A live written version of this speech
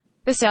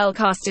The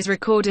Cellcast is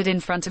recorded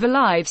in front of a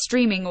live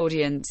streaming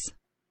audience.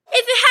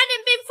 If it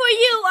hadn't been for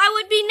you, I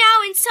would be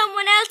now in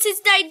someone else's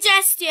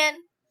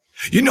digestion.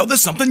 You know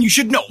there's something you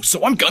should know,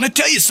 so I'm gonna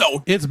tell you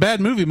so. It's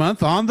Bad Movie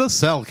Month on the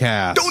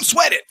Cellcast. Don't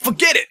sweat it,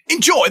 forget it,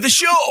 enjoy the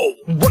show.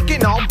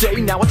 Working all day,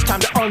 now it's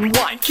time to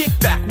unwind. Kick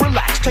back,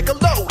 relax, take a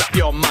load off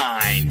your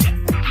mind.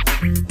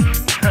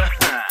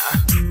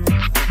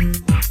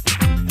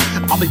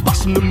 I'll be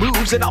busting the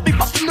moves and I'll be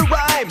busting the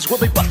rhymes. We'll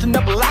be busting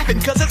up laughing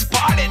cause it's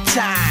party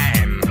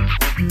time.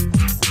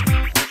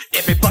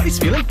 Everybody's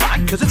feeling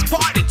fine cause it's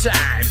party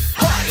time.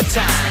 Party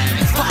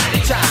time, party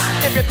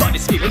time.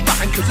 Everybody's feeling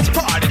fine cause it's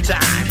party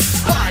time.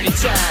 Party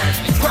time,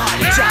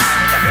 party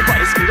time.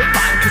 Everybody's feeling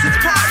fine cause it's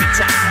party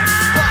time.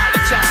 Party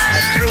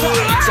time,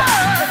 party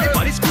time.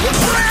 Everybody's feeling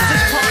fine cause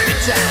it's party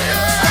time.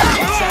 Party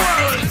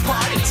time,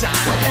 party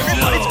time.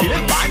 Everybody's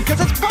feeling fine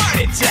cause it's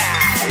party time.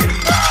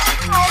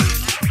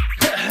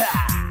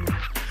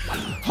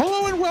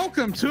 Hello and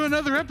welcome to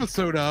another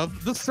episode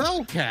of the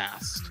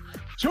Cellcast.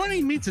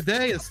 Joining me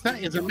today is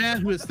a man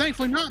who has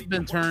thankfully not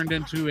been turned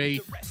into a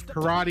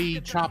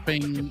karate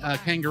chopping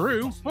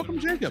kangaroo. Welcome,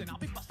 Jacob.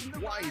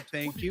 Why,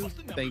 thank you.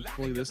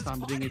 Thankfully, this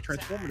time being a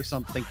transformer to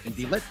something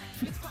indeed.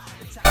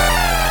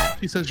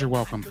 He says you're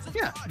welcome.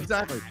 Yeah,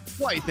 exactly.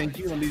 Why, thank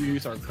you. Let me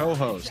introduce our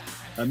co-host,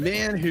 a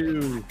man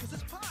who,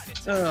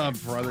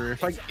 brother,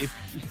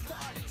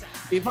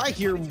 if I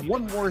hear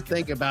one more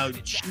thing about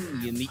Chi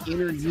in the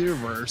inner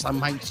universe, I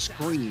might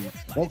scream.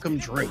 Welcome,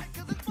 Drake.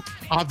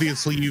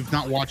 Obviously, you've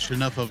not watched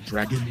enough of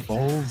Dragon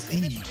Ball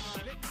Z.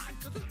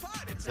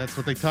 That's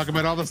what they talk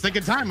about all the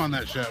stinking time on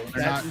that show.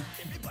 They're not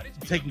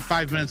taking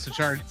 5 minutes to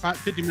charge,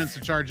 50 minutes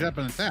to charge up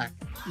and attack.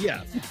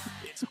 Yeah.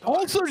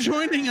 Also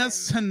joining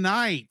us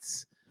tonight,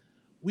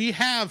 we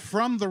have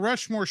from the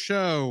Rushmore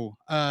show.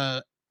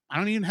 I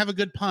don't even have a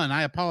good pun.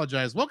 I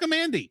apologize. Welcome,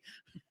 Andy.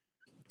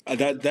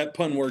 That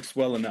pun works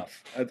well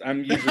enough.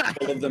 I'm usually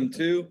full of them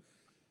too.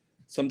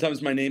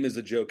 Sometimes my name is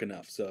a joke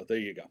enough. So there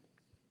you go.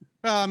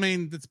 Well, I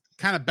mean, it's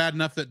kind of bad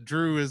enough that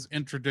Drew is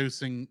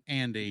introducing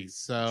Andy.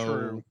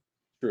 So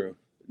True.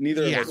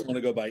 Neither of us want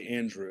to go by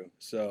Andrew.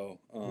 So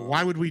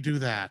why would we do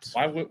that?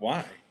 Why would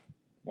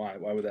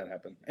that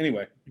happen?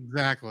 Anyway,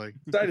 exactly.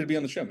 Excited to be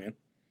on the show, man.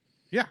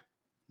 Yeah,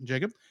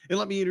 Jacob. And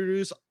let me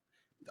introduce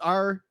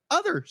our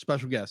other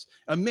special guest,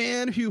 a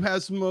man who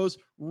has the most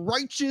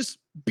righteous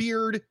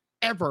beard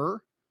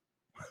ever.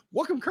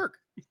 Welcome, Kirk.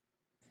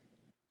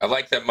 I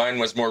like that mine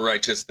was more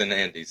righteous than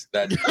Andy's.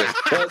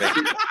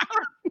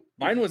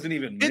 Mine wasn't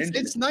even mentioned.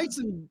 It's nice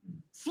and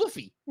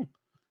fluffy.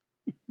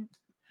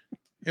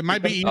 It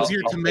might be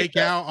easier to make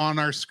out on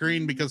our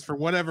screen because for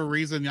whatever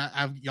reason,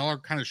 y'all are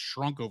kind of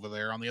shrunk over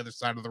there on the other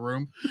side of the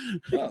room.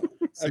 Oh,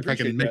 see if I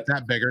can make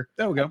that bigger.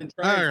 There we go.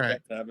 All right.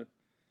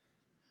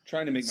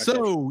 Trying to make my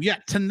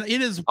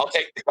it is. I'll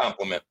take the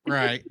compliment.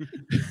 Right.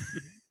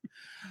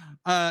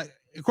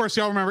 Of course,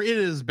 y'all remember it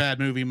is Bad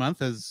Movie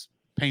Month, as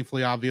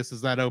painfully obvious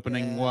as that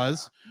opening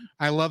was.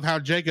 I love how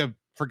Jacob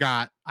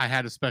forgot I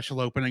had a special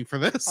opening for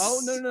this.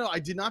 Oh, no. I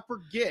did not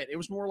forget. It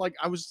was more like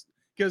I was,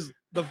 because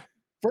the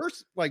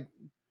first, last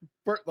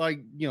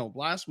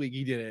week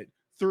he did it,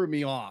 threw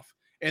me off.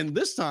 And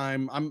this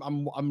time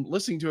I'm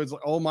listening to it. It's like,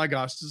 oh my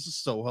gosh, this is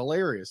so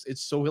hilarious.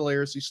 It's so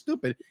hilariously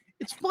stupid.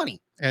 It's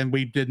funny. And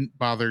we didn't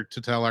bother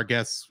to tell our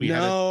guests what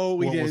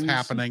was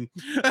happening.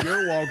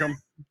 You're welcome.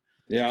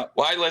 Yeah.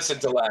 Well, I listened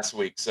to last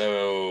week,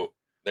 so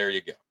there you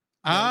go.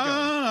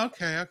 Oh,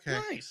 okay.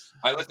 Nice.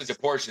 I listened to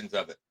portions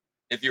of it.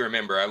 If you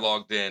remember, I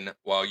logged in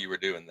while you were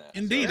doing that.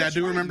 Indeed, so I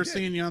do remember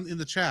seeing you in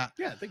the chat.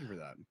 Yeah, thank you for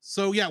that.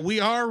 So yeah, we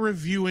are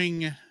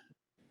reviewing.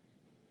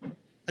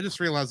 I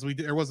just realized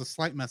there was a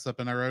slight mess up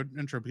in our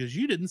intro because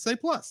you didn't say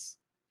plus.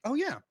 Oh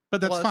yeah,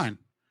 but that's fine.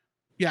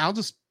 Yeah, I'll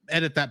just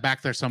edit that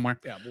back there somewhere.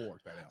 Yeah, we'll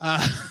work that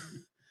out.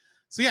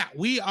 So yeah,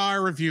 we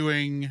are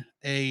reviewing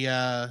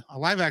a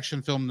live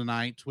action film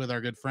tonight with our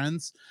good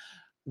friends,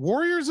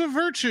 Warriors of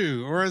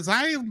Virtue, or as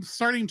I am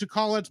starting to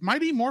call it,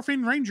 Mighty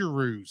Morphin Ranger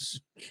Roos.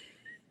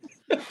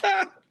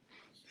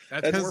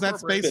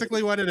 That's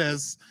basically what it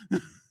is.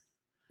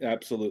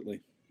 Absolutely.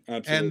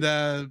 And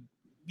so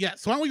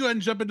why don't we go ahead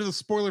and jump into the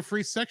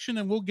spoiler-free section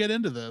and we'll get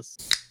into this.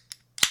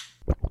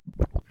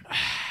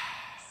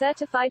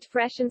 Certified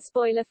fresh and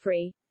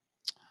spoiler-free.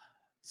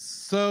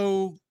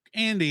 So,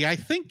 Andy, I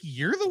think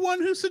you're the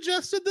one who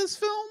suggested this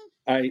film?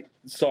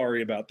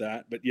 Sorry about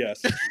that, but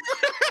yes.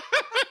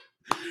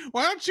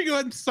 Why don't you go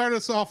ahead and start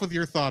us off with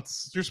your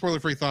thoughts, your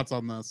spoiler-free thoughts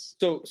on this?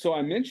 So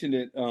I mentioned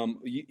it.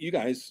 You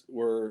guys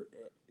were,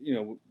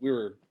 we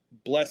were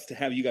blessed to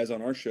have you guys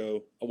on our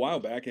show a while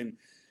back, and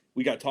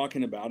we got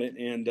talking about it.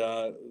 And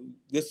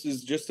this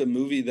is just a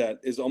movie that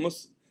is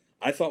almost,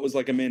 I thought was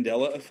like a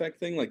Mandela effect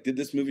thing. Like, did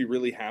this movie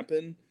really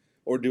happen,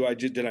 or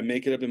did I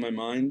make it up in my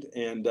mind?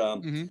 And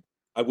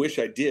I wish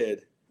I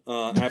did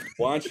after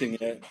watching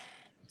it.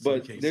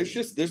 But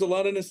there's a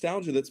lot of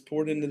nostalgia that's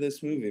poured into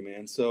this movie,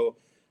 man. So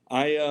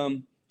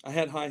I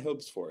had high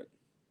hopes for it.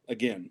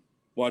 Again,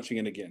 watching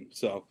it again.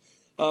 So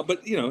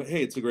But you know,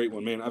 hey, it's a great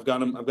one, man. I've got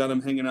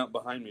them hanging out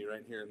behind me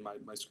right here, and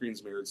my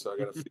screen's mirrored, so I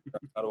got to figure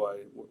out how do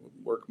I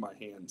work my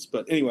hands.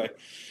 But anyway,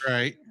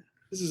 right.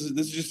 This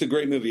is just a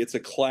great movie. It's a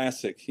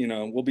classic. You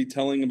know, we'll be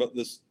telling about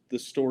the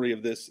story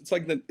of this. It's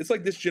like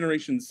this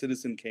generation's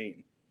Citizen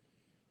Kane.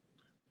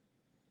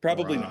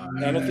 Probably not.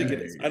 I don't think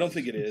it is. I don't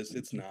think it is.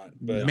 It's not.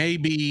 But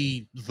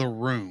maybe The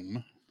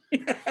Room.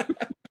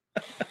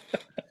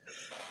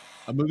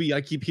 A movie I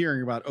keep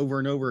hearing about over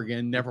and over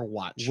again, never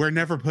watch. We're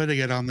never putting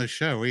it on this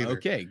show either.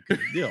 Okay, good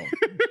deal.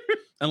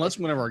 Unless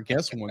one of our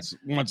guests wants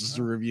us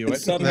to review it.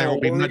 Somehow,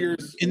 in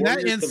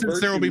that instance,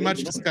 there will be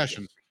much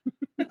discussion.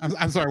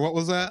 I'm sorry, what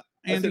was that,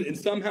 Andy? I said, and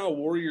somehow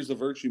Warriors of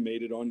Virtue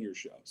made it on your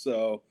show.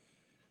 So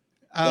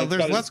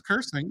there's less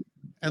cursing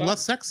and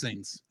less sex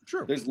scenes.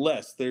 True. There's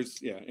less.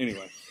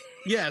 Anyway.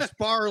 Yes,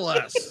 far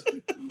less.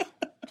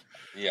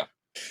 Yeah.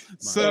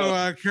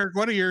 So, Kirk,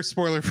 what are your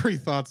spoiler-free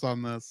thoughts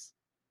on this?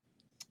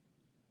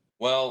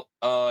 Well,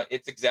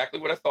 it's exactly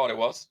what I thought it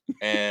was.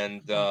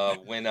 And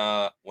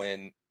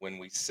when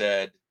we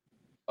said,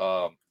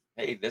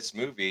 hey, this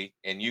movie,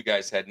 and you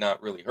guys had not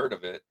really heard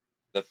of it,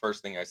 the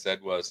first thing I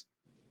said was,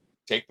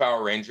 take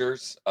Power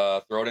Rangers,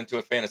 throw it into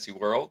a fantasy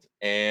world,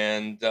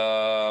 and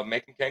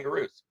make them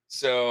kangaroos.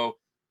 So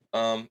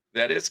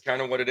that is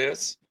kind of what it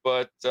is.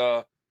 But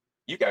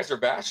you guys are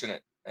bashing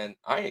it, and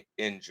I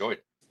enjoyed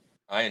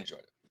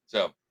it.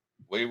 So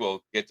we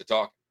will get to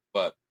talking.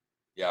 But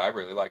yeah, I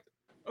really liked it.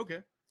 Okay.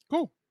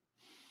 Cool.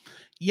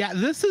 Yeah,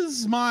 this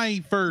is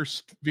my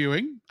first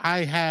viewing.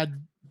 I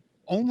had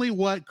only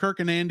what Kirk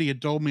and Andy had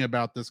told me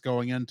about this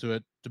going into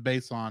it to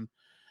base on.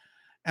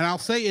 And I'll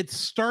say it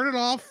started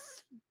off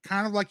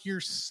kind of like your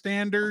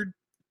standard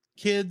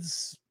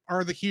kids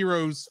are the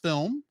heroes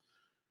film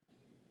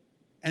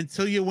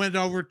until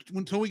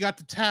we got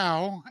to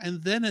Tao.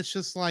 And then it's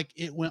just like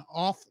it went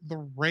off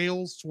the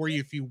rails where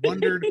if you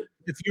wondered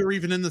if you were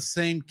even in the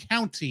same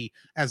county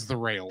as the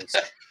rails.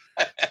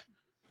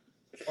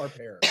 Our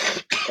pair.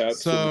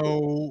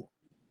 So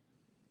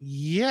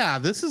yeah,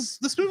 this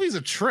movie's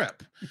a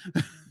trip.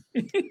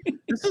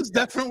 This is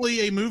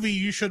definitely a movie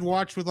you should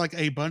watch with like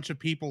a bunch of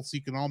people so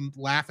you can all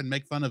laugh and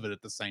make fun of it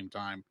at the same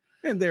time.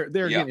 And there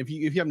again, if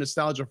you have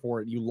nostalgia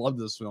for it, you love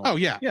this film. Oh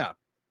yeah. Yeah.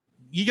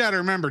 You got to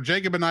remember,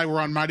 Jacob and I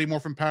were on Mighty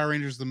Morphin Power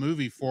Rangers the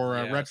movie for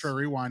Retro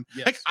Rewind.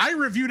 Yes. Like I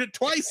reviewed it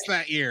twice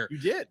that year. You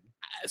did.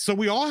 So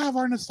we all have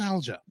our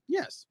nostalgia.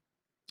 Yes.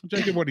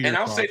 Jacob, what are your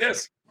thoughts? And I'll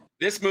say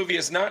this movie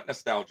is not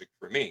nostalgic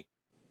for me.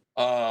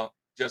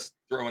 Just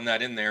throwing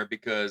that in there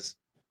because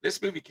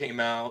this movie came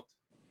out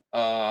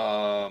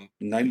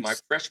my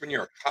freshman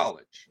year of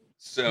college.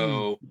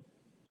 So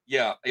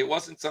yeah, it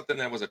wasn't something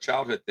that was a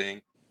childhood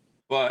thing,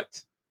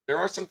 but there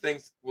are some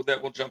things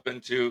that we'll jump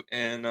into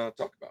and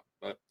talk about.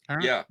 But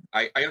yeah,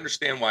 I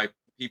understand why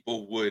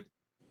people would.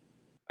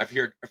 I've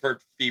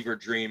heard Fever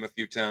Dream a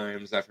few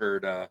times. I've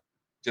heard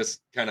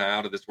just kind of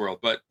out of this world.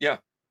 But yeah,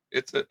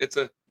 it's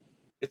a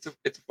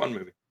fun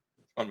movie.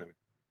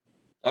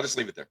 I'll just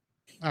leave it there.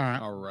 All right.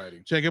 All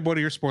righty. Jacob, what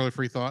are your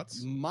spoiler-free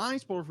thoughts? My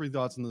spoiler-free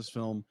thoughts on this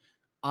film,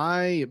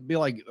 I'd be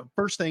like,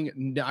 first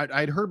thing,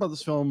 I'd heard about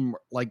this film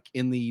like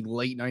in the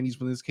late 90s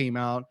when this came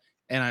out,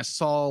 and I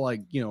saw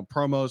like,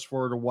 promos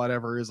for it or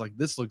whatever. Is like,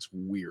 this looks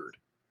weird.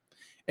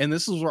 And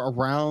this is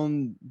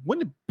around, when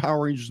did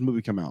Power Rangers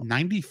movie come out?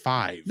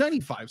 95,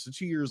 so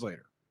 2 years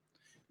later.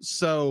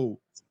 So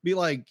be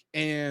like,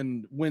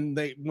 and when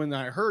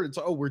I heard it's,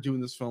 we're doing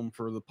this film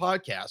for the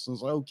podcast, and I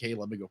was like, okay,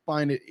 let me go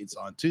find it. It's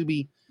on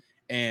Tubi.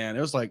 And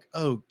it was like,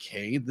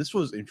 okay, this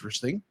was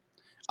interesting.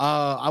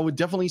 I would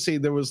definitely say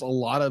there was a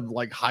lot of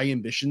like high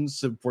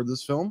ambitions for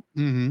this film.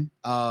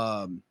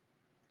 Mm-hmm.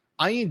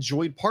 I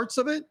enjoyed parts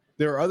of it.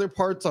 There are other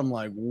parts I'm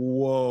like,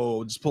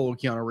 whoa, just pull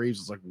Keanu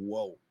Reeves. It's like,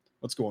 whoa,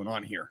 what's going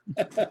on here?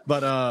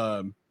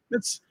 But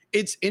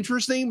it's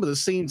interesting, but at the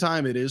same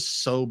time, it is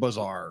so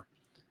bizarre.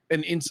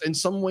 And in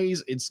some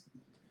ways, it's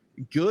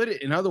good.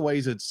 In other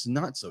ways, it's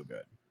not so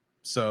good.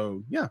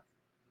 So yeah.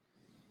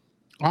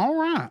 All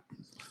right.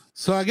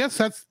 So I guess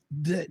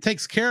that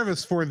takes care of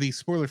us for the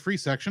spoiler-free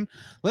section.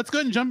 Let's go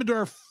ahead and jump into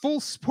our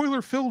full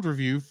spoiler-filled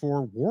review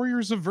for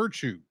Warriors of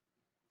Virtue.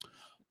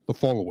 The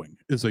following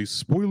is a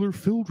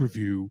spoiler-filled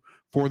review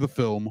for the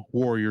film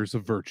Warriors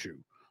of Virtue.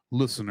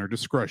 Listener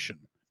discretion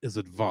is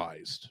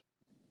advised.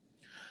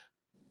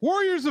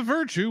 Warriors of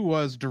Virtue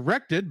was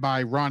directed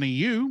by Ronnie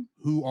Yu,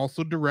 who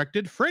also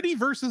directed Freddy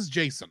vs.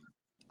 Jason.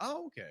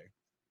 Oh, okay.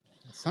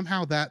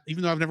 Somehow that,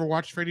 even though I've never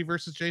watched Freddy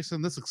vs.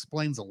 Jason, this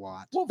explains a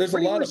lot. Well, there's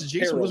Freddy a lot vs. of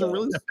Jason wasn't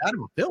really that bad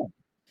of a film.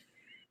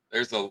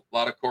 There's a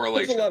lot of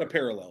correlation. There's a lot of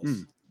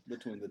parallels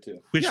between the two.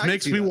 Which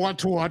makes me want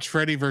to watch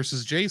Freddy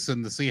vs.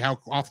 Jason to see how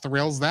off the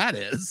rails that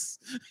is.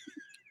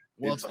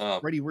 Well, it's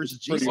Freddy vs.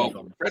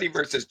 Jason. Freddy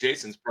vs.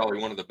 Jason's probably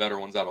one of the better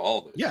ones out of all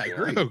of it. Yeah, I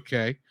agree.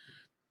 Okay.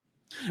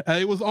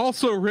 It was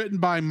also written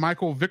by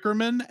Michael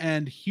Vickerman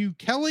and Hugh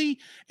Kelly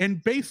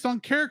and based on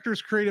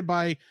characters created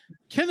by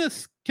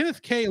Kenneth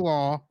K.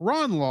 Law,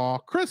 Ron Law,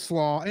 Chris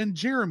Law, and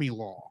Jeremy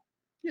Law.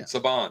 Yeah.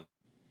 Saban.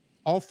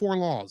 All four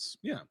Laws.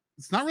 Yeah.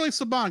 It's not really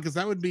Saban because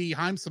that would be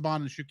Haim Saban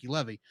and Shuki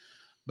Levy.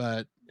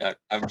 but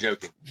I'm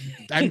joking.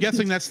 I'm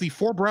guessing that's the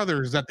four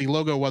brothers that the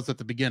logo was at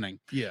the beginning.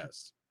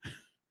 Yes.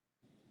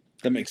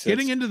 That makes sense.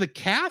 Getting into the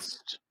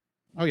cast.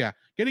 Oh yeah.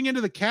 Getting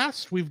into the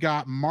cast, we've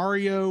got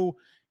Mario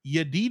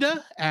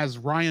Yedida as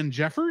Ryan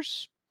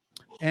Jeffers.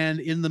 And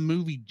in the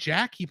movie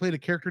Jack, he played a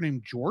character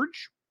named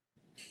George.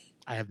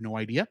 I have no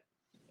idea.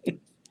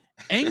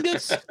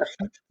 Angus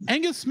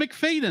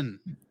McFadden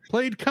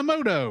played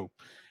Komodo,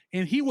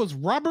 and he was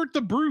Robert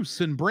the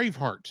Bruce in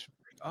Braveheart.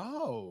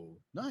 Oh,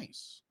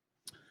 nice.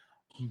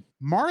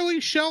 Marley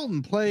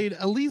Shelton played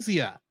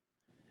Elysia,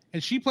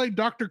 and she played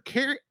Dr.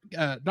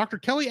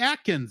 Kelly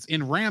Atkins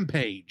in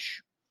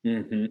Rampage.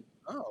 Mm-hmm.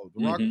 Oh,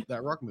 the Rock,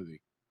 that Rock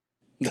movie.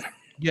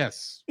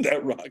 Yes.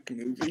 That Rock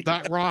movie.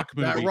 That Rock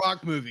movie. That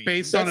Rock movie.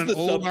 Based That's on an the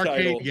old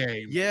subtitle. arcade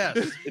game. Yes.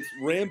 It's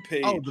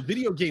Rampage. Oh, the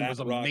video game That was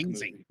Rock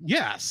amazing. movie.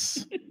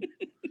 Yes.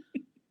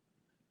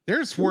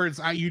 There's words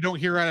you don't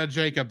hear out of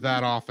Jacob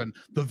that often.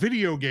 The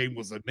video game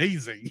was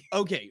amazing.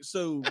 Okay,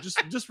 so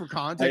just for I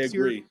context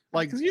agree. here,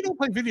 like Because you don't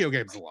play video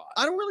games a lot.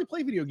 I don't really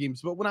play video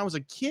games, but when I was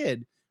a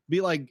kid,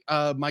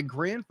 my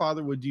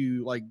grandfather would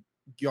do like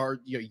yard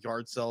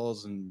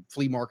sales and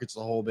flea markets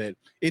the whole bit,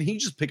 and he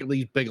just picked up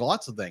these big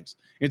lots of things,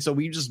 and so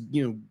we just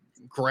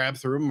grab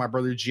through them. My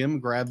brother Jim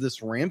grabbed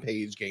this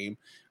Rampage game.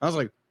 I was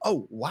like,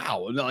 oh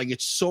wow, and like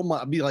it's so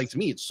much. To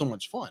me, it's so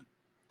much fun.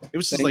 It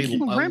was just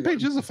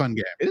Rampage is a fun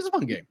game. It is a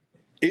fun game.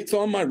 It's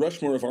on my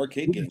Rushmore of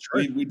arcade games.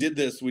 Right. We did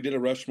this. We did a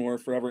Rushmore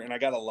forever, and I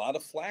got a lot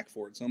of flack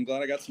for it. So I'm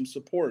glad I got some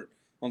support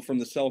from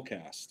the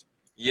Cellcast.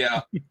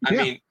 Yeah, I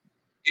mean,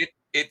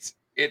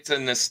 it's a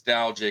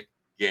nostalgic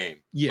game.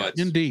 Yeah, but,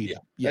 Indeed.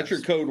 Yeah. That's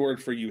your code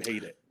word for you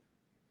hate it.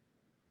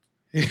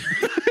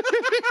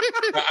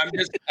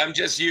 I'm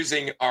just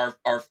using our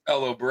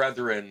fellow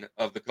brethren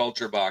of the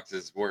Culture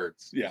Box's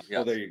words. Yeah. Yeah.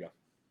 Well, there you go.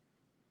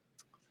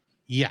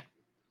 Yeah.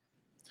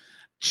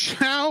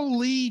 Chow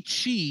Lee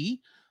Chi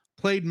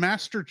played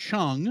Master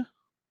Chung.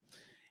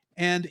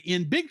 And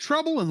in Big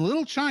Trouble in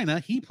Little China,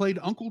 he played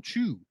Uncle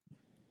Chu.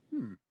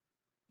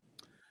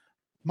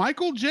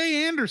 Michael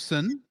J.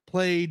 Anderson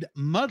played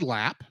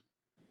Mudlap.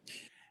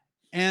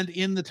 And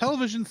in the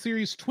television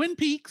series Twin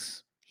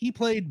Peaks, he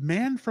played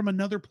Man from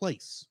Another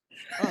Place.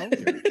 Oh,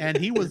 okay. And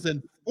he was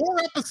in 4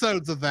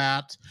 episodes of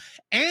that.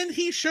 And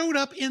he showed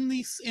up in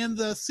the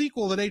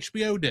sequel that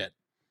HBO did.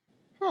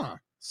 Huh.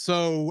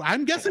 So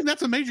I'm guessing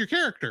that's a major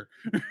character.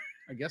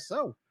 I guess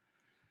so.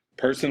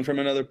 Person from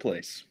another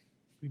place.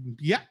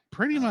 Yeah,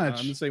 pretty much.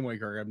 I'm the same way,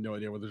 Kirk. I have no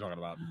idea what they're talking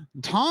about.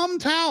 Tom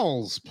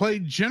Towles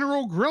played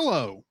General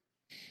Grillo,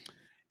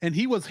 and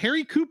he was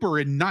Harry Cooper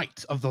in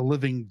Night of the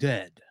Living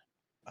Dead.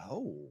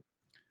 Oh.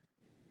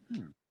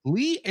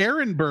 Lee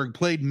Ehrenberg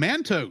played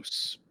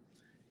Mantos,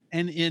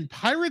 and in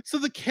Pirates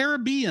of the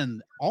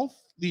Caribbean, all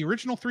the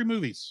original 3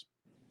 movies,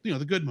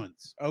 the good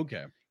ones,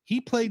 Okay. he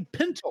played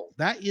Pintle.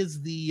 That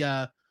is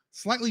the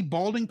slightly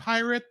balding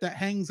pirate that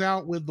hangs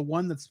out with the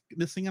one that's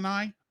missing an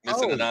eye.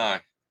 Missing an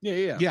eye.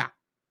 Yeah. Yeah,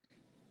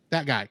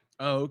 that guy.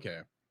 Oh, okay.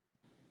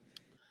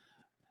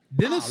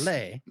 Dennis.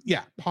 Parlay.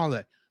 Yeah,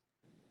 Paulette.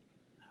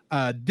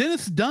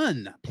 Dennis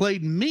Dunn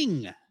played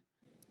Ming,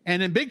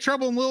 and in Big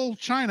Trouble in Little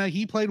China,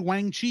 he played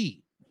Wang Chi.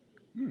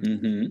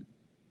 Mm-hmm.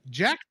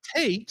 Jack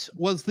Tate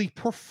was the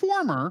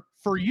performer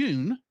for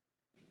Yoon,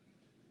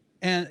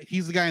 and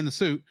he's the guy in the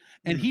suit,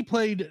 and he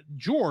played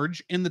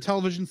George in the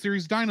television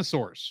series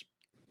Dinosaurs.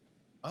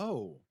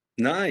 Oh.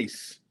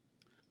 Nice.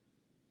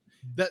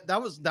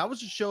 That was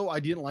a show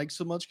I didn't like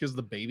so much because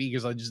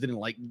I just didn't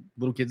like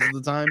little kids at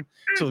the time.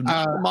 So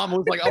mom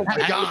was like, "Oh my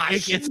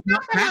gosh!" That's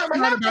not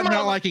about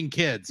not liking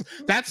kids.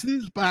 That's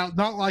about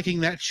not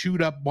liking that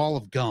chewed up ball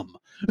of gum.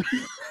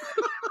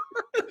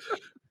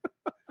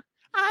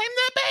 I'm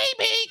the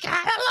baby,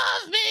 gotta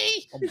love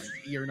me. Oh my,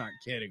 you're not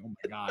kidding. Oh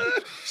my god,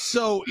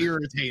 so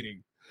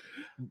irritating.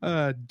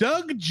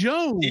 Doug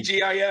Jones.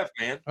 TGIF,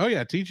 man. Oh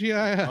yeah,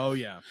 TGIF. Oh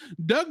yeah.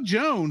 Doug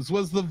Jones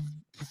was the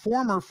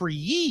performer for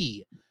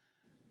Yee,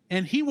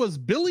 and he was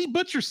Billy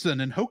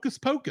Butcherson in Hocus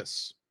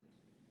Pocus,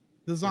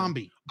 the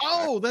zombie.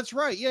 Oh, that's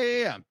right.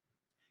 Yeah.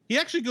 He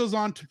actually goes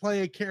on to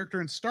play a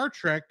character in Star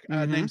Trek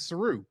named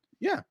Saru.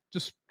 Yeah.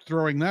 Just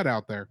throwing that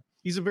out there.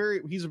 He's a very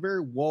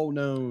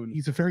well-known,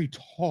 He's a very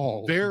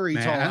tall tall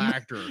man.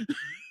 actor.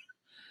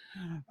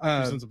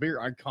 Some very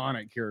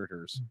iconic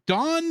characters.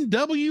 Don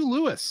W.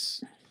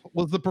 Lewis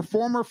was the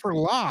performer for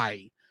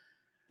Lie,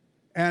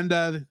 and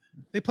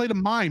they played a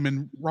mime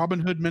in Robin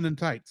Hood Men in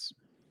Tights.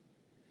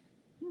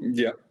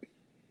 Yep.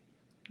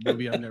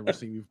 Movie I've never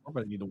seen before,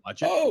 but I need to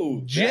watch it.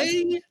 Oh,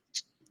 Jay.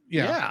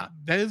 Yeah, Yeah.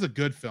 that is a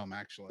good film,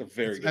 actually. That's That's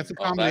a very a good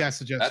comedy I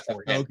suggest That's a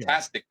for you.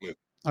 fantastic movie.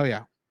 Oh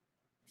yeah.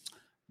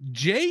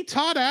 J.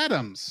 Todd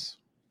Adams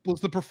was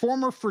the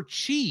performer for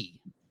Chi,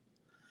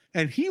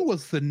 and he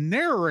was the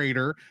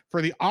narrator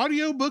for the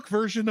audiobook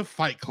version of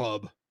Fight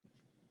Club.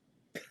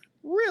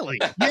 Really?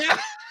 Yeah.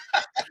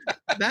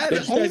 That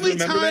is the Don't you guys only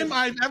remember time that?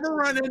 I've ever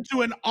run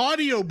into an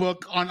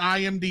audiobook on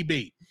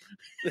IMDb.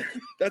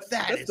 That's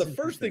is the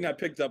first thing I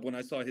picked up when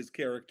I saw his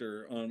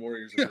character on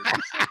Warriors of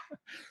Versus.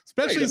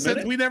 Especially Wait a since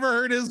minute. we never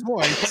heard his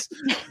voice,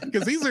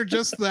 because these are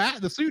just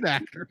the suit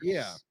actors.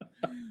 Yeah.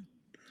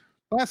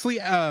 Lastly,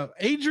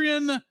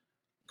 Adrian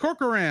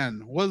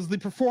Corcoran was the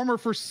performer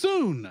for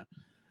Soon,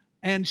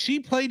 and she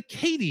played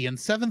Katie in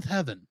Seventh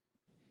Heaven.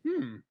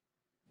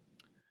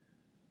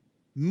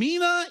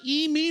 Mina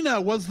E. Mina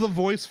was the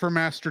voice for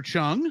Master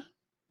Chung,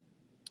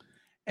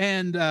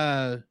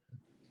 and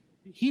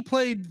he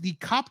played the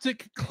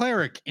Coptic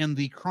cleric in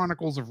the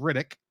Chronicles of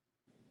Riddick.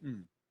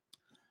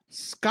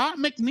 Scott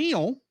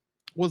McNeil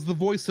was the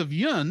voice of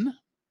Yun,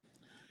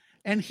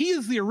 and he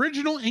is the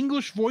original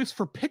English voice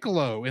for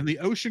Piccolo in the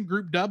Ocean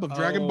Group dub of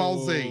Dragon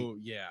Ball Z. Oh,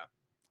 yeah.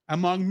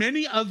 Among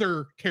many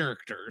other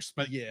characters,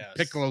 but Yes.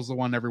 Piccolo's the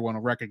one everyone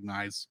will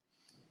recognize.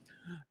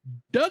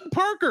 Doug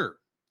Parker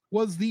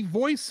was the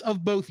voice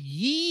of both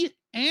Yi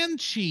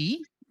and Chi,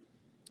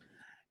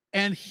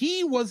 and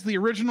he was the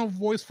original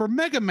voice for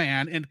Mega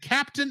Man and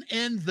Captain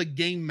N the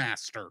Game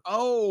Master.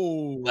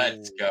 Oh,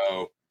 Let's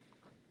go.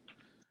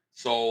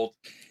 Sold.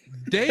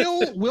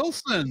 Dale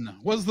Wilson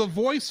was the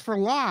voice for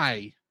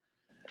Lai,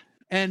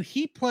 and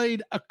he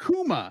played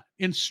Akuma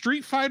in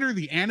Street Fighter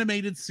the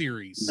animated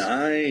series.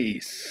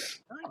 Nice.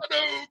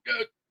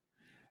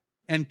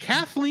 And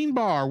Kathleen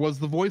Barr was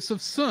the voice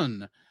of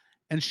Sun,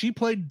 and she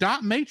played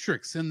Dot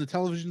Matrix in the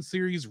television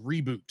series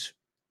Reboot.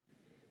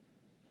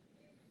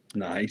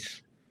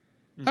 Nice.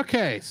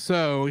 Okay,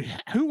 so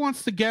who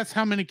wants to guess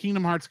how many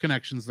Kingdom Hearts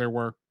connections there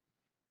were?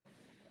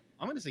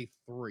 I'm going to say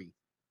 3.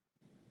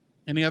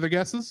 Any other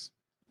guesses?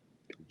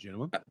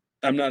 Gentlemen?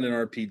 I'm not an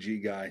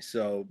RPG guy,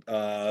 so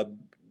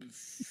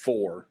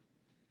 4.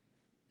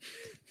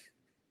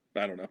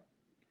 I don't know.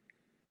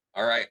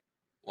 All right.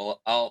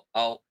 Well,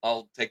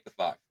 I'll take the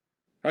 5.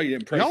 Oh, you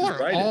didn't price Y'all it are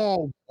right.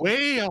 all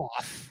way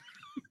off.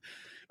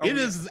 Oh, It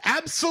yeah. is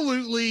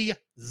absolutely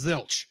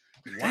zilch.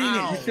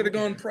 Dang it, you should have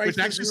gone price. Which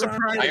actually is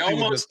surprised right. I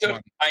me with this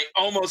one.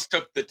 almost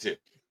took the 2.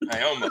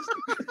 I almost.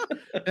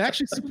 It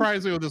actually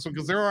surprised me with this one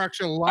because there are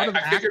actually a lot of.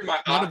 I figured my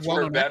lot of odds were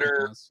well-known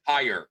better actors.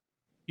 higher.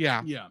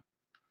 Yeah. Yeah.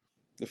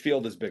 The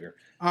field is bigger.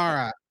 All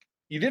right.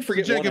 You did So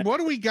forget Jacob, one. what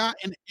do we got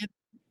in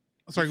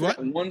sorry, you what?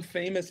 forgot one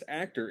famous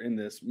actor in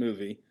this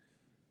movie.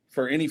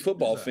 For any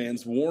football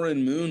fans,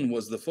 Warren Moon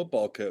was the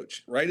football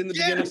coach right in the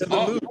beginning of the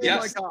Oh, movie.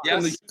 yes, From the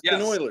yes, Houston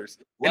yes. Oilers.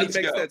 And Let's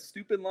he makes go. that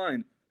stupid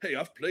line, "Hey,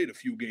 I've played a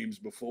few games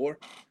before."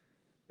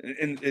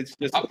 And it's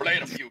just I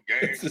played a few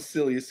it's games. the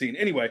silliest scene.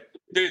 Anyway,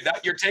 Dude,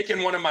 you're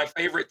taking one of my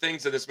favorite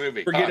things of this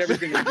movie. forget Hush.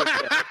 everything I just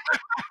said.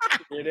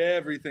 Forget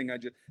everything I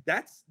just.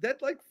 That's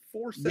like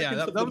 4 seconds Yeah, of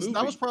that the was movie.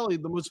 that was probably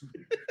the most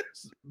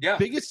Yeah.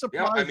 biggest Yeah,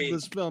 surprise I mean-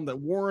 of this film that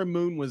Warren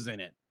Moon was in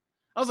it.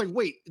 I was like,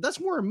 wait, that's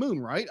Warren Moon,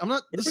 right? I'm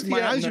not. Where This was is he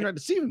my at in eyes are not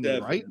deceiving me,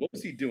 97? right? What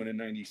was he doing in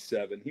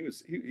 '97? He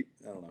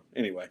I don't know.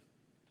 Anyway,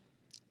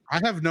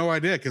 I have no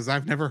idea because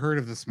I've never heard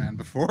of this man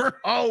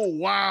before. Oh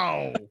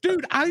wow,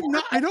 Dude, I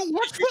don't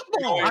watch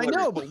football. I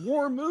know, but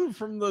Warren Moon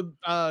from the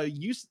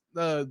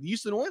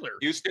Houston Oilers.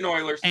 Houston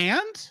Oilers.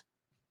 And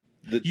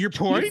the your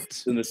point?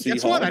 Chiefs and the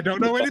Guess what? Seahawks. I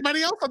don't know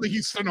anybody else on the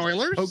Houston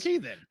Oilers. Okay,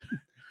 then,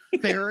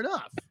 fair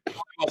enough. It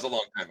was a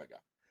long time ago.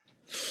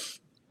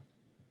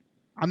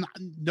 I'm not,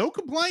 no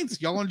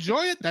complaints. Y'all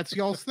enjoy it. That's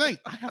y'all's thing.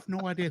 I have no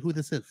idea who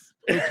this is.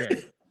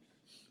 Okay,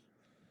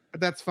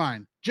 But that's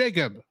fine.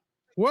 Jacob,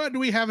 what do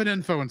we have in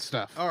info and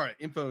stuff? all right,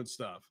 info and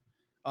stuff.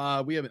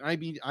 We have an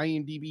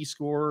IMDb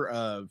score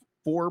of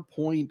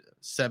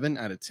 4.7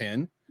 out of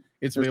 10.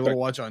 It's available to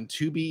watch on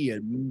Tubi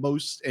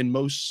and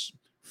most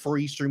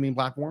free streaming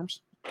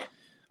platforms.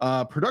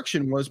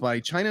 Production was by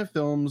China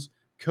Films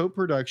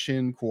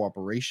Co-Production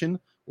Cooperation,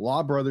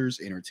 Law Brothers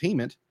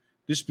Entertainment,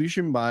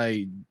 distribution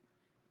by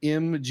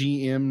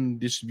MGM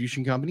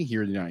Distribution Company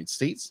here in the United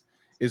States.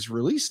 Its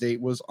release date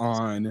was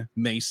on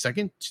May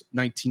 2nd,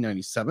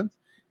 1997.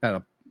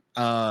 Had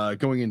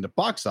going into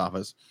box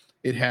office,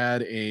 it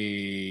had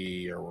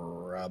a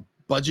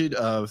budget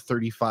of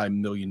 $35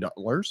 million.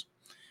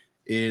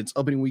 Its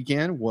opening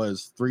weekend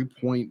was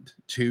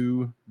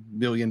 $3.2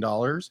 million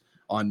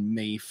on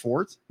May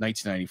 4th,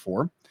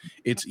 1994.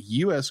 Its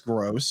U.S.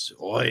 gross,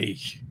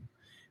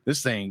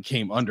 this thing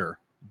came under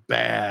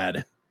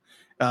bad.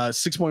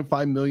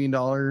 $6.5 million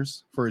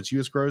for its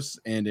U.S. gross,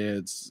 and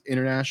its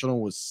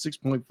international was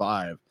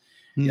 6.5.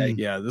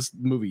 Yeah, this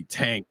movie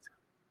tanked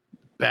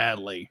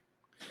badly.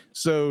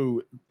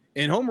 So,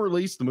 in home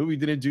release, the movie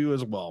didn't do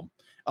as well.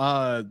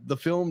 The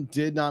film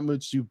did not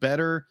much do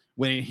better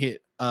when it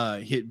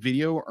hit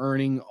video,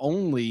 earning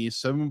only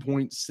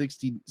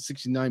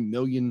 $7.69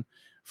 million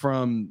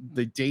from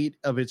the date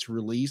of its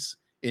release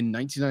in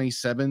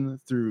 1997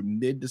 through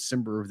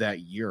mid-December of that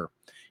year.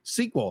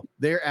 Sequel.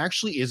 There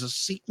actually is a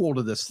sequel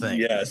to this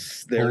thing.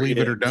 Yes, there Believe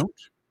is. it or don't.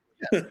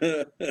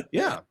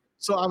 Yeah.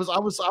 So I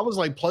was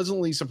like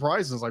pleasantly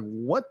surprised. I was like,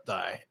 what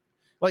the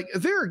like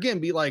there again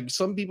be like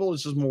some people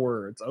it's just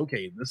more it's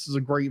okay, this is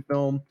a great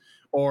film,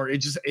 or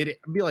it'd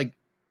be like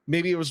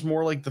maybe it was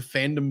more like the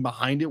fandom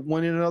behind it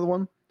wanted another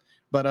one.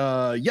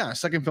 But yeah,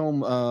 second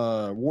film,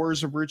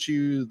 Wars of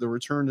Virtue, The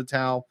Return to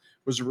Tao,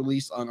 was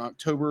released on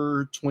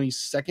October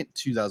 22nd,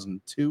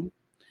 2002.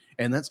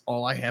 And that's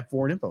all I have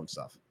for info and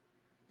stuff.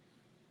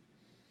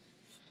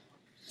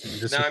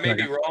 Now, I may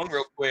be wrong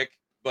real quick,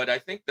 but I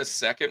think the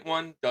second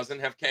one doesn't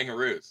have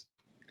kangaroos.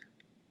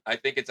 I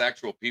think it's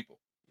actual people.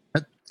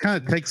 That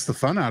kind of takes the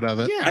fun out of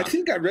it. I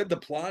think I read the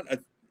plot.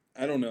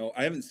 I don't know.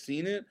 I haven't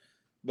seen it,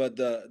 but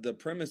the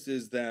premise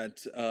is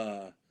that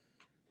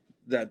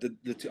that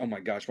the two, oh my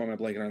gosh, why am I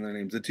blanking on their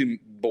names? The two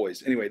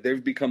boys. Anyway,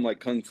 they've become like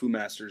kung fu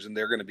masters, and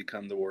they're going to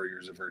become the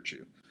warriors of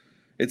virtue.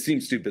 It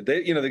seems stupid.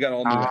 They got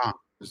all new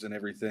actors and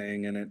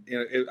everything, and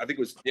I think it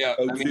was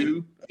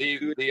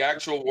the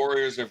actual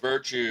warriors of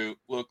virtue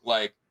look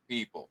like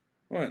people.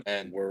 What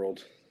and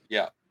world?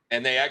 Yeah,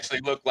 and they actually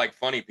look like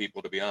funny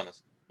people, to be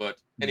honest. But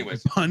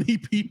anyways, funny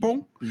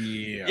people.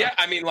 Yeah.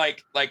 I mean,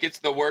 like it's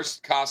the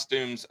worst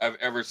costumes I've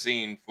ever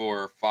seen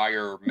for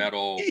fire,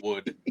 metal,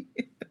 wood.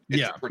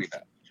 It's pretty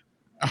bad.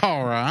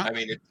 All right. I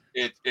mean,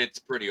 it's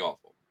pretty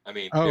awful. I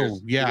mean,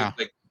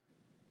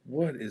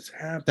 what is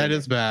happening? That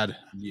is bad.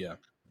 Yeah.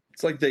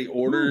 It's like they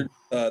ordered.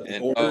 Let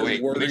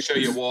me show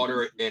you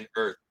water and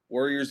earth.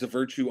 Warriors of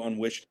Virtue on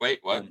Wish. Wait,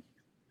 what?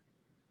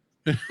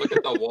 Look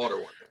at the water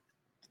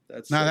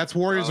one. That's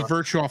Warriors of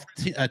Virtue off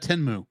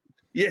Tenmu.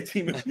 Yeah,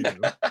 Temu.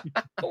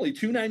 Only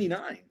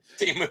 $2.99.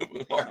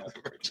 Temu. Wow.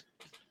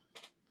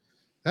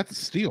 That's a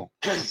steal.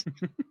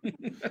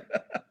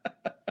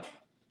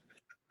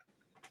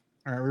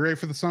 All right, we ready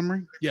for the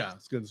summary? Yeah,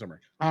 it's good summary.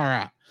 All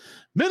right.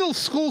 Middle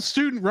school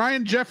student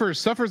Ryan Jeffers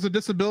suffers a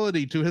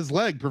disability to his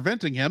leg,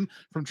 preventing him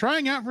from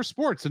trying out for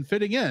sports and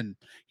fitting in.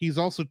 He's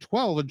also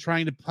 12 and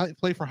trying to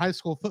play for high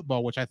school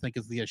football, which I think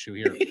is the issue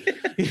here.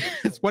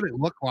 It's what it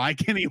looked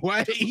like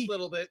anyway. A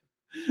little bit.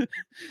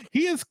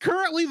 He is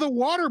currently the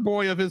water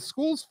boy of his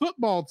school's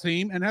football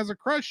team and has a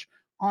crush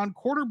on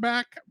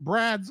quarterback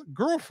Brad's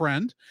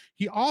girlfriend.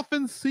 He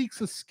often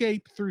seeks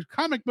escape through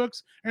comic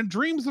books and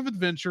dreams of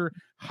adventure,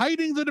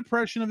 hiding the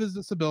depression of his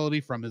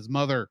disability from his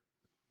mother.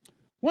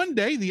 One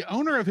day, the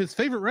owner of his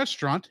favorite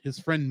restaurant, his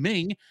friend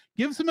Ming,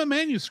 gives him a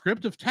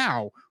manuscript of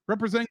Tao,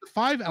 representing the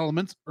 5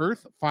 elements: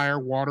 earth, fire,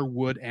 water,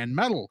 wood, and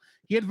metal.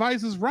 He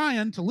advises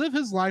Ryan to live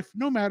his life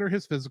no matter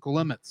his physical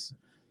limits.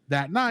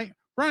 That night,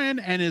 Ryan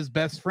and his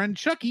best friend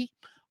Chucky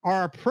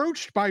are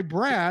approached by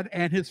Brad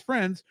and his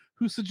friends,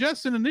 who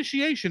suggest an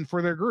initiation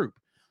for their group,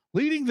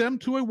 leading them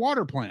to a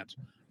water plant.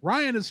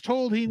 Ryan is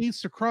told he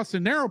needs to cross a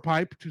narrow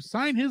pipe to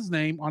sign his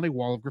name on a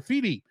wall of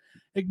graffiti.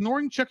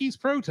 Ignoring Chucky's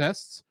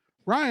protests,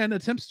 Ryan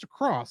attempts to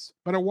cross,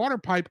 but a water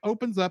pipe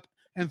opens up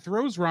and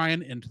throws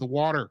Ryan into the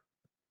water.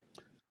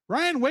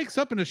 Ryan wakes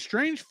up in a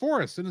strange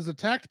forest and is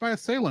attacked by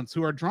assailants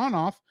who are drawn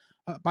off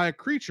by a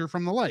creature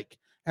from the lake.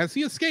 As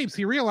he escapes,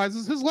 he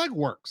realizes his leg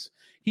works.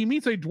 He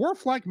meets a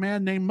dwarf-like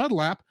man named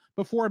Mudlap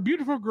before a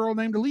beautiful girl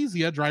named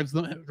Elysia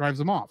drives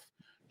him off.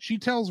 She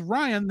tells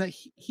Ryan that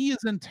he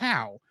is in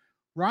Tao.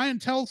 Ryan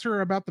tells her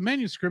about the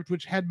manuscript,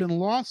 which had been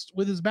lost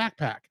with his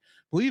backpack.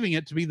 Believing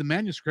it to be the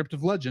manuscript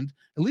of legend,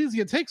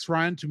 Elysia takes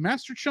Ryan to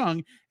Master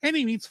Chung, and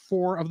he meets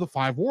 4 of the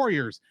 5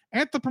 warriors,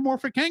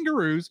 anthropomorphic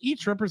kangaroos,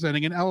 each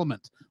representing an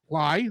element.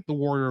 Lai, the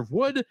warrior of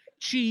wood;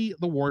 Chi,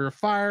 the warrior of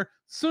fire;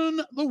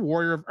 Sun, the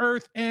warrior of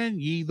earth;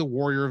 and Yi, the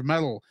warrior of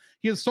metal.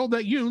 He is told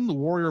that Yun, the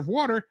warrior of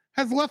water,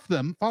 has left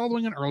them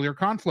following an earlier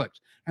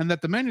conflict, and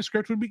that the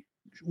manuscript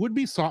would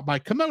be sought by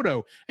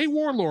Komodo, a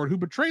warlord who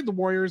betrayed the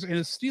warriors and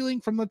is stealing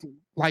from the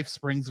life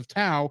springs of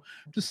Tao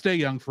to stay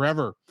young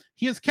forever.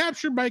 He is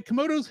captured by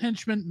Komodo's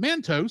henchmen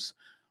Mantos,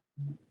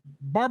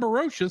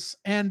 Barbarocious,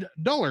 and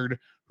Dullard,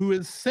 who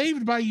is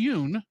saved by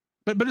Yun,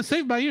 but is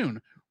saved by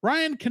Yun.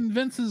 Ryan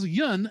convinces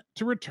Yun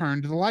to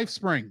return to the life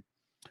spring.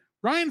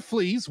 Ryan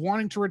flees,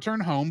 wanting to return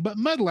home, but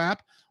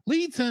Mudlap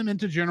leads him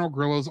into General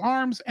Grillo's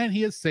arms, and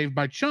he is saved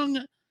by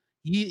Chung,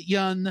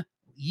 Yun,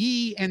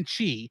 Yi, and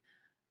Chi.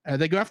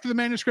 They go after the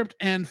manuscript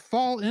and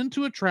fall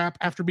into a trap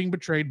after being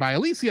betrayed by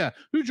Elysia,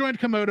 who joined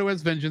Komodo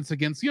as vengeance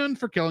against Yun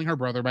for killing her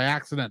brother by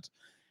accident.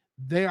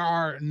 They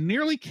are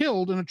nearly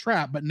killed in a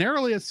trap, but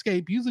narrowly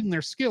escape using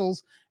their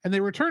skills, and they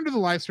return to the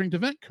life spring to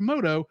prevent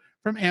Komodo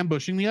from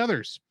ambushing the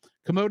others.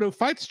 Komodo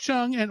fights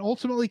Chung and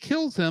ultimately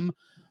kills him,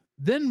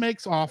 then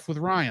makes off with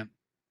Ryan.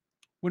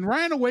 When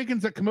Ryan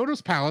awakens at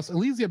Komodo's palace,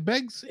 Elysia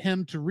begs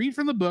him to read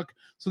from the book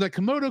so that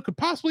Komodo could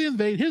possibly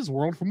invade his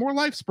world for more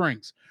life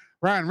springs.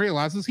 Ryan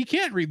realizes he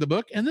can't read the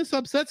book, and this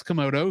upsets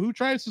Komodo, who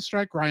tries to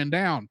strike Ryan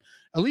down.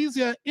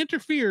 Elysia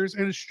interferes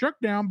and is struck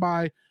down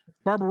by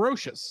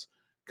Barbarocious.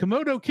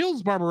 Komodo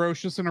kills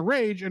Barbarocious in a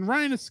rage, and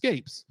Ryan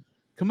escapes.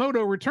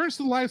 Komodo returns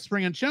to the life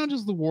spring and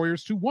challenges the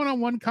warriors to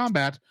one-on-one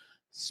combat,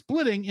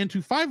 splitting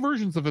into 5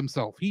 versions of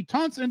himself. He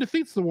taunts and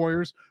defeats the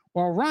warriors,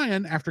 while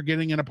Ryan, after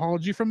getting an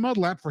apology from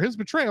Mudlap for his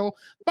betrayal,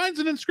 finds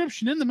an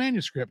inscription in the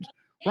manuscript.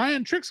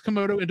 Ryan tricks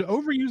Komodo into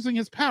overusing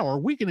his power,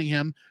 weakening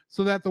him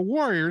so that the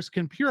warriors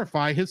can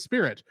purify his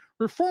spirit,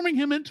 reforming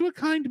him into a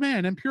kind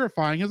man and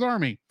purifying his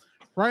army.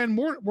 Ryan,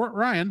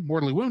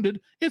 mortally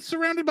wounded, is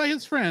surrounded by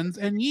his friends,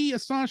 and Yi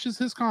astonishes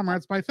his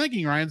comrades by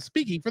thanking Ryan,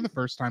 speaking for the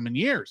first time in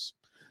years.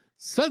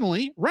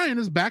 Suddenly, Ryan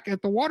is back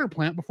at the water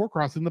plant before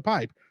crossing the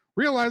pipe.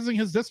 Realizing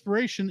his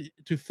desperation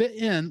to fit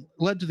in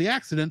led to the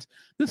accident,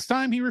 this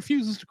time he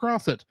refuses to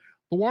cross it.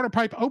 The water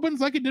pipe opens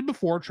like it did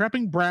before,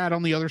 trapping Brad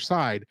on the other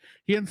side.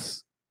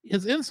 His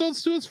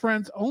insults to his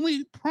friends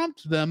only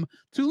prompt them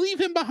to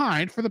leave him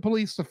behind for the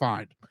police to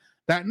find.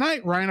 That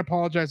night, Ryan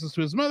apologizes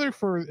to his mother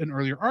for an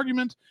earlier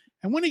argument,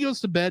 and when he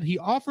goes to bed, he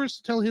offers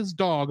to tell his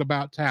dog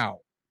about Tao.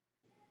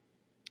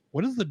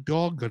 What is the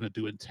dog going to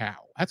do in Tao?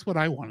 That's what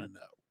I want to know.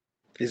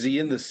 Is he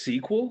in the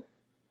sequel?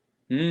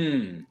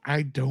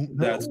 I don't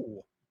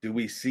know. Do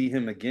we see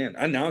him again?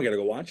 Now I got to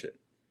go watch it.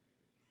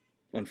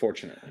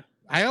 Unfortunately.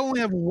 I only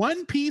have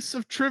one piece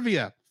of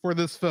trivia for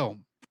this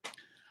film.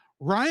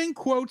 Ryan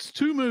quotes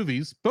 2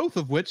 movies, both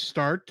of which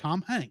starred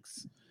Tom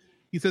Hanks.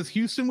 He says,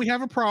 Houston, we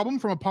have a problem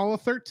from Apollo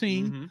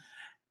 13.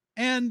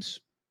 And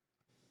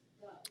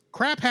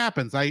crap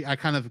happens. I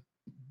kind of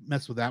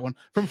messed with that one.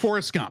 From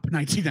Forrest Gump,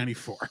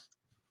 1994.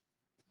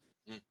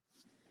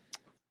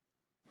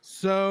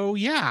 So,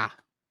 yeah.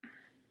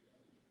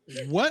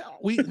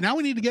 We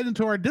need to get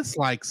into our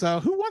dislikes.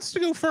 Who wants to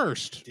go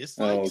first?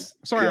 Dislikes?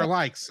 Our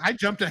likes. I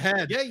jumped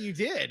ahead. Yeah, you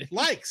did.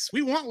 Likes.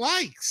 We want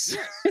likes.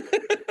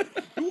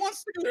 Who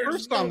wants to go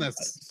first on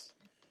this?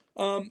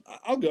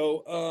 I'll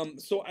go.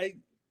 So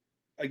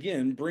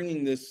again,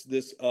 bringing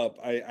this up,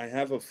 I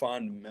have a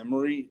fond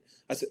memory.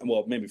 I said,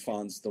 well, maybe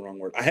fond's the wrong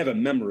word. I have a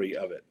memory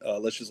of it.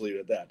 Let's just leave it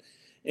at that.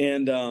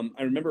 And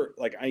I remember,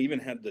 like, I even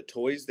had the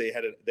toys. They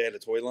had a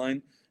toy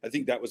line. I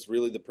think that was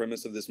really the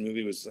premise of this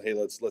movie was, hey,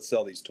 let's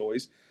sell these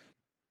toys.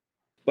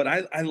 But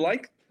I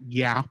like,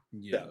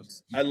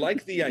 I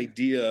like the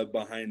idea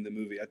behind the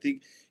movie. I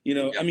think,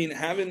 I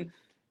mean,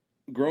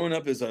 growing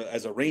up as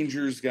a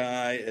Rangers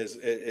guy, as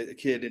a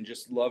kid, and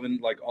just loving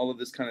like all of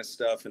this kind of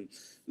stuff and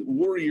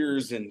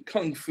warriors and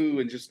kung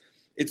fu and just,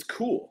 it's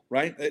cool,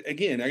 right?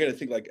 Again, I got to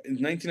think, like, in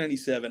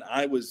 1997,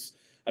 I was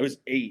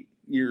 8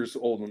 years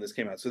old when this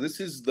came out, so this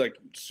is like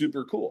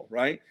super cool,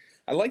 right?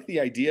 I like the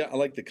idea, I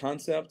like the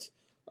concept,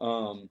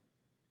 and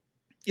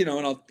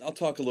I'll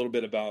talk a little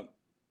bit about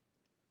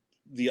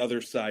the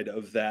other side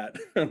of that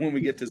when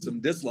we get to some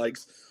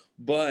dislikes,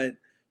 but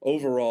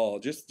overall,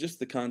 just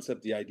the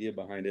concept, the idea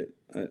behind it,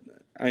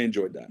 I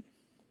enjoyed that.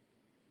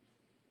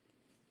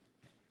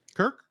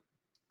 Kirk?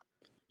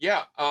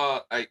 Yeah,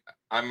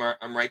 I'm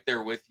right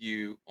there with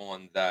you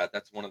on that.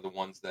 That's one of the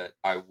ones that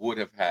I would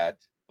have had,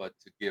 but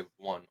to give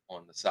one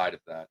on the side of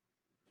that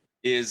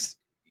is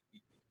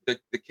the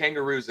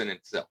kangaroos in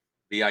itself.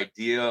 The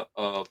idea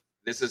of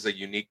this is a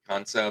unique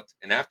concept,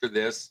 and after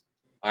this,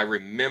 I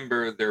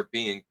remember there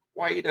being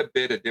quite a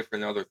bit of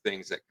different other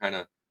things that kind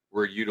of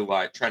were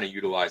trying to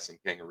utilize some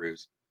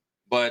kangaroos,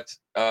 but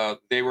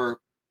they were,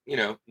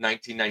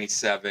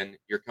 1997.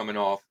 You're coming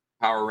off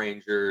Power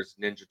Rangers,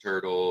 Ninja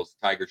Turtles,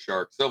 Tiger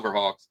Shark,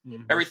 Silverhawks,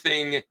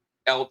 everything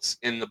else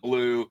in the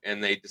blue,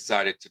 and they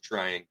decided to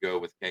try and go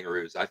with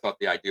kangaroos. I thought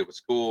the idea was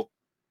cool.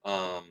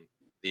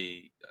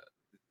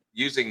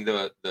 Using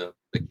the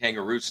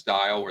kangaroo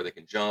style where they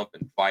can jump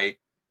and fight,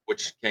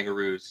 which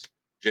kangaroos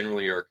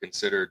generally are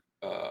considered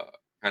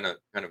kind of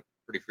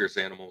pretty fierce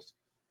animals.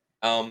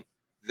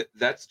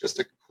 That's just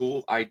a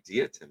cool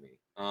idea to me.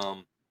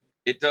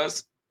 It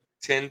does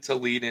tend to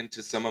lead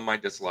into some of my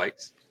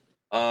dislikes.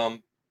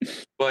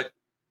 But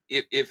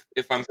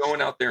if I'm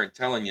going out there and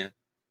telling you,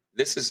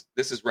 this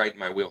is right in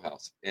my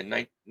wheelhouse. In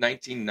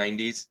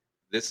 1990s,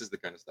 this is the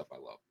kind of stuff I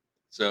love.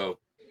 So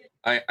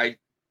I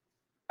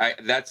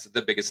that's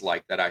the biggest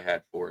like that I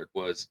had for it,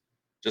 was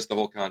just the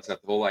whole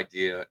concept, the whole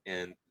idea,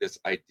 and this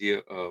idea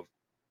of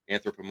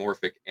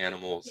anthropomorphic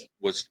animals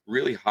was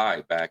really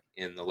high back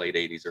in the late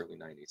 80s, early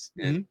 90s.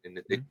 And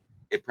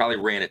it probably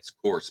ran its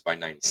course by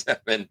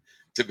 97,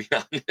 to be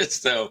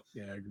honest. So,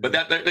 yeah, but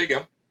there you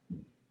go.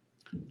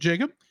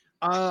 Jacob?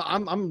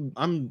 I'm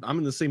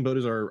in the same boat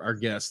as our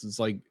guest. It's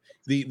like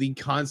the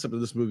concept of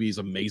this movie is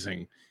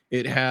amazing.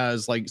 It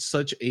has like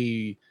such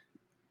a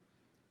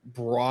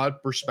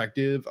broad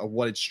perspective of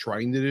what it's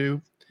trying to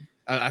do.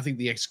 I think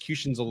the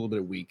execution's a little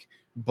bit weak,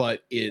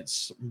 but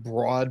it's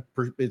broad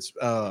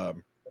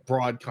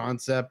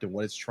concept and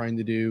what it's trying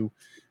to do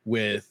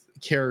with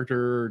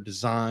character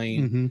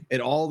design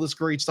and all this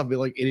great stuff.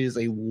 Like, it is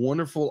a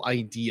wonderful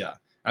idea.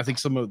 I think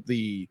some of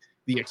the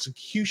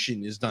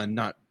execution is done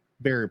not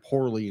very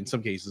poorly in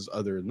some cases,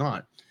 other than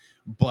not,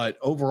 but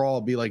overall,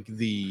 be like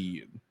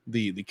the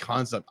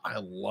concept. I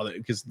love it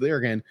because there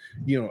again,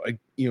 a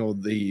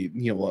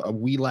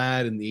wee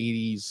lad in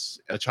the 80s,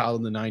 a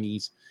child in the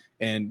 90s,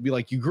 and be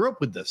like, you grew up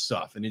with this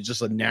stuff, and it's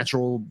just a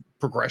natural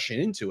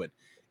progression into it.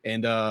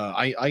 And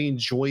I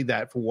enjoy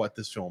that for what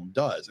this film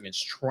does and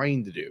it's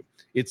trying to do.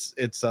 It's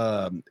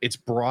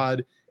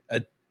broad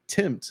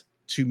attempt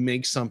to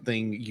make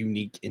something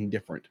unique and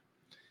different.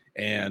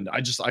 And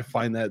I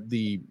find that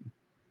the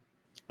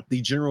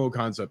general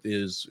concept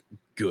is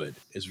good.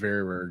 It's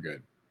very, very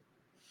good.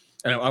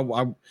 And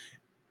I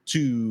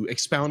to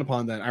expound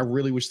upon that, I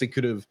really wish they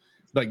could have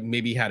like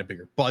maybe had a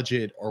bigger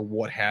budget or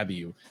what have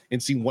you,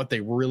 and seen what they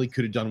really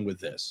could have done with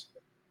this.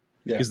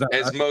 Yeah.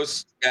 As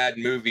most bad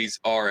movies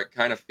are, it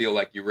kind of feel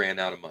like you ran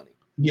out of money.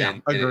 Yeah,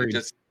 agreed. And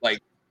just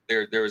like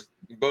there's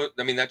both.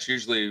 I mean, that's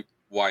usually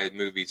why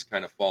movies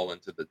kind of fall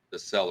into the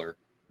cellar.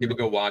 People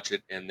go watch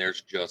it, and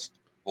there's just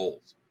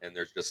holes, and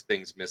there's just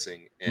things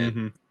missing.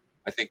 And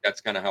I think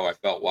that's kind of how I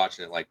felt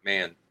watching it. Like,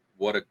 man,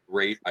 what a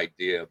great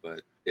idea,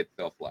 but it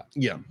fell flat.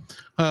 Yeah.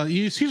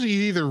 You usually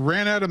either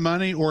ran out of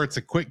money or it's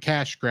a quick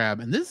cash grab,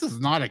 and this is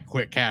not a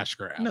quick cash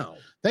grab. No.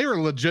 They were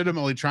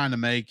legitimately trying to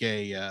make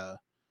a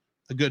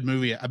good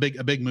movie, a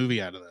big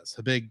movie out of this,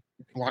 a big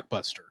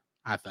blockbuster,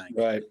 I think.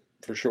 Right,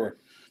 for sure.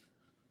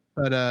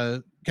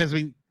 But because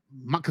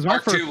my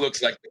Part first 2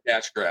 looks like the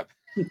cash grab.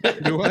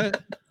 do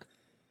what?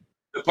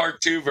 The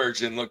part 2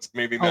 version looks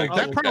maybe. Oh, like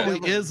that probably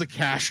okay. is a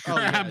cash Oh,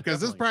 grab yeah,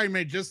 because this definitely. probably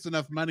made just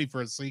enough money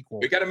for a sequel.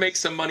 We got to make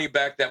some money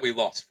back that we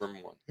lost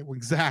from one.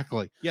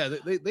 Exactly. Yeah,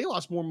 they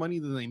lost more money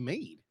than they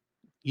made.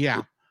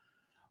 Yeah.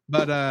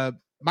 But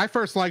my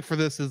first like for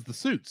this is the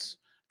suits,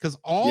 because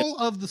all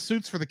of the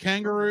suits for the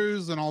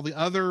kangaroos and all the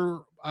other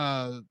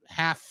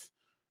half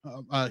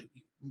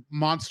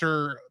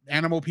monster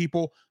animal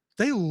people,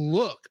 they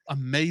look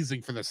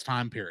amazing for this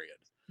time period.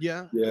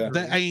 Yeah. Yeah.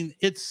 I mean,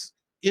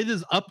 it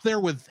is up there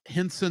with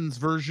Henson's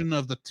version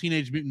of the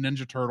Teenage Mutant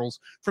Ninja Turtles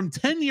from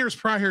 10 years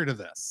prior to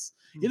this.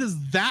 It is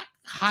that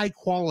high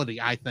quality,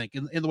 I think,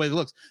 in the way it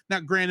looks. Now,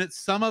 granted,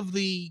 some of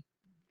the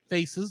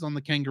faces on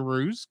the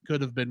kangaroos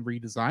could have been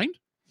redesigned.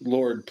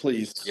 Lord,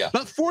 please. Yeah.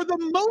 But for the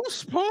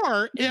most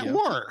part, it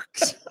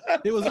works. I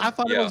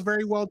thought it was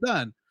very well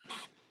done.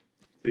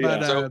 Yeah.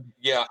 But So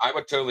yeah, I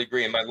would totally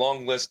agree. In my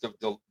long list of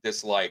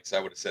dislikes, I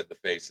would have said the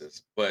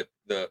faces, but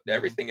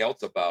everything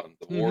else about them,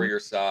 the warrior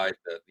side,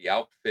 the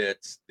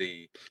outfits,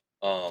 the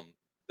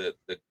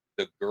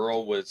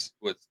girl was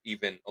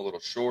even a little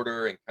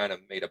shorter and kind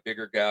of made a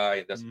bigger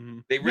guy.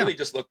 And they really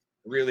just looked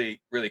really,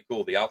 really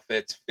cool. The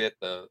outfits fit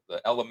the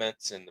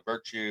elements and the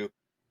virtue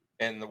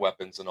and the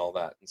weapons and all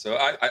that. And so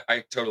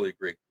I totally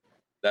agree.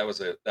 That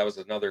was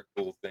another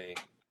cool thing.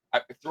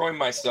 Throwing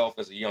myself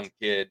as a young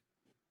kid,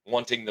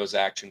 wanting those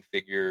action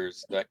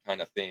figures, that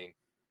kind of thing.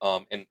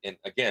 And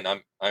again,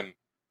 I'm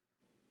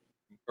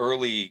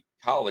early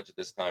college at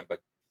this time, but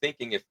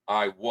thinking if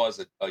I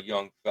was a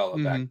young fella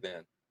back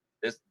then,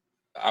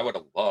 I would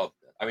have loved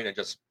it. I mean, I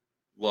just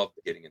loved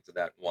getting into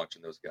that and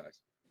watching those guys.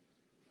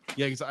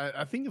 Yeah, because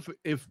I think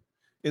if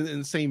in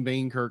the same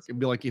vein, Kirk, it'd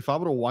be like if I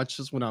would have watched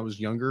this when I was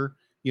younger,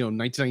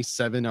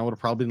 1997, I would have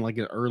probably been like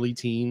in early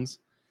teens.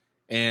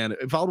 And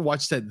if I would have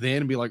watched that then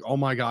and be like, oh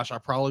my gosh, I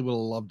probably would have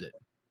loved it.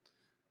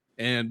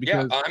 And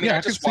because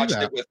I just watched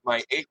it with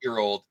my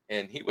 8-year-old,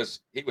 and he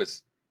was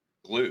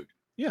glued.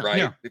 Yeah. Right.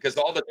 Yeah. Because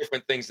all the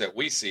different things that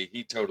we see,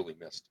 he totally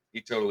missed.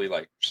 He totally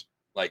like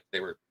they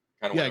were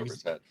kind of went over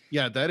his head.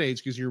 Yeah, at that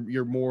age, because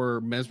you're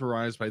more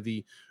mesmerized by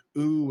the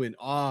ooh and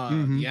ah,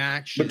 the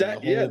action, But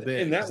that, the whole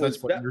bit. and That's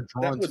what you're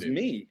drawn that was to.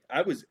 me.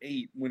 I was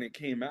 8 when it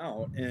came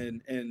out,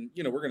 and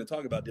we're going to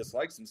talk about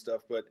dislikes and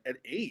stuff, but at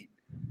 8,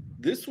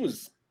 this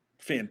was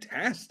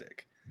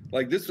fantastic.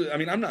 Like this was, I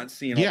mean, I'm not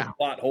seeing all the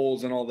plot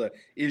holes and all the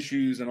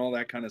issues and all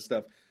that kind of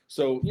stuff.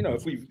 So,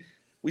 if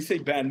we say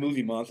bad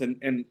movie month,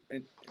 and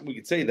we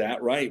could say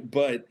that, right?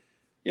 But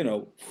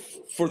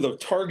for the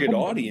target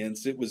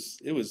audience, it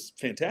was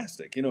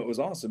fantastic. It was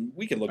awesome.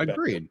 We can look back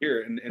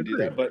here and do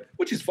that, but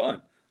which is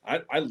fun.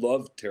 I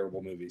love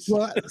terrible movies.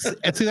 Well,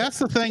 see, that's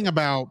the thing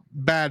about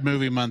bad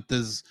movie month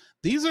is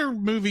these are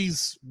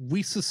movies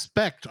we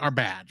suspect are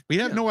bad. We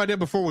have no idea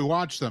before we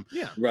watch them.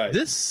 Yeah, right.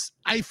 This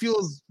I feel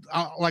is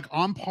like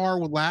on par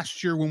with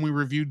last year when we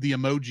reviewed the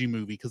Emoji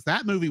Movie, because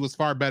that movie was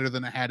far better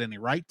than it had any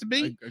right to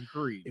be.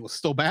 Agreed. It was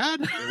still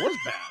bad. It was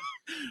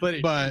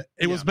bad, but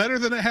it was better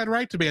than it had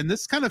right to be, and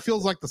this kind of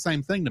feels like the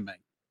same thing to me.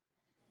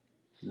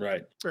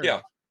 Right. Fair Yeah.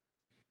 enough.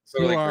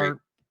 So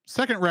our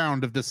second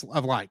round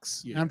of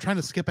likes. I'm trying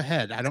to skip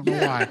ahead. I don't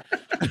know why.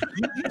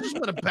 You just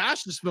want to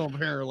bash this film,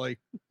 apparently.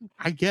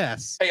 I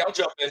guess. Hey, I'll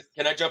jump in.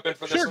 Can I jump in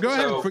for this? Sure, one? go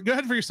ahead. So, Go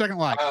ahead for your second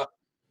like.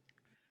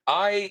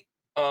 I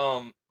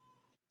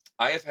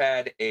have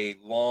had a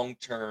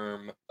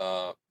long-term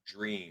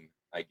dream,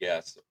 I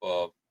guess,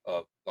 of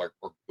or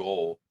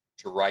goal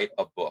to write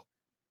a book,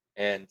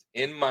 and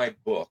in my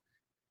book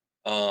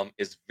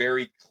is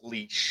very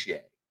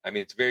cliche. I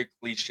mean, it's very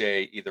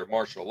cliche, either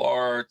martial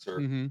arts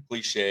or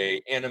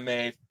cliche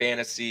anime,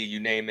 fantasy, you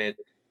name it.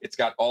 It's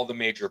got all the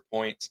major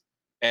points.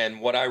 And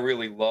what I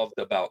really loved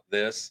about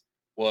this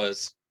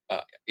was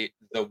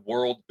the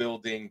world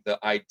building,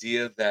 the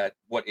idea that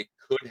what it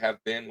could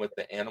have been with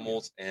the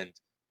animals and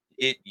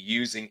it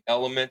using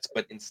elements,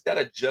 but instead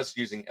of just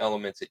using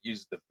elements, it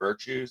used the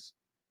virtues.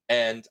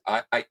 And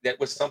I that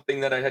was something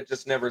that I had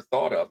just never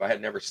thought of. I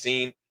had never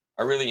seen.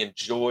 I really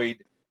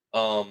enjoyed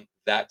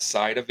that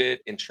side of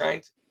it, and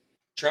trying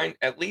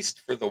at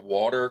least for the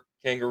water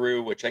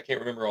kangaroo, which I can't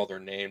remember all their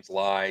names,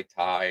 Lai,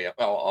 Tai,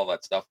 all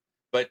that stuff.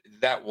 But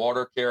that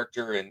water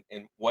character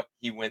and what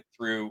he went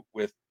through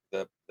with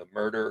the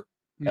murder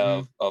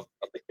of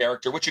the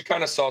character, which you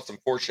kind of saw some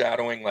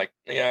foreshadowing, like,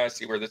 yeah, I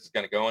see where this is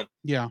kind of going.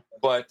 Yeah.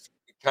 But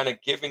kind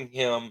of giving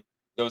him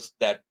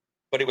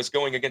but it was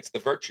going against the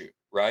virtue,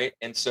 right?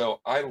 And so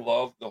I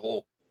love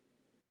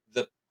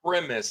the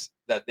premise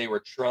that they were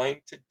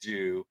trying to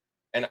do.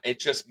 And it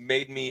just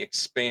made me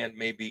expand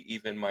maybe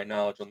even my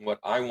knowledge on what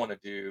I want to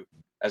do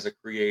as a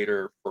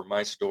creator for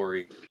my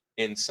story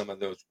in some of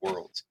those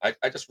worlds. I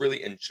just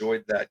really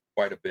enjoyed that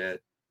quite a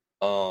bit.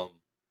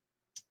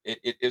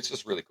 It's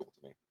just really cool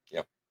to me.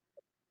 Yeah.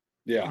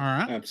 Yeah, All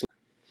right. absolutely.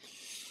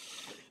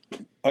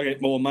 Okay,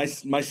 well, my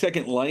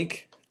second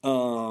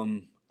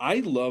I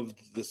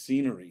loved the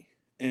scenery,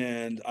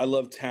 and I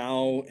love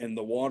Tao and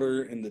the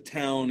water and the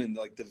town and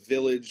like the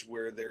village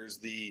where there's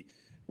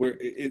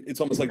it's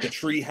almost like the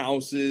tree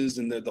houses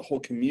and the whole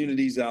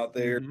communities out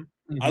there.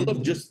 I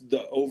love just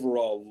the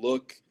overall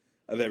look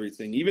of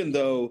everything, even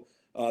though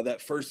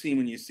that first scene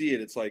when you see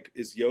it, it's like,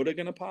 is Yoda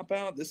gonna pop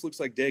out? This looks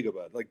like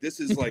Dagobah. Like this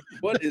is like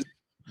what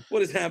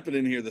is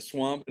happening here? The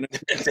swamp.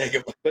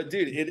 But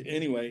dude,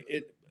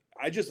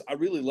 I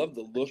really love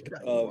the look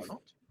of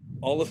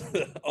all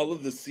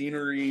of the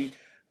scenery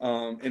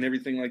and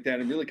everything like that,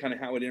 and really kind of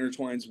how it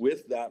intertwines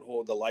with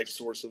the life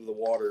source of the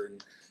water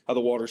and how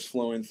the water's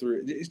flowing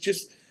through.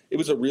 It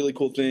was a really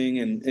cool thing,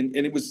 and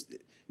it was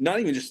not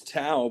even just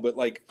Tao, but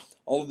like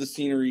all of the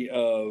scenery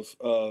of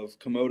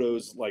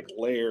Komodo's like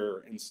lair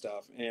and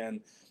stuff, and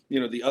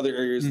the other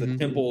areas, the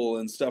temple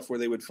and stuff where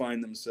they would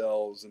find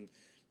themselves, and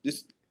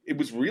just it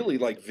was really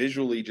like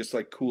visually just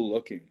like cool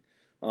looking,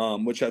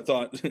 which I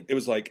thought it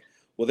was like,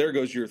 well, there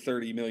goes your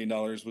 $30 million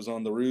was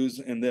on the Roos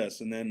and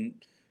this, and then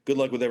good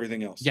luck with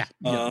everything else. Yeah.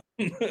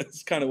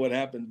 It's kind of what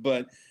happened.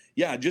 But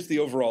yeah, just the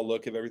overall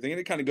look of everything. And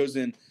it kind of goes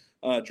in,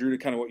 Drew, to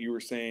kind of what you were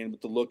saying with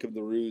the look of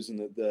the Roos and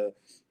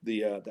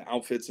the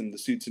outfits and the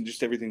suits and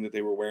just everything that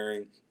they were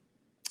wearing.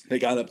 They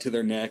got up to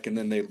their neck and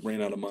then they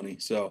ran out of money.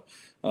 So,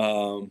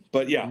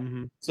 but yeah,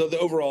 so the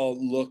overall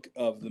look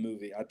of the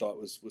movie I thought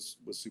was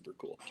super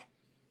cool.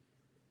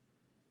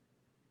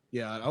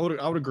 Yeah, I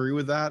would agree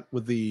with that.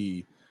 With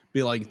the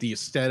the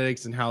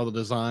aesthetics and how the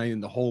design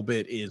and the whole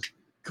bit is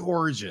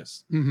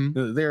gorgeous.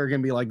 They're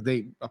gonna be like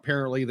they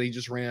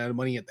just ran out of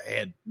money at the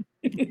head.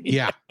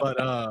 Yeah, but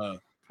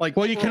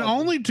well, you can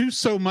only do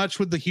so much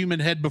with the human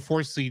head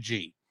before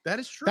CG. That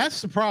is true.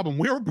 That's the problem.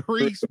 We're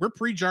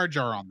pre Jar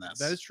Jar on this.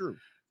 That is true.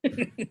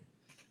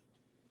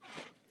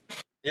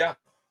 Yeah,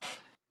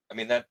 I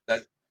mean that.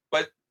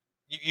 But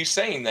you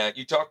saying that,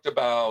 you talked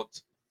about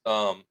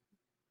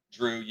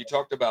Drew. You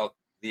talked about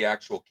the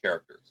actual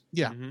characters.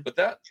 Yeah. But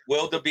that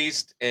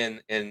wildebeest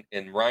and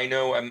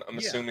rhino, I'm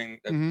assuming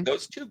that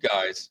those two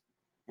guys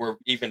were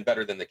even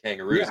better than the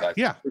kangaroos.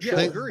 Yeah,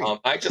 I agree.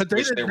 I just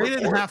wish there were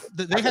more.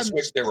 I just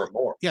wish there were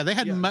more. Yeah, they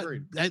had.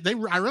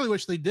 I really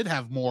wish they did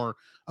have more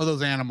of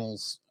those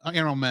animals,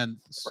 animal men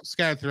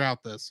scattered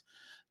throughout this.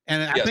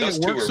 And I think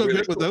it worked so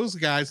good with those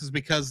guys is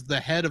because the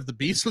head of the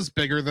beast was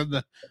bigger than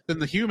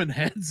the human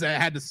heads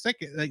that had to stick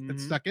it, that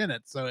stuck in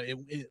it, so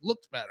it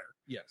looked better.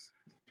 Yes.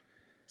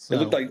 So, it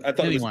looked like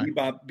it was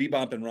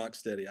Bebop and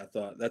Rocksteady. I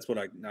thought that's what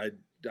I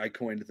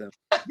coined them.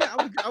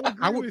 Yeah, I would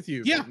agree with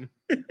you. Yeah,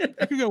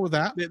 I could go with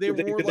that. They were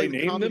more like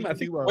name them? I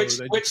think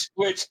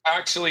which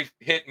actually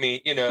hit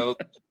me.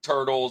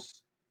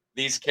 Turtles,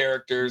 these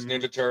characters,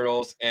 Ninja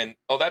Turtles, and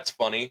that's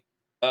funny.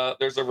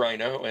 There's a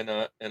rhino and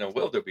a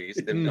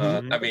wildebeest, and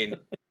I mean,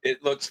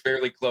 it looks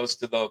fairly close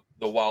to the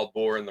wild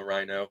boar and the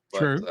rhino. But,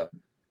 true.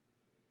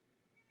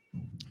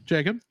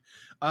 Jacob,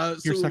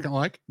 your second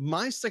like?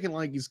 My second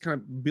like is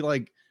kind of be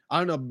like,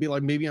 I don't know,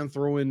 maybe I'm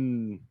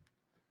throwing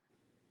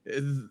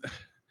a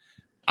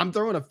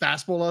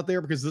fastball out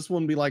there, because this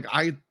one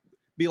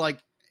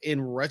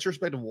in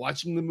retrospect of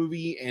watching the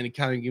movie and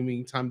kind of giving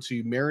me time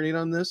to marinate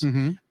on this,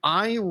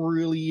 I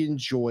really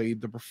enjoyed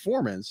the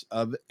performance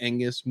of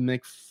Angus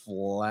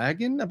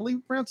McFlagan, I believe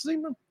you pronounce his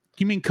name.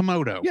 You mean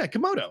Komodo? Yeah,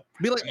 Komodo.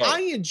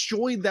 I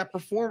enjoyed that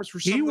performance for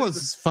some reason. He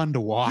was fun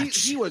to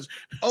watch. He was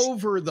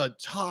over the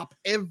top.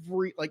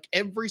 Every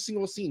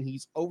single scene,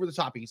 he's over the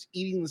top. He's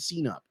eating the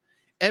scene up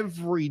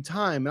every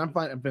time. And I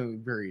find it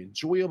very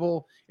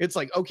enjoyable. It's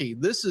like, okay,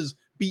 this is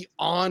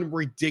beyond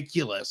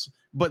ridiculous,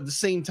 but at the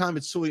same time,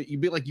 it's so you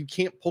be like, you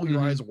can't pull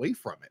your eyes away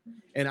from it.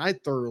 And I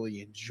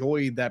thoroughly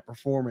enjoyed that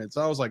performance.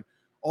 I was like,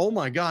 oh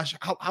my gosh,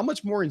 how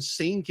much more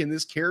insane can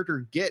this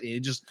character get?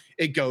 And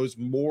it goes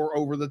more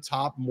over the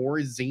top, more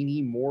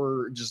zany,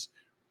 more just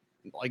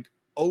like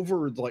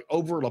over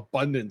an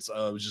abundance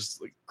of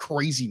just like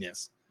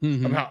craziness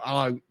of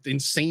how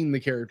insane the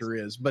character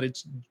is. But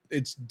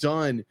it's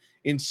done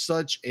in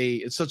such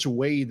a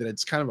way that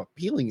it's kind of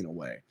appealing in a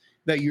way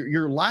that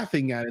you're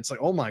laughing at. It's like,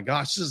 oh my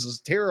gosh, this is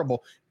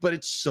terrible, but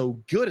it's so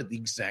good at the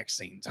exact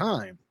same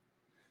time.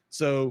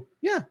 So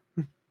yeah.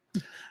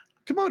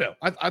 Komodo.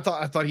 I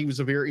thought he was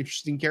a very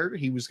interesting character.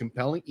 He was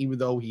compelling, even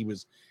though he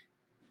was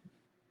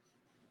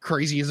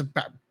crazy as a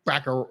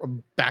bag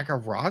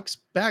of rocks.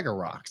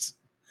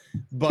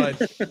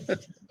 But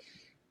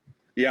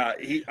yeah,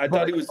 I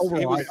thought he was.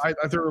 Overall, I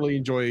thoroughly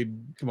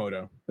enjoyed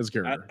Komodo as a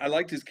character. I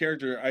liked his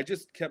character. I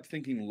just kept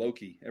thinking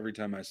Loki every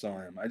time I saw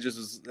him. I just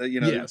was,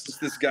 yes. Just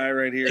this guy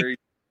right here.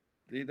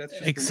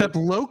 Except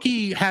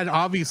Loki had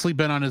obviously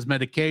been on his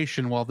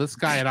medication, while this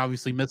guy had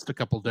obviously missed a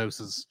couple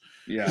doses.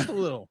 Yeah, just a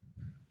little.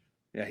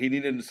 Yeah, he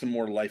needed some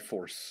more life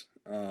force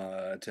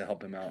to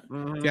help him out.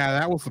 Yeah,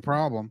 that was the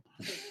problem.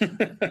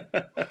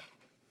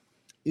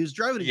 He was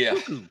driving a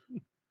cuckoo.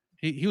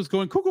 He was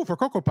going cuckoo for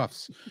Cocoa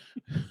Puffs.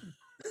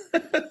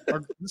 Or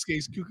in this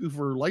case, cuckoo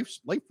for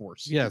life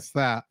force. Yes,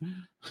 that.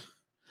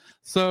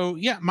 So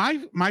yeah,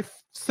 my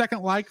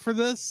second like for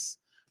this,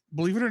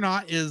 believe it or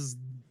not, is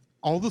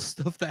all the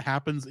stuff that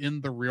happens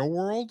in the real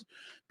world,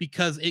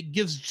 because it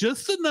gives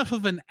just enough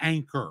of an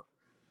anchor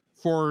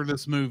for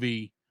this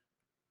movie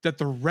that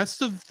the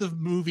rest of the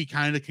movie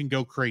kind of can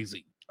go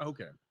crazy.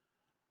 Okay.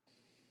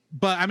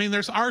 But I mean,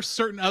 are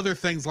certain other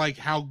things, like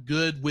how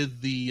good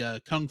with the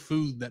kung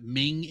fu that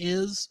Ming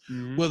is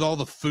with all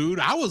the food.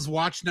 I was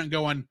watching it and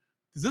going,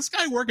 does this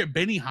guy work at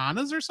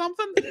Benihana's or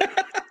something?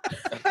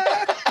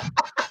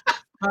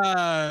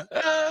 And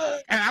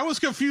I was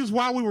confused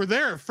while we were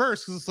there at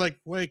first, because it's like,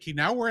 wait,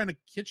 now we're in a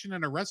kitchen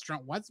in a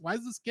restaurant. Why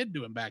is this kid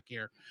doing back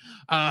here?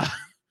 But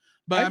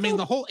I mean,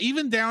 the whole,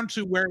 even down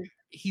to where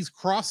he's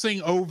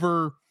crossing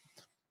over,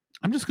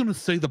 I'm just going to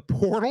say the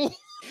portal,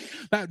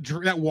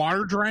 that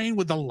water drain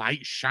with the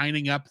light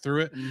shining up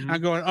through it.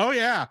 I'm going, oh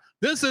yeah,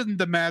 this isn't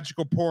the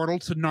magical portal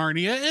to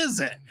Narnia, is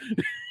it?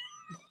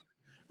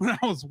 When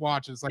I was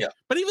watching, it's like,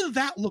 but even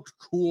that looked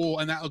cool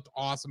and that looked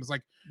awesome. It's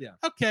like,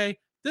 okay,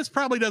 this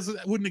probably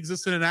wouldn't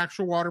exist in an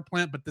actual water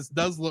plant, but this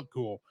does look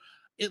cool.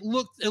 It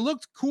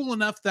looked cool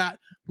enough that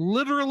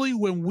literally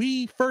when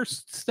we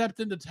first stepped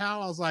into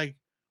town, I was like,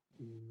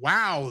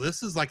 wow,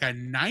 this is like a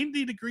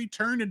 90-degree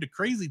turn into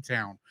Crazy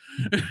Town.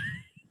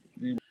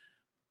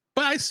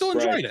 But I still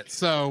enjoyed it.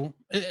 So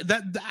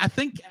that I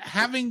think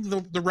having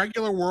the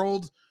regular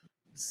world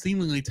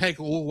seemingly take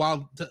a little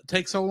while to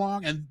take so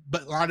long,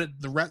 but allowed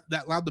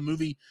the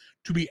movie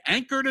to be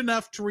anchored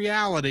enough to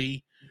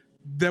reality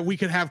that we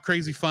could have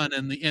crazy fun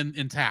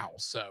in Tao.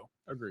 So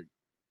agreed.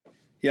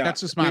 Yeah,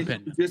 that's just my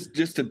opinion.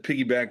 Just to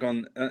piggyback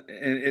on,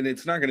 and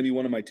it's not going to be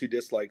one of my 2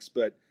 dislikes,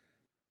 but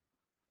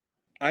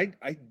I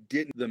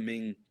didn't the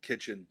Ming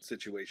kitchen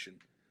situation.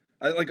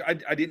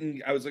 I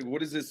didn't. I was like,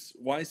 what is this?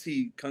 Why is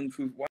he kung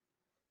fu?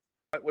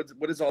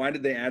 Why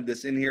did they add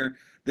this in here?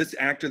 This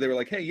actor, they were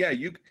like, hey, yeah,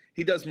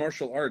 he does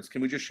martial arts.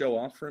 Can we just show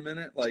off for a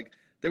minute? Like,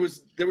 there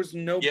was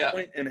no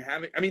point in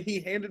having. I mean, he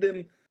handed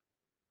him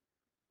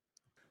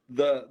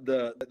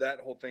that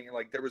whole thing, and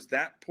like there was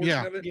that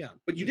portion of it. Yeah.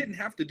 But you didn't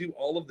have to do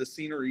all of the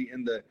scenery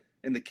in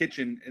the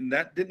kitchen, and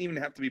that didn't even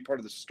have to be part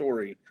of the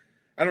story.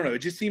 I don't know. It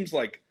just seems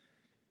like,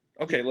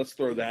 okay, let's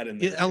throw that in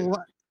there.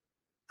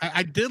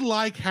 I did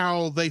like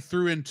how they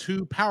threw in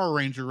 2 Power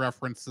Ranger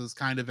references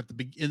kind of at the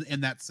beginning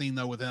in that scene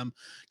though with him,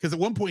 because at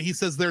one point he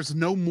says there's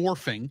no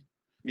morphing.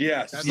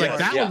 Yes, that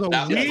was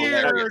a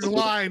weird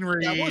line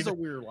read. That was a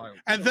weird line.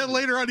 And then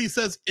later on he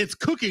says it's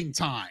cooking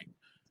time.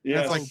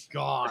 Yeah, it's like,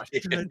 gosh,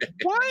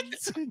 what?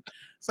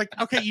 It's like,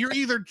 okay, you're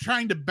either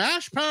trying to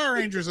bash Power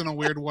Rangers in a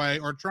weird way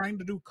or trying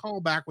to do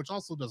callback, which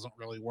also doesn't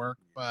really work.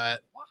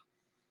 But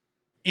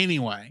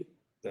anyway,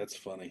 that's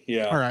funny.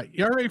 Yeah. All right,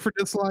 y'all ready for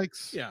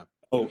dislikes? Yeah.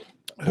 Oh,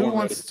 who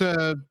wants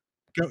to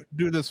go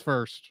do this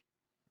first?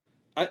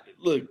 I'm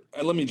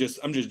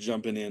just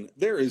jumping in.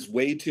 There is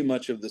way too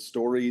much of the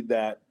story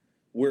that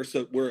we're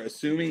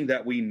assuming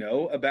that we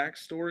know a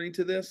backstory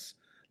to this.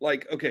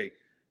 Like, okay,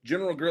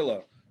 General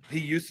Grillo, he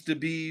used to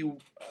be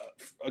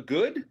a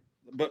good,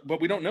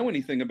 but we don't know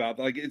anything about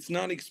that. Like, it's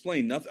not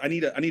explained. Nothing. I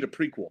need a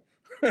prequel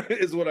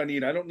is what I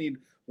need. I don't need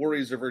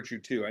Warriors of Virtue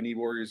 2. I need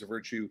Warriors of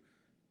Virtue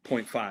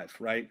 0.5,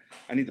 right?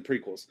 I need the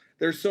prequels.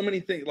 There's so many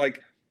things,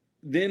 like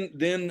then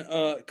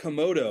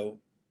Komodo,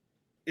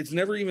 it's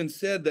never even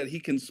said that he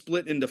can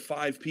split into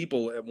 5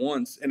 people at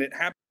once, and it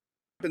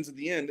happens at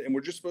the end, and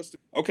we're just supposed to,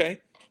 okay,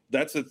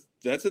 that's a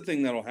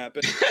thing that'll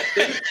happen.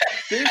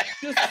 There's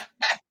just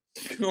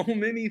so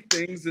many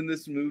things in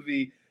this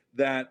movie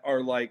that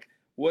are like,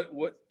 what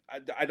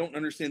I don't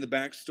understand the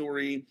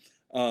backstory.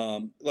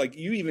 Like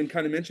you even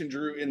kind of mentioned,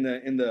 Drew, in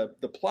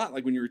the plot,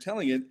 like when you were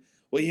telling it,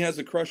 well, he has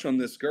a crush on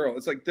this girl.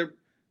 It's like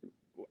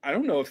I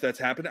don't know if that's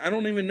happened. I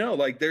don't even know.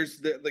 Like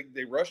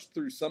they rushed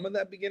through some of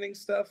that beginning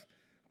stuff.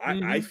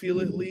 I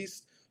feel at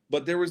least,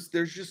 but there's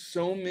just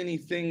so many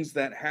things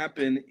that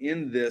happen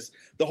in this.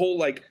 The whole,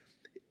 like,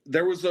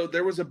 there was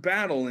a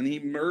battle and he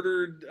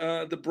murdered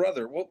the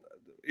brother. Well,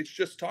 it's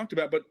just talked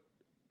about, but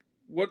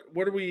what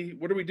are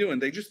we doing?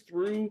 They just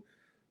threw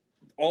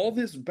all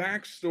this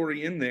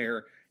backstory in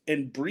there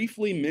and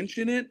briefly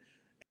mention it,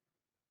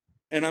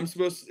 and I'm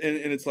supposed to,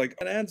 and it's like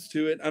it adds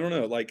to it. I don't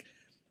know, like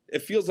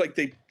it feels like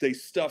they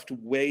stuffed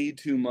way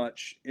too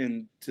much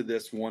into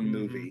this one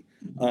movie.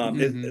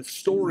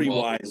 Story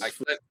wise,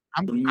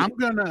 I'm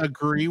gonna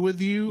agree with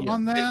you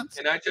on that.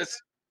 Can I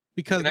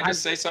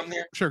just say something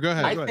here? Sure, go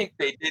ahead. I think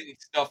they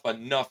didn't stuff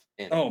enough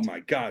in it. Oh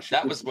my gosh,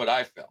 that was what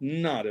I felt.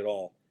 Not at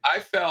all. I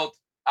felt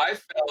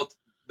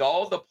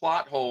all the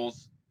plot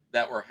holes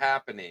that were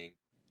happening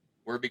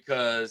were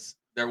because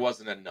there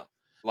wasn't enough.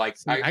 Like,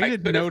 I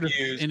didn't notice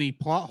any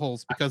plot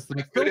holes because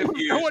I could have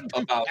used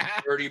about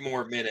 30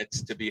 more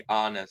minutes, to be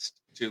honest,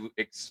 to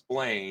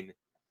explain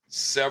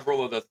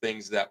several of the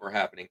things that were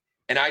happening.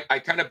 And I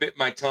kind of bit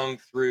my tongue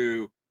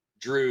through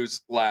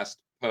Drew's last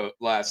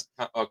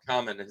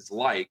comment, his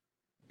like,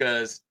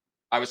 because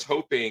I was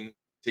hoping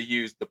to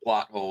use the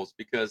plot holes,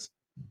 because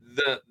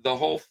the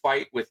whole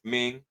fight with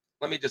Ming,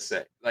 let me just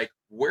say, like,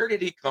 where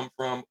did he come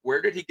from?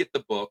 Where did he get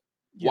the book?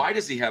 Why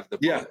does he have the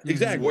book? Yeah,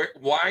 exactly.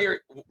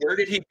 Where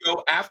did he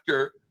go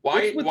after?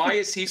 Why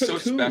is he so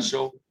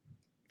special?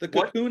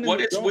 What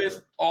is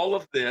with all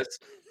of this?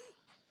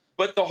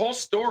 But the whole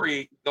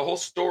story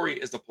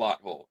is a plot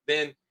hole.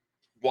 Then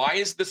why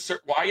is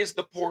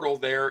the portal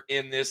there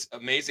in this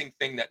amazing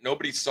thing that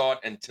nobody saw it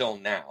until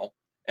now?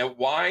 And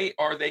why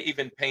are they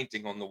even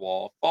painting on the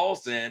wall?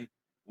 Falls in.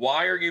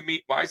 Why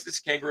is this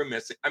kangaroo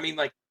missing? I mean,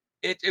 like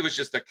it was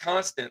just a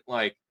constant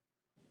like.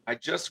 I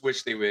just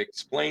wish they would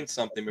explain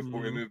something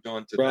before we moved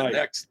on to the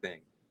next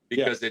thing,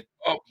 because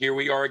here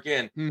we are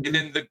again, and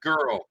then the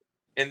girl,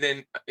 and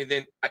then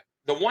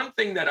the one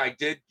thing that I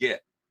did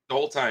get the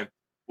whole time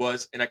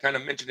was, and I kind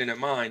of mentioned it in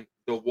mine,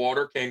 the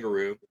water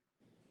kangaroo,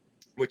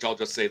 which I'll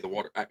just say the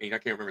water. I mean, I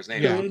can't remember his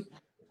name. Yeah.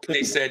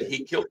 They said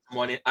he killed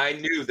someone, and I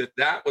knew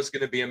that was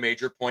going to be a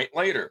major point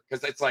later,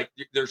 because it's like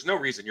there's no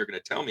reason you're going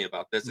to tell me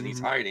about this, and he's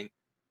hiding.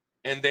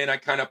 And then I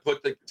kind of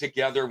put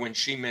together when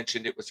she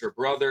mentioned it was her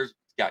brother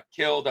got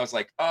killed. I was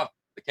like, oh,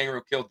 the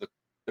kangaroo killed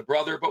the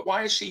brother, but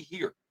why is she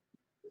here?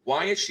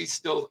 Why is she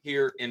still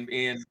here? And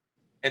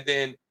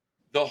then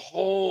the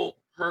whole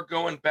her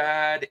going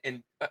bad,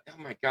 and oh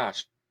my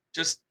gosh,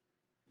 just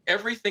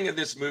everything in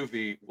this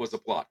movie was a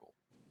plot hole,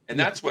 and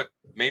that's what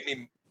made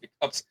me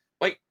upset.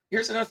 Like,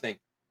 here's another thing: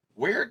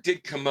 where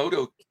did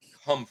Komodo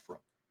come from?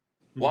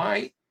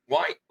 Why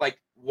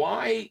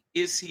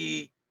is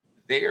he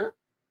there?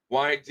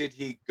 Why did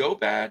he go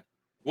bad?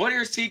 What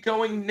is he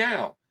going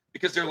now?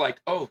 Because they're like,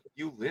 oh,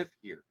 you live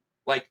here.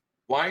 Like,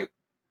 why?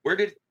 Where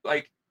did,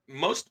 like,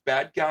 most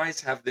bad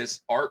guys have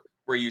this arc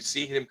where you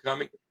see him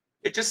coming?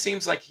 It just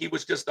seems like he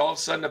was just all of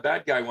a sudden a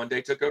bad guy one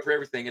day, took over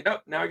everything, and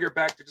now you're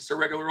back to just a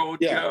regular old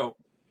Joe.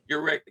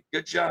 You're right.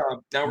 Good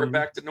job. Now we're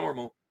back to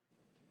normal.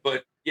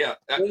 But yeah,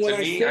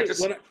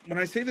 when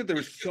I say that there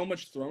was so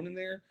much thrown in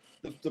there,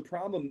 the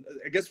problem,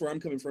 I guess where I'm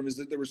coming from, is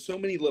that there were so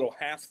many little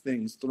half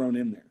things thrown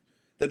in there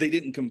that they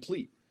didn't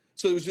complete.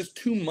 So it was just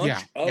too much.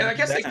 Yeah, I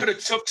guess they could have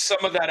took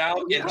some of that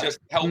out and just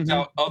helped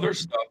out other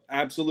stuff.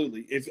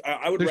 Absolutely. If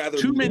I would rather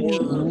too many.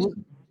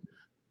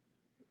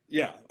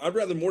 I'd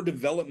rather more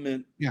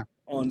development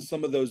on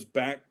some of those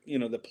back,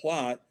 the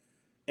plot,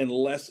 and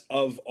less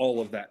of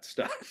all of that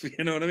stuff.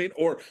 You know what I mean?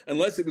 Or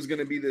unless it was going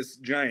to be this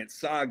giant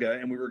saga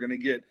and we were going to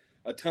get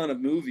a ton of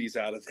movies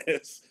out of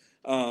this.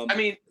 I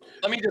mean,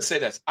 let me just say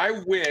this.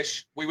 I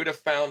wish we would have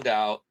found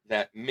out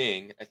that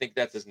Ming, I think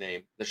that's his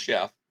name, the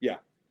chef,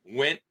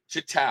 went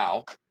to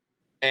Tao,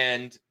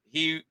 and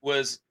he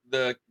was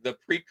the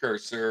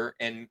precursor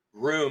and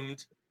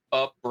groomed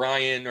up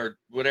Brian, or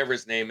whatever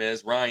his name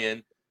is,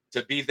 Ryan,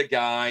 to be the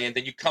guy. And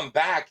then he comes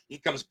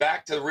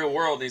back to the real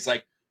world, and he's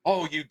like,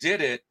 oh, you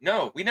did it.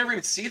 No, we never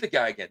even see the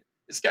guy again.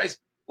 This guy's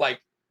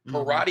like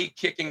karate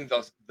kicking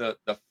the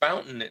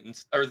fountain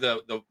or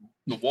the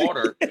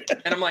water.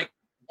 And I'm like,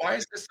 why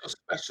is this so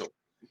special?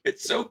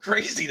 It's so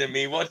crazy to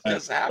me what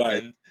just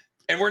happened.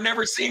 And we're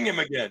never seeing him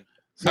again.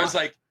 So I was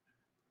like,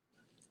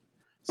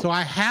 so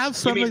I have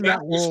something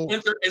that will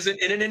Splinter isn't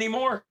in it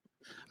anymore.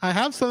 I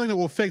have something that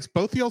will fix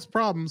both y'all's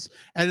problems,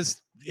 and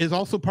is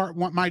also part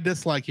one my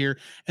dislike here,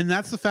 and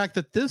that's the fact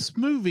that this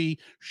movie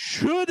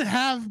should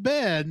have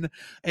been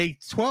a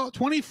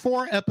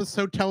 24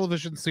 episode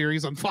television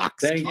series on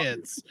Fox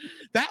Kids.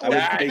 They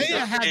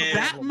had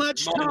that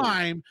much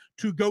time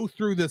to go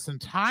through this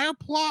entire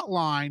plot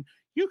line.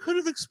 You could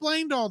have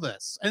explained all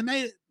this and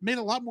made it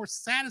a lot more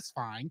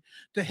satisfying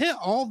to hit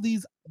all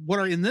these what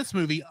are in this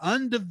movie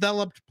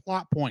undeveloped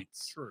plot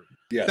points. True.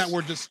 Yes. That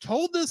were just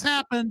told this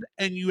happened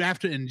and you have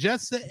to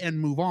ingest it and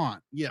move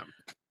on. Yeah.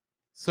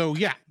 So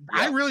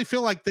I really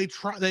feel like they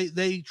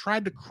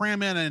tried to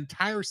cram in an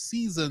entire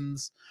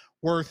season's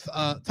worth,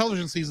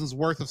 television season's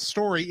worth of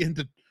story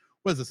into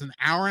what is this, an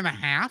hour and a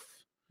half?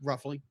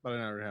 Roughly, about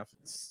an hour and a half.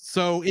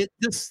 So it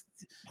just,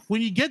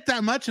 when you get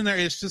that much in there,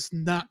 it's just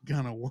not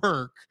gonna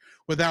work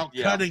without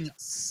cutting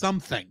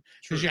something,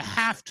 because you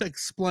have to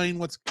explain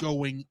what's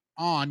going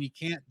on. You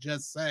can't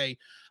just say,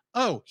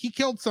 "Oh, he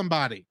killed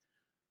somebody,"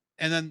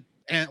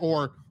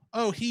 or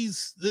 "Oh,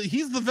 he's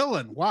the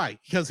villain." Why?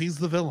 Because he's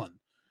the villain.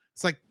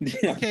 It's like,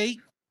 okay,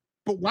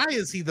 but why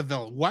is he the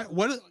villain?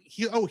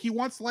 He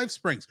wants life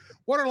springs.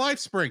 What are life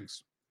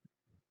springs?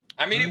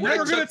 I mean, it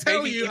never going to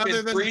tell you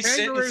other than three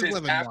kangaroos sentences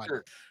living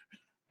after.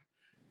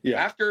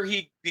 After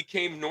he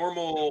became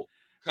normal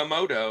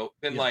Komodo,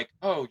 then like,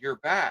 oh, you're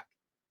back.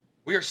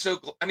 We are so.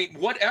 I mean,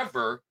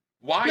 whatever.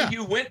 Why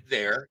you went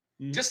there?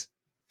 Just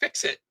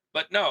fix it.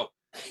 But no.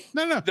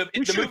 The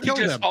movie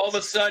just all of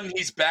a sudden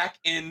he's back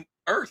in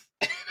Earth.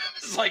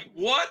 It's like,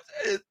 what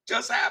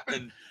just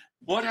happened?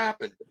 What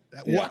happened?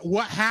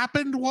 What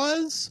happened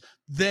was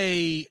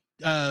they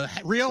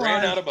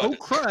realized, oh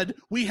crud,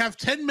 we have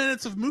 10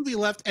 minutes of movie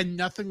left and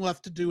nothing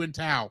left to do in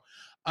Tao.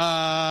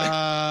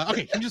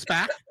 Okay, he's just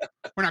back.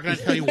 We're not going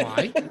to tell you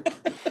why.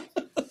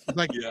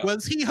 Like,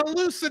 was he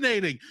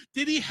hallucinating?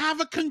 Did he have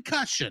a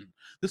concussion?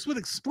 This would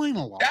explain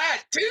a lot.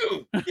 That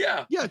too.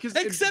 Yeah. Because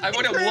I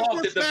would have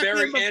loved at the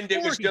very end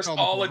it was just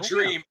all a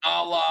dream,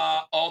 a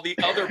la all the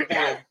other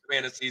portal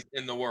fantasies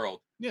in the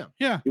world. Yeah.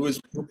 It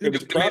was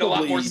made a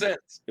lot more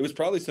sense. It was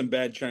probably some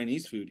bad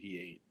Chinese food he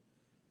ate.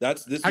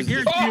 I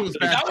guarantee it was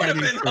bad that would have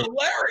Chinese been food.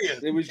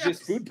 hilarious. It was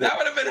just food. That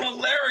would have been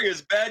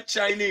hilarious. Bad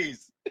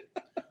Chinese.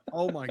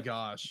 Oh my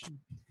gosh.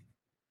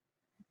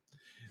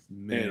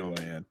 Man, Anyway.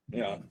 oh man.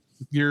 Yeah.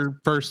 Your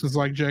first is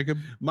like Jacob.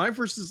 My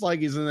first is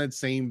like is in that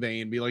same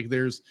vein. Be like,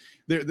 there's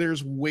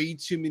way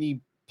too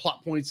many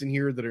plot points in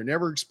here that are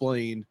never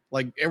explained.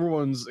 Like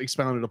everyone's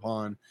expounded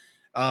upon.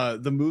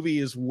 The movie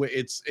is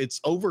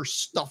it's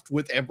overstuffed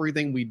with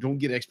everything. We don't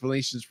get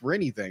explanations for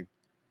anything.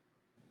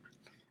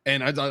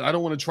 And I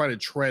don't want to try to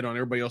tread on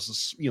everybody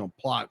else's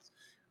plot,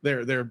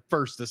 their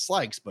first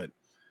dislikes, but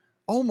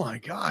oh my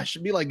gosh,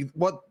 it'd be like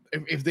what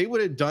if they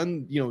would have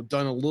done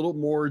done a little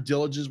more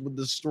diligence with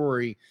the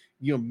story,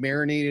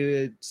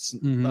 marinated it,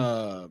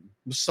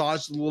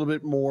 massaged it a little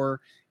bit more,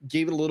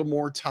 gave it a little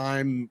more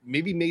time,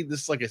 maybe made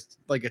this like a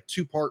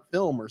 2-part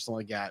film or something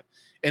like that,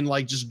 and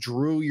like just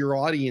drew your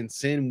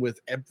audience in with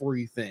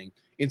everything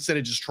instead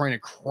of just trying to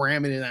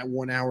cram it in that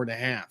 1 hour and a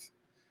half.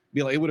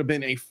 Be like, it would have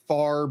been a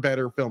far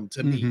better film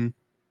to me.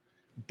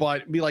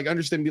 But be like,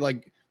 understand, be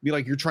like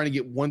you're trying to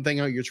get one thing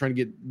out, you're trying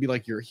to be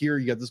like, you're here,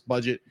 you got this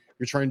budget,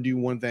 you're trying to do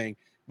one thing,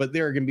 but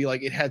they're gonna be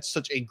like, it had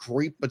such a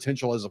great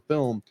potential as a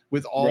film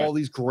with all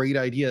these great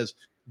ideas,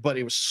 but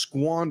it was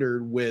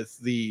squandered with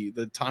the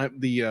time,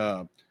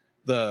 the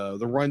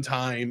run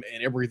time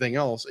and everything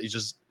else.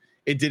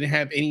 It didn't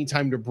have any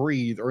time to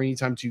breathe or any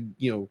time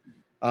to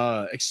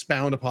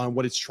expound upon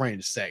what it's trying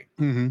to say.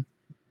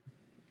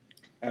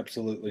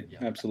 Absolutely.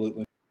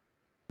 Absolutely.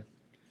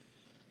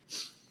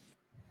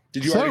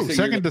 Did you So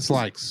second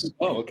dislikes?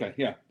 Oh, okay.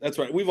 Yeah, that's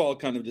right. We've all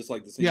kind of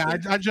disliked the same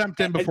thing. I jumped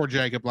in before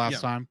Jacob last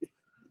time.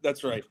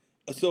 That's right.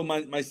 So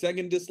my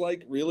second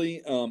dislike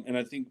really, and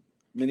I think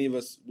many of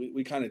us,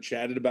 we kind of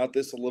chatted about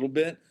this a little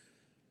bit.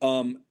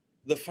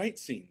 The fight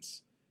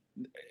scenes,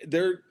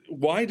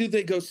 why do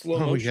they go slow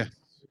motion? Yeah.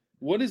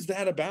 What is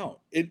that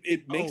about?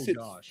 It makes it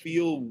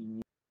feel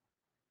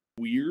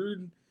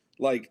weird.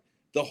 Like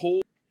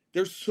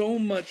there's so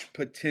much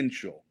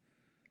potential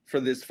for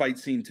this fight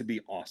scene to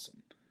be awesome,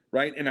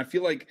 right? And I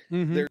feel like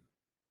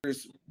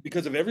there's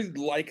because of everything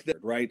like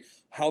that, right?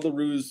 How the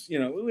Roos,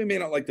 we may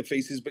not like the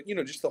faces, but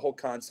just the whole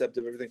concept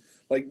of everything.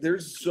 Like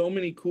there's so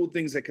many cool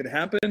things that could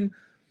happen,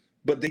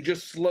 but they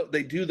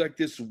do like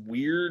this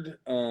weird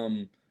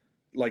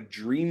like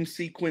dream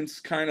sequence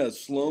kind of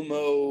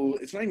slow-mo.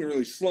 It's not even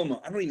really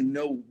slow-mo. I don't even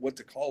know what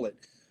to call it,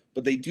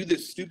 but they do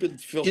this stupid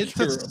filter. It's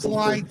a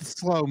slight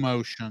slow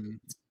motion.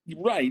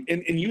 Right,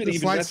 and you would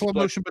even slight slow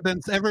motion, but then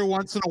every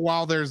once in a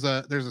while there's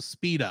a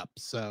speed up.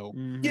 So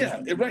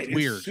yeah, right. It's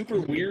weird. It's super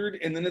weird,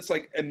 and then it's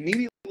like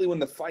immediately when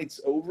the fight's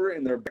over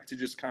and they're back to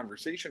just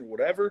conversation,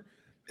 whatever,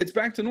 it's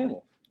back to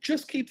normal.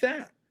 Just keep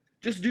that.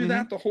 Just do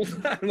that the whole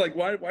time. Like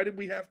why did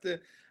we have to?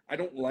 I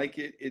don't like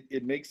it.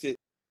 It makes it.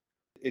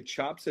 It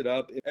chops it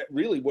up.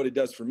 Really, what it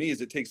does for me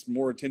is it takes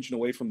more attention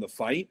away from the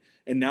fight,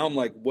 and now I'm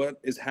like, what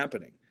is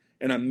happening?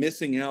 And I'm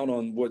missing out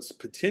on what's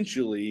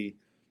potentially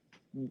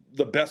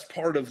the best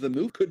part of the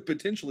movie. Could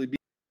potentially be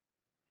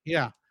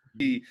one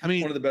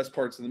of the best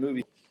parts of the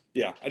movie.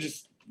 Yeah,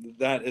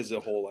 that as a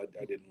whole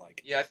I didn't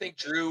like. Yeah, I think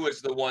Drew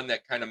was the one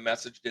that kind of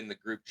messaged in the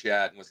group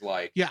chat and was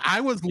like, yeah, I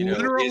was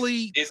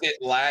literally is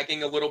it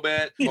lagging a little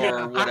bit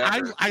or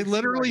whatever? I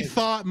literally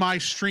thought my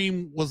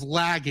stream was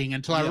lagging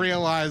until I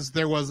realized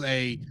there was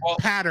a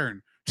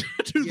pattern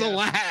to the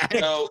lag.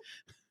 So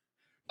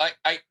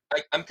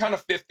I'm kind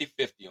of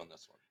 50-50 on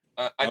this one.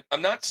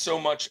 I'm not so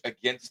much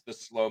against the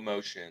slow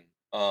motion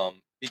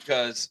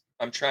because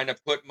I'm trying to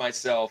put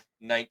myself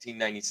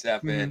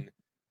 1997,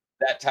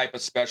 that type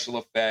of special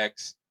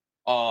effects.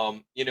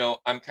 I'm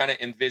kind of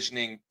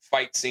envisioning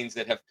fight scenes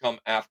that have come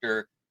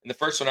after. And the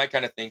first one I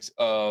kind of think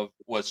of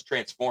was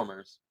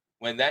Transformers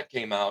when that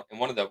came out. And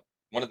one of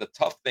the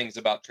tough things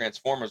about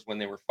Transformers when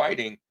they were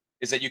fighting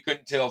is that you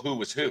couldn't tell who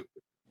was who.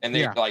 And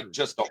they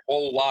just a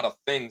whole lot of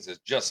things is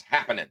just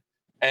happening.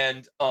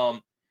 And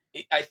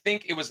I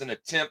think it was an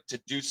attempt to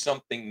do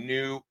something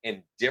new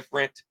and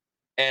different,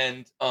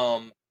 and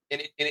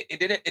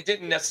it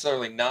didn't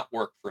necessarily not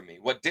work for me.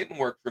 What didn't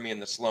work for me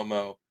in the slow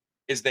mo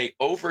is they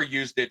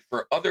overused it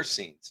for other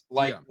scenes,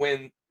 like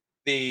when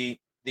the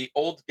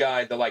old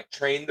guy,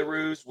 trained the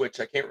Roos, which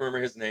I can't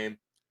remember his name,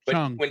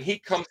 but when he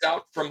comes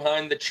out from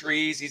behind the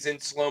trees, he's in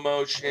slow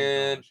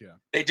motion.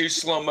 They do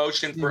slow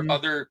motion for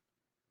other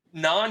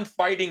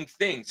non-fighting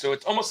things, so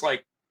it's almost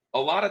like. A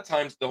lot of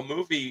times the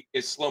movie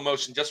is slow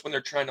motion just when they're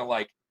trying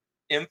to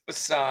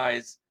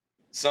emphasize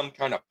some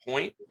kind of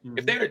point.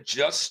 If they had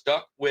just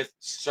stuck with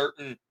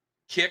certain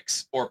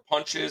kicks or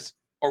punches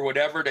or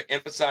whatever to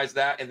emphasize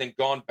that and then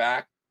gone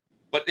back,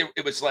 but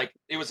it was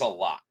a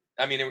lot.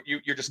 I mean,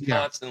 you're just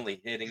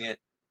constantly hitting it.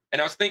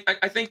 And I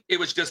think it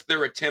was just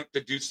their attempt to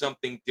do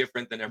something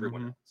different than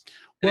everyone else.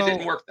 And it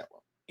didn't work that well.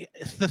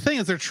 The thing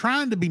is, they're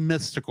trying to be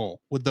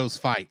mystical with those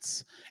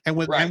fights and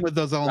with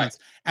those elements.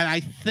 And I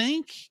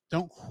think,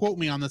 don't quote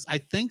me on this, I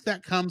think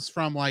that comes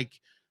from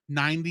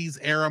 90s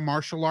era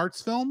martial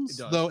arts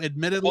films, though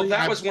admittedly,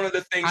 that was one of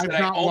the things that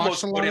I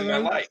almost put in my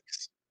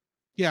likes.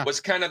 Yeah, was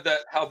kind of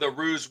how the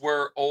Roos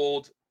were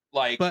old,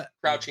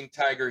 Crouching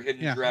Tiger,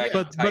 Hidden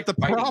Dragon. But the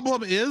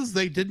problem is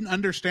they didn't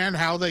understand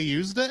how they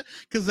used it,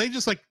 because they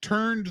just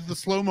turned the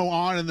slow mo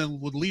on and then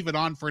would leave it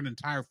on for an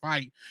entire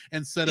fight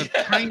instead of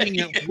timing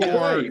it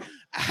for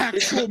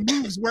actual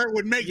moves where it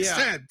would make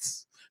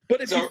sense.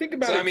 But if you think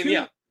about it, I mean,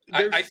 too,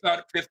 I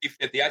thought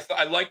 50-50.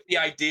 I liked the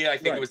idea. I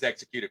think Right. it was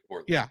executed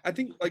poorly. Yeah. I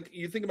think like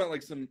you think about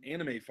like some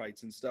anime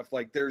fights and stuff,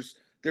 like there's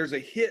a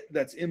hit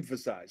that's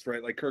emphasized,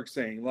 right? Like Kirk's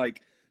saying,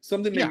 like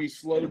something maybe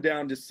slowed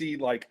down to see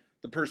like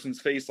the person's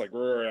face like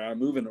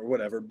moving or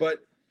whatever, but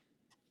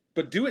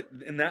do it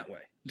in that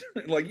way.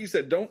 Like you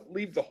said, don't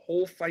leave the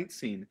whole fight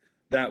scene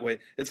that way.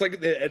 It's like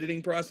the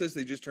editing process.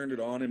 They just turned it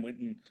on and went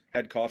and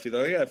had coffee.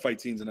 They're like, yeah, fight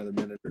scene's another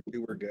minute or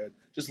two. We're good.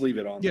 Just leave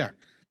it on. Yeah. There.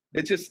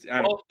 It just,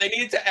 Well, they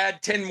needed to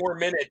add 10 more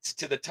minutes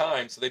to the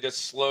time, so they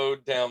just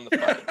slowed down the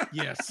fight.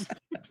 Yes.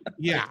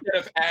 Yeah. Instead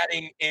of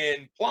adding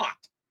in plot.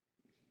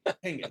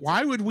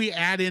 Why would we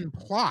add in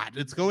plot?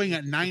 It's going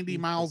at 90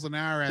 miles an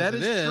hour as That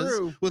it is is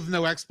true. with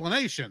no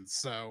explanations.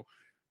 So,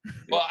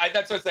 Well,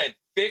 that's what I'm saying.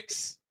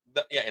 Fix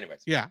the, yeah,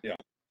 anyways. yeah.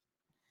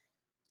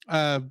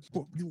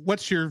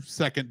 What's your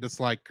second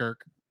dislike,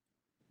 Kirk?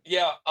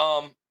 Yeah,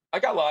 I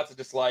got lots of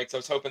dislikes. I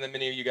was hoping that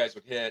many of you guys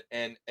would hit,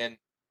 and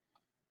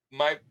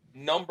my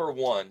number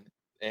one,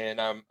 and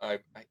I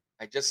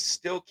just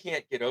still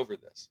can't get over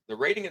this. The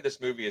rating of this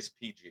movie is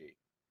PG,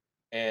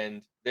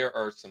 and there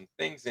are some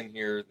things in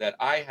here that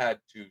I had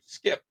to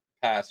skip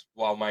past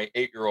while my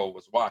 8-year-old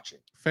was watching.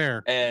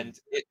 Fair. And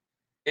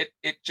it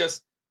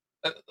just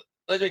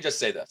let me just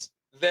say this: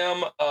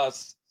 them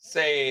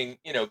saying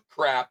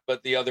crap,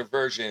 but the other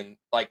version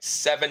like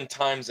 7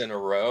 times in a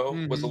row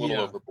was a little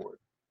overboard,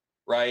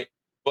 right?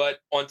 But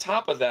on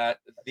top of that,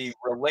 the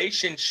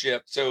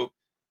relationship. So,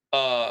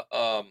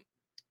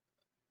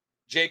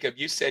 Jacob,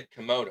 you said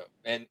Komodo,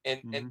 and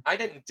I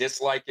didn't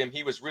dislike him.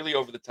 He was really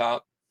over the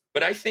top,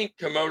 but I think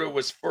Komodo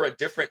was for a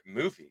different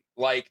movie.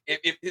 Like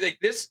if like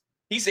this,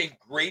 he's a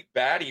great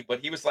baddie, but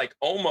he was like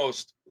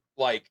almost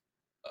like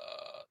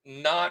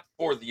not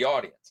for the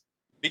audience,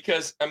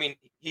 because I mean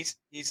he's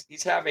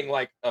having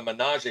like a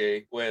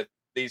menage with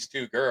these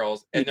 2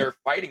 girls, and they're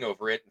fighting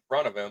over it in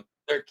front of him.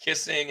 They're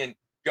kissing and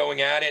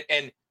going at it,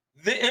 and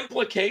the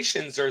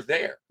implications are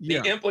there.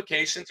 The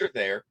implications are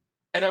there,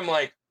 and I'm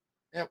like,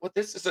 yeah, well,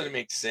 this doesn't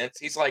make sense.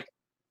 He's like,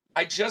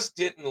 I just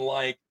didn't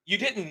like. You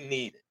didn't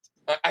need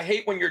it. I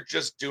hate when you're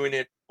just doing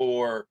it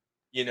for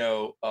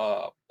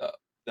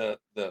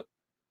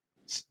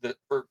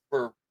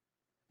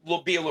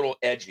will be a little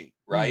edgy,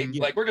 right?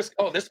 Like we're just,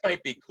 this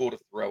might be cool to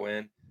throw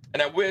in.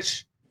 And I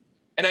wish,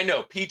 and I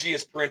know PG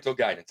is parental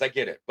guidance. I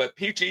get it. But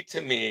PG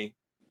to me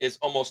is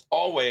almost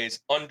always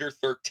under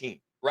 13,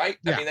 right?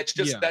 I mean,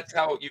 that's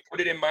how you put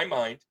it in my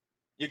mind.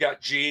 You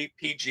got G,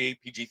 PG,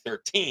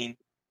 PG-13.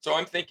 So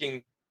I'm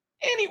thinking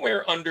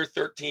anywhere under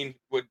 13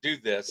 would do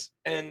this.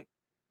 And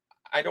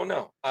I don't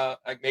know.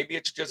 Maybe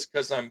it's just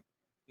because I'm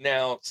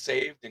now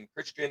saved and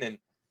Christian and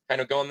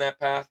kind of going that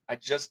path. I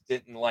just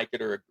didn't like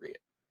it or agree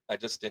it. I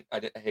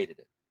hated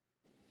it.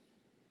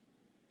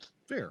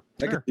 Fair.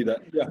 I can see that.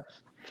 Yeah.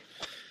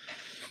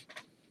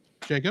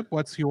 Jacob,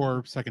 what's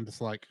your second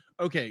dislike?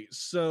 Okay,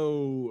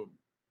 so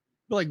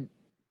like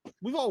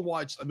we've all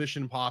watched a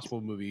Mission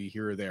Impossible movie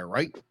here or there,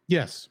 right?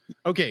 Yes.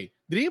 Okay.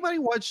 Did anybody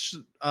watch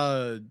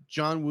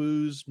John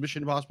Woo's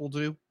Mission Impossible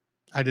 2?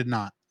 I did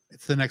not.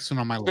 It's the next one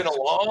on my list. It's been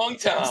a long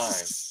time.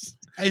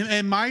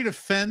 In my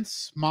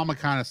defense, Mama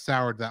kind of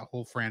soured that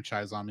whole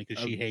franchise on me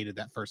because she hated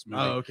that first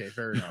movie. Oh, okay.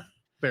 Fair enough.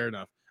 Fair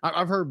enough.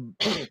 I've heard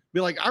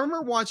be like, I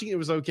remember watching it,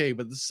 was okay,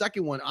 but the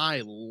second one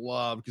I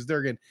loved because there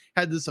again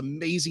had this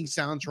amazing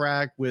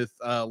soundtrack with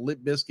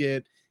Limp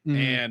Bizkit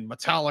and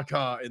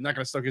Metallica and that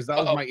kind of stuff, because that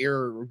was my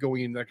era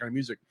going into that kind of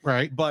music.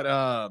 Right.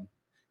 But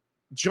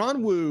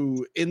John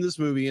Woo in this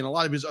movie and a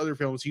lot of his other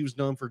films, he was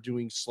known for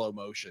doing slow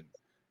motion.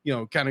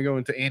 Kind of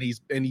going to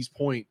Andy's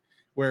point,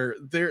 where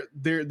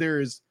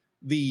there is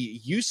the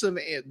use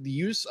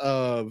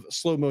of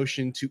slow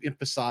motion to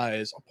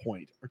emphasize a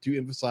point or to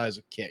emphasize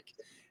a kick.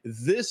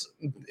 This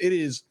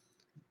is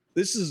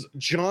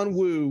John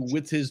Woo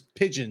with his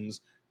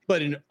pigeons,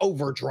 but in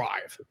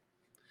overdrive.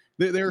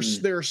 There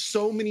are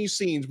so many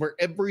scenes where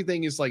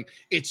everything is like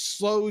it's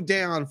slowed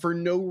down for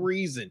no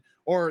reason,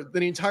 or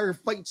the entire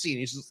fight scene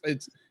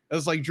it's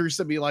like Drew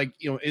said, be like,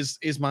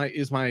 is my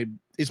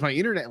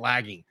internet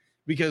lagging?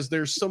 Because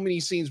there's so many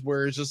scenes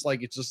where it's just like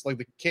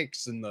the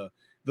kicks and the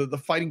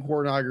fighting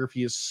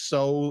choreography is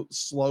so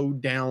slowed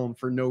down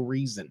for no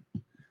reason.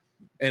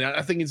 And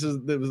I think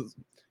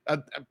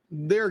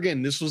there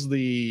again, this was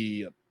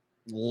the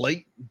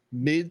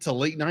mid to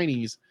late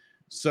 90s,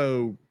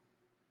 so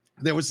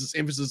there was this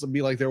emphasis to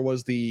be like there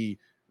was the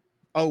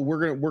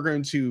we're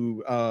going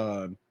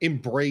to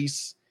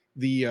embrace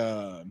the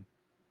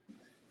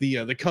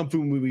kung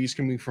fu movies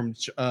coming from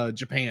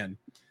Japan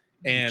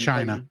and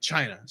China,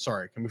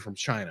 coming from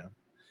China.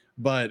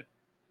 But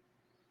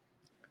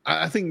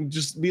I think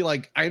just be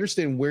like, I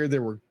understand where they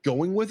were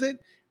going with it,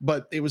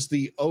 but it was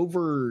the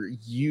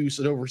overuse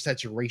and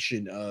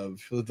oversaturation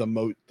of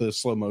the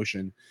slow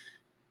motion.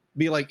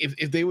 Be like,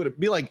 if they would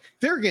be like,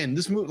 there again,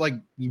 this movie, like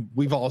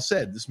we've all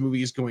said, this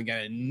movie is going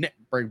at a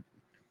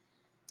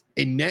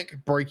neck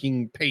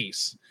breaking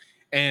pace,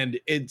 and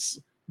it's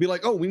be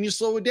like, we need to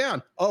slow it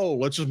down.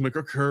 Let's just make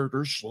a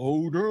character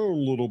slow down a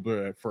little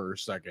bit for a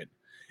second.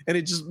 and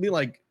it just be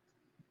like,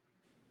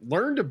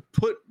 learn to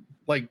put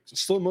like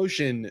slow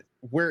motion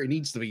where it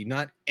needs to be,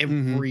 not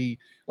every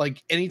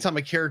like anytime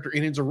a character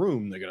enters a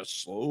room, they gotta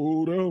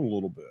slow down a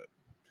little bit.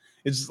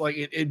 It's just like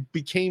it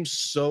became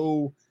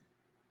so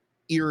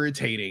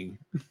irritating.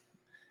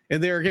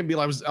 And there again,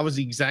 I was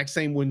the exact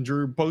same when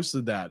Drew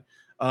posted that.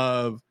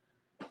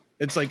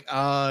 It's like,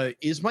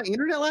 is my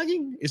internet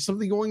lagging? Is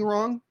something going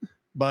wrong?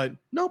 But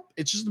nope,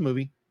 it's just a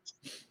movie.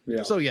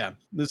 Yeah. So yeah,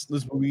 this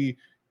movie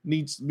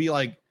needs to be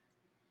like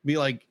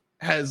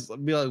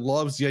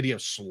loves the idea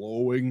of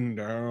slowing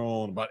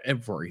down about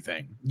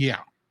everything. Yeah.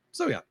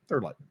 So yeah,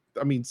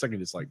 second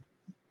dislike.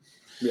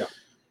 Yeah.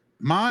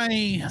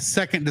 My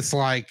second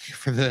dislike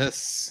for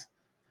this,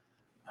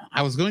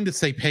 I was going to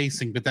say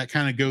pacing, but that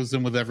kind of goes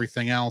in with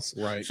everything else.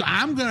 Right. So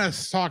I'm going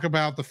to talk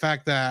about the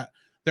fact that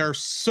there are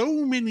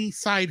so many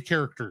side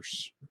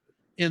characters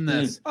in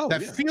this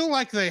that feel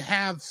like they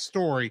have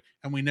story,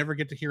 and we never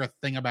get to hear a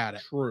thing about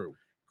it. True.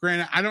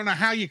 Granted, I don't know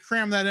how you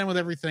cram that in with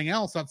everything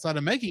else outside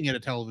of making it a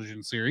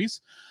television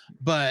series,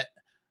 but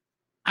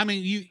I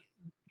mean, you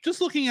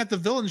just looking at the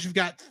villains, you've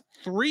got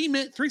three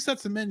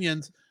sets of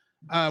minions.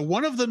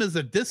 One of them is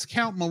a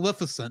discount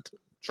Maleficent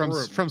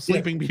from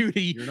Sleeping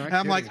Beauty, and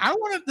I'm like,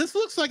 this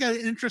looks like an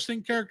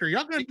interesting character.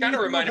 Y'all gonna kind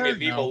of reminded me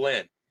of Evil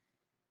Lynn.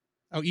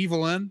 Oh,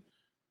 Evil Lynn.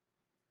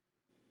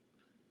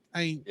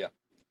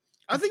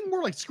 I think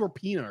more like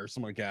Scorpina or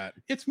something like that.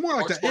 It's more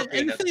like that.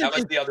 That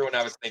was the other one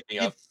I was thinking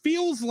of. It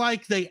feels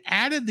like they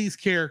added these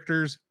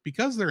characters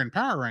because they're in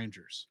Power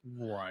Rangers.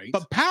 Right.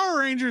 But Power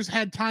Rangers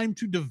had time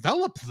to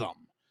develop them.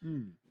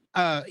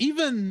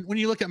 Even when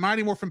you look at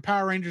Mighty Morphin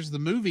Power Rangers, the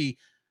movie,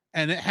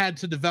 and it had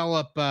to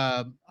develop,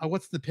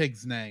 what's the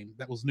pig's name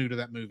that was new to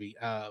that movie?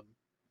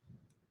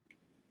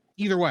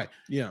 Either way.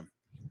 Yeah.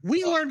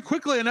 We learned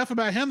quickly enough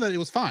about him that it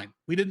was fine.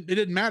 It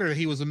didn't matter that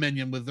he was a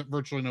minion with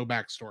virtually no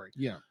backstory.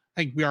 Yeah.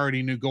 I think we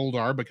already knew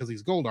Goldar because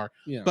he's Goldar.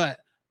 Yeah.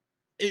 But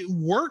it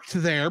worked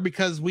there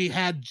because he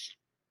had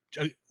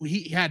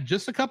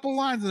just a couple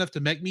lines enough to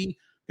make me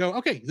go,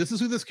 okay, this is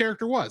who this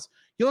character was.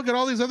 You look at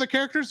all these other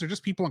characters, they're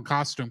just people in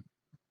costume.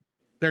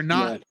 They're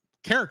not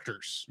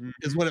characters,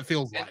 is what it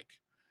feels like.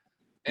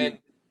 And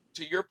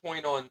to your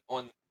point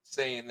on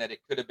saying that it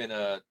could have been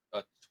a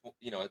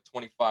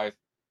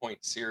 25-point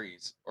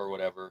series or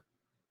whatever,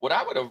 what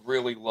I would have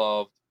really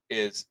loved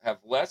is have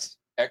less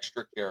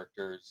extra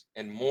characters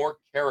and more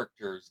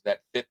characters that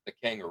fit the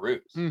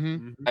kangaroos.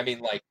 I mean,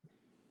 like,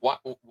 why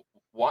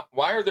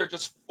are there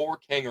just 4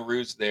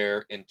 kangaroos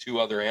there and 2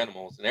 other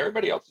animals and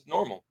everybody else is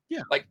normal?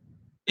 Yeah. Like,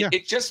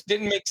 it just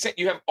didn't make sense.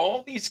 You have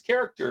all these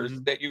characters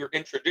that you're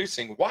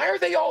introducing. Why are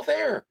they all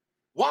there?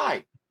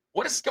 Why?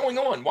 What is going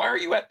on? Why are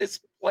you at this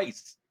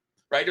place?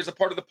 Right? There's a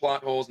part of the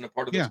plot holes and a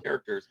part of those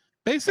characters.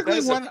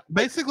 Basically,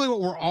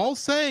 what we're all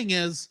saying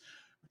is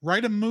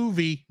write a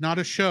movie, not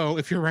a show,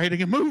 if you're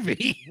writing a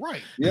movie.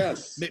 Right.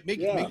 Yes.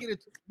 Make it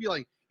be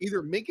like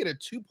either make it a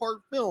 2-part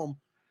film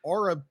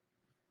or a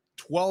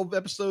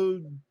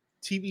 12-episode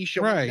TV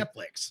show on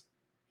Netflix.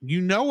 You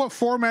know what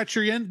format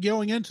you're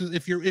going into.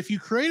 If you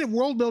create a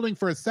world building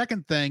for a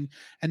second thing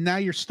and now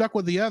you're stuck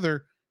with the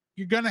other,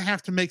 you're gonna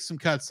have to make some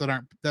cuts that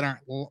aren't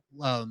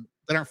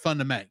fun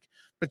to make.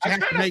 But you I have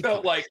to kind make of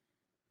felt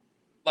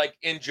like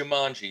in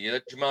Jumanji.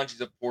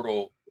 Jumanji's a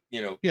portal,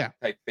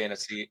 type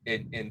fantasy.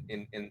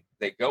 And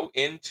they go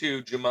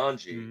into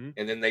Jumanji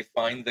and then they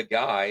find the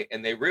guy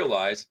and they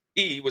realize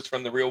he was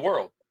from the real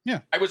world.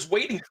 Yeah. I was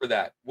waiting for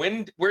that.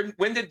 When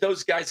did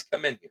those guys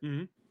come in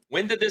here?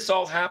 When did this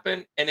all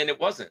happen? And then it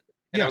wasn't.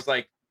 And I was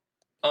like,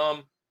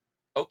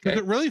 okay.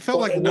 It really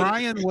felt like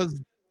Ryan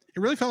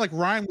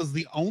was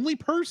the only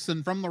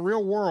person from the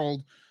real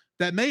world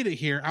that made it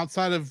here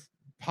outside of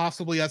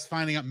possibly us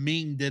finding out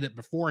Ming did it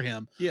before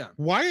him. Yeah.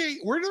 Where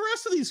did the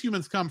rest of these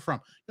humans come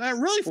from? I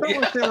really felt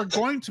like they were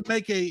going to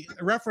make a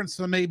reference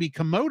to maybe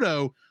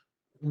Komodo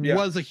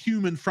was a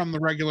human from the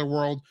regular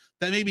world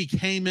that maybe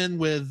came in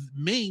with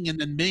Ming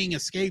and then Ming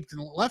escaped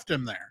and left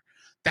him there.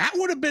 That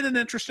would have been an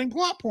interesting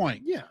plot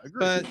point. Yeah, agreed.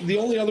 But the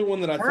only other one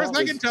that I thought, as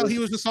I can tell, he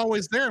was just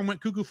always there and went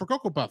cuckoo for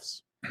Cocoa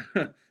Puffs.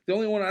 The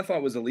only one I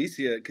thought was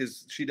Alicia,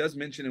 because she does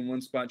mention in one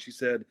spot, she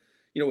said,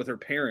 with her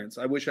parents,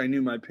 I wish I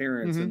knew my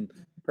parents and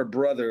her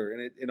brother.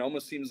 And it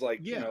almost seems like,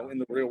 in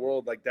the real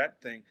world, like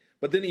that thing.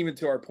 But then even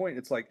to our point,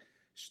 it's like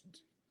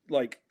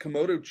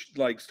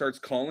Komodo starts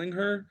calling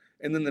her,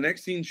 and then the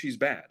next scene she's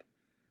bad.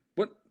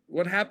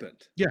 What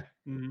happened? Yeah.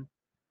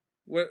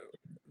 What?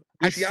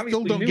 I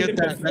still don't get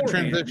that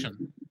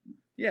transition.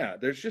 Yeah,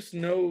 there's just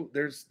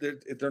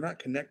they're not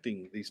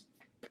connecting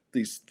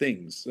these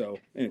things. So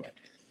anyway.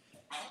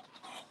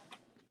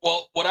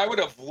 Well, what I would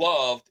have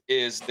loved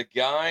is the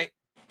guy,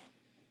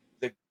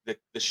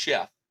 the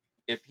chef,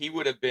 if he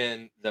would have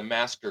been the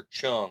Master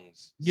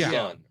Chung's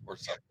son or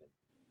something.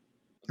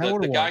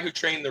 The guy who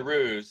trained the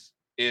Roos,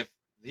 if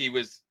he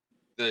was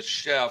the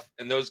chef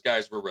and those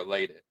guys were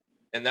related.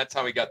 And that's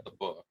how he got the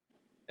book.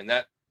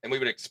 And we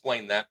would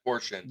explain that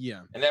portion.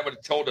 Yeah. And that would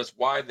have told us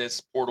why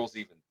this portal's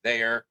even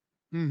there.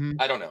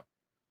 I don't know.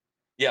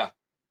 Yeah.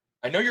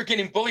 I know you're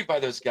getting bullied by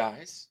those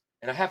guys,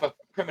 and I have a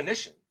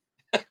premonition.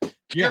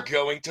 You're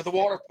going to the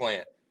water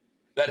plant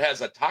that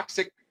has a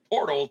toxic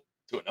portal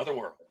to another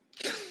world.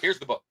 Here's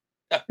the book.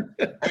 I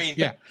mean,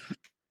 Yeah,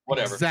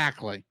 whatever.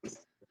 Exactly.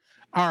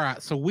 All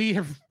right, so we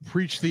have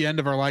reached the end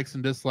of our likes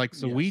and dislikes,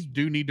 so we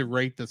do need to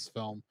rate this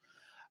film.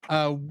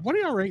 What are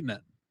y'all rating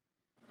it?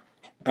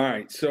 All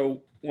right,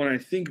 so when I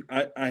think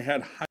I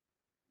had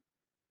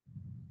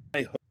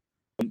high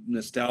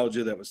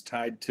nostalgia that was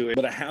tied to it,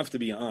 but I have to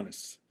be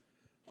honest.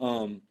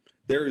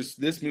 There's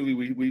this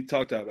movie we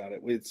talked about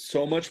it with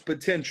so much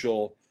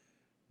potential,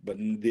 but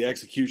the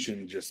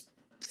execution just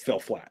fell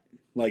flat.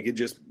 Like it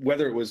just,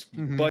 whether it was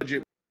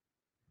budget,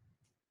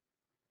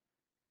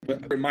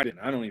 but it might have,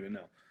 I don't even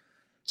know.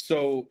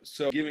 So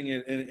giving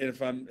it, and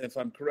if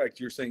I'm correct,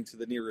 you're saying to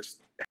the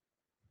nearest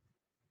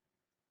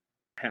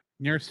half.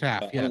 Nearest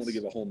half. I don't want to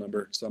give a whole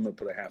number, so I'm going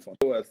to put a half on.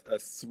 A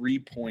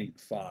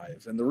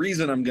 3.5, and the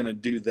reason I'm going to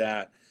do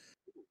that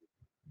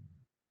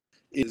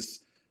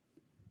is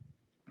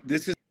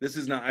this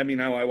is not. I mean,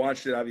 I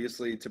watched it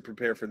obviously to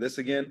prepare for this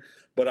again,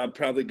 but I'll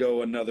probably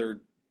go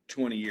another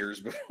 20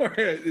 years before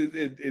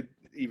it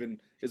even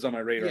is on my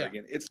radar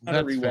again. It's not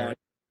a rewatch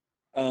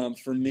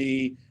for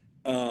me.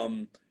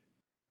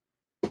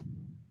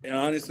 And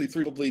honestly,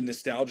 probably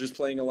nostalgia is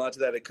playing a lot to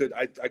that.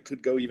 I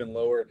could go even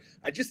lower.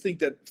 I just think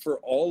that for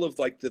all of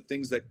like the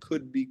things that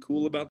could be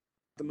cool about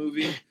the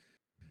movie,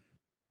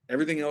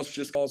 everything else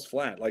just falls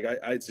flat. Like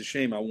it's a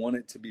shame. I want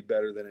it to be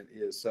better than it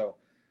is. So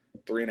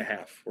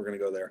 3.5. We're gonna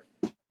go there.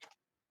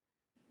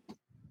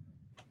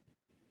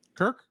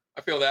 Kirk?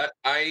 I feel that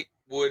I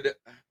would,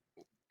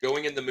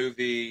 going in the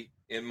movie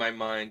in my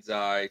mind's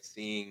eye,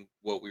 seeing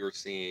what we were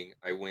seeing,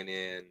 I went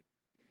in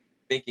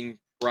thinking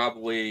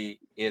probably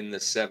in the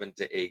 7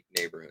 to 8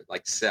 neighborhood,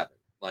 like 7,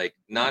 like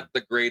not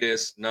the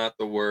greatest, not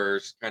the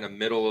worst, kind of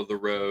middle of the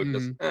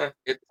road.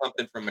 It's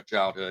something from my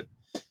childhood.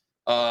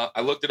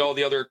 I looked at all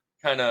the other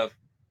kind of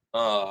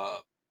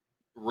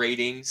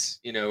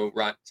ratings,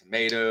 Rotten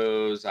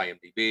Tomatoes,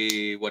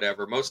 IMDb,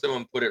 whatever. Most of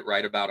them put it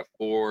right about a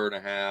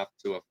 4.5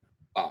 to a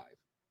 5.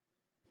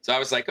 So I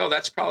was like, oh,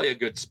 that's probably a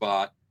good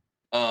spot,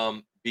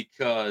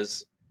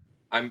 because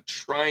I'm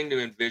trying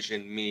to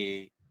envision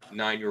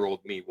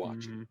 9-year-old me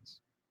watching this.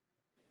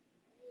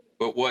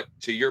 But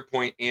to your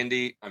point,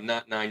 Andy, I'm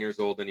not 9 years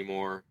old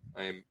anymore.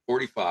 I'm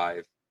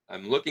 45.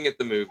 I'm looking at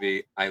the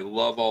movie. I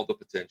love all the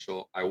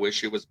potential. I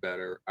wish it was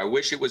better. I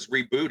wish it was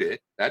rebooted.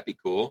 That'd be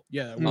cool.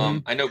 Yeah.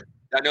 I know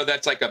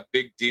that's like a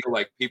big deal.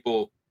 Like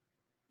people,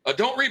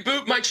 don't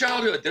reboot my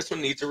childhood. This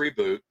one needs a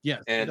reboot.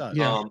 Yes, and it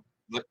does.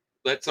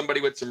 let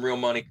somebody with some real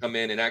money come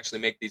in and actually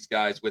make these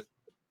guys with,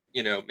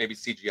 maybe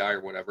CGI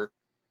or whatever.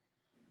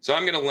 So I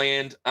am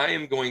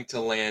going to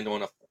land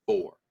on a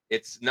 4.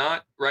 It's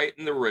not right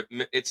in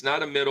the it's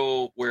not a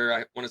middle where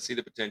I want to see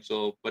the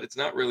potential, but it's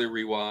not really a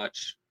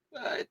rewatch.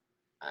 But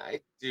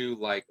I do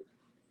like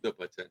the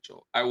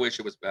potential. I wish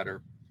it was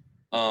better.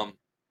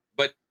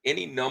 But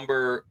any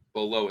number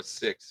below a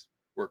 6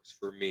 works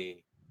for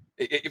me.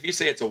 If you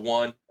say it's a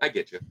 1, I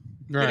get you.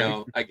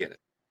 Right. I get it.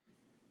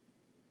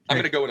 I'm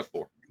going to go with a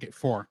 4. Okay,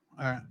 4.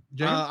 All right.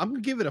 I'm gonna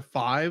give it a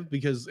 5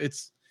 because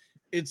it's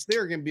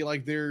there gonna be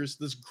like there's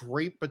this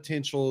great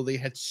potential. They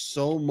had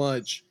so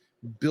much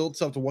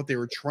built up to what they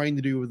were trying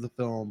to do with the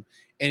film,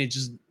 and it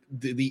just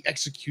the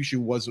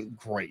execution wasn't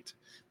great.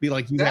 Be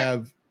like you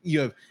have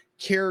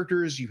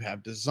characters, you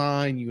have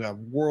design, you have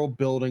world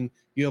building,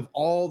 you have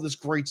all this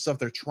great stuff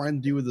they're trying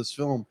to do with this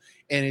film,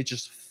 and it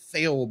just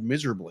failed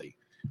miserably.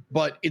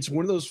 But it's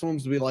one of those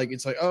films to be like,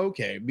 it's like, oh,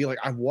 okay, be like,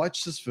 I've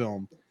watched this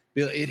film.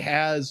 It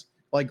has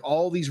like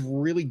all these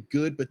really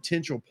good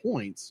potential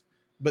points,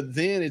 but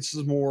then it's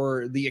just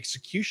more the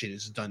execution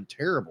is done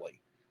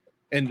terribly.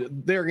 And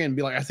there again,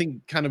 be like, I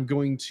think kind of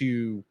going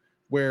to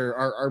where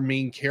our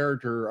main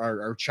character,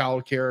 our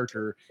child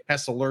character,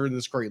 has to learn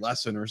this great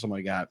lesson or something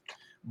like that.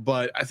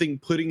 But I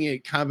think putting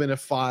it kind of in a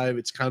 5,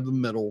 it's kind of the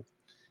middle,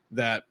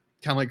 that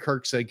kind of like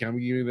Kirk said, kind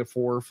of giving it a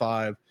 4 or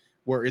 5,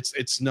 where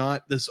it's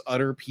not this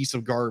utter piece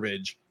of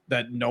garbage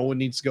that no one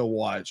needs to go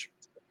watch,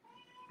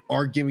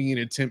 or giving it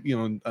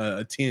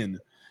a 10,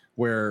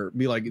 where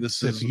be like,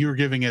 this if you were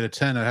giving it a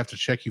 10, I'd have to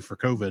check you for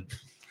COVID.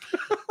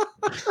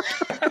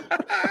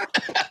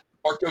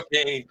 Or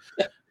cocaine.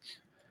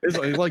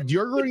 It's like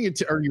you're running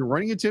are you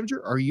running a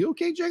temperature? Are you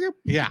okay, Jacob?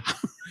 Yeah.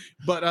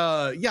 But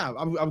I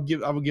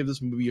would give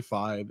this movie a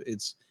 5.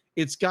 It's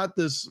got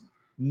this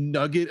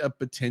nugget of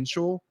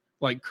potential,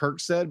 like Kirk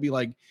said. Be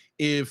like,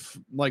 if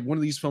like one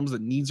of these films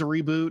that needs a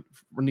reboot,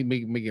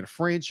 make it a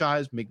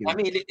franchise, I mean,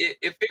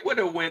 if it would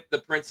have went the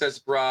Princess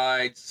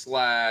Bride /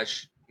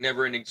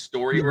 Never-Ending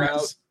Story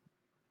route,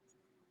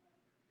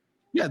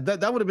 yeah,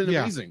 that would have been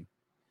amazing.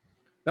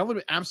 That would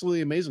have been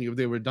absolutely amazing if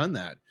they would have done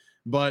that.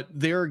 But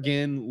there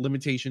again,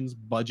 limitations,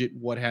 budget,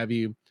 what have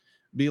you.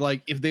 Be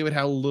like, if they would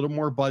have a little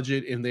more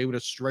budget and they would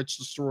have stretched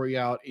the story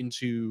out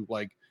into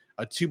like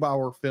a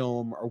 2-hour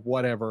film or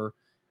whatever.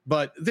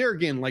 But there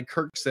again, like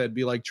Kirk said,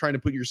 be like trying to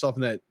put yourself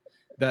in that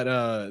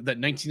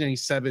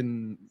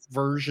 1997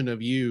 version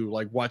of you,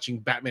 like watching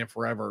Batman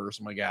Forever or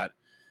something like that.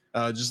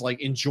 Just like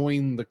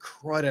enjoying the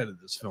crud out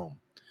of this film.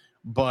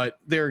 But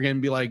they're going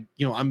to be like,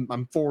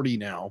 I'm 40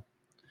 now,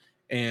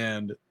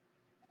 and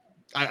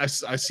I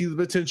see the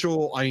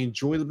potential. I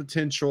enjoy the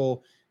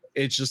potential.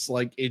 It's just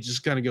like it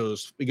just kind of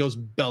goes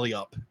belly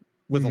up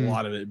with a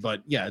lot of it.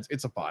 But yeah,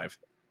 it's a 5.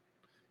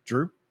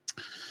 Drew?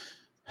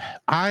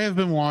 I have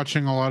been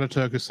watching a lot of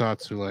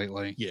tokusatsu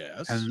lately.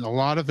 Yes. And a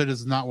lot of it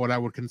is not what I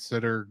would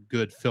consider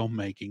good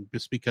filmmaking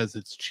just because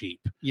it's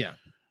cheap. Yeah.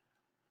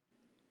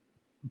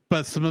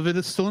 But some of it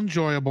is still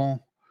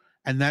enjoyable.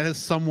 And that has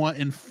somewhat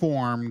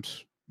informed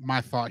my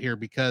thought here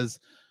because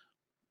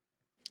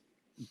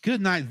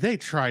Good Night, they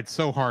tried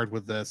so hard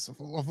with this,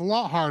 a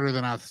lot harder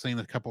than I've seen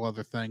a couple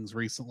other things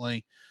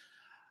recently.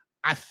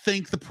 I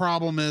think the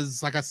problem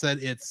is, like I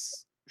said,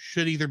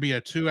 should either be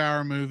a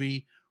 2-hour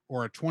movie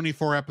or a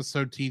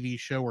 24-episode TV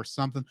show or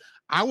something.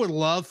 I would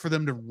love for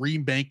them to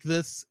remake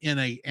this in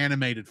a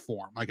animated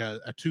form, like a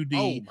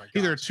 2D,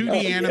 either a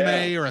 2D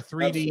anime or a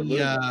 3D.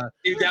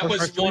 Dude, that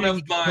was one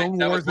of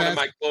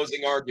my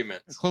closing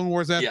arguments. Clone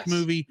Wars-esque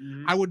movie.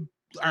 I would,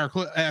 or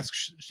ask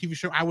TV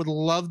show. I would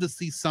love to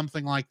see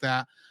something like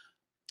that.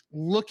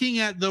 Looking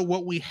at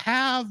what we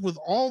have with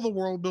all the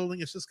world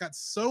building, it's just got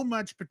so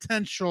much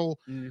potential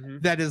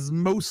that is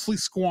mostly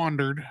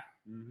squandered.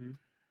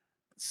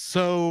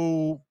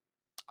 So,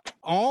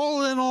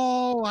 all in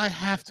all, I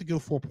have to go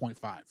 4.5.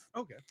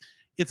 Okay.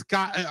 It's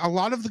got a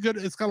lot of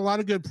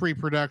good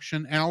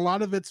pre-production, and a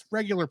lot of its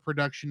regular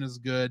production is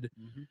good.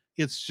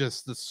 It's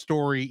just the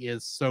story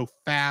is so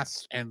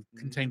fast and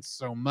contains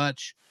so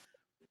much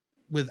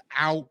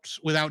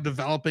without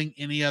developing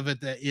any of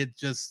it that it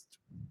just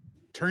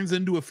turns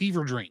into a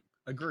fever dream.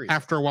 Agree.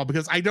 After a while,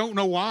 because I don't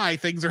know why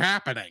things are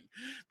happening,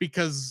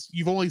 because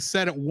you've only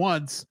said it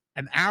once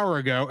an hour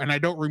ago, and I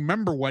don't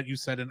remember what you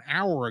said an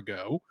hour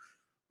ago.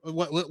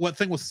 What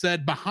thing was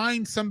said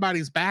behind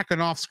somebody's back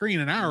and off screen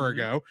an hour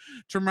ago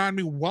to remind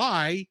me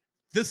why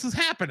this is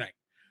happening.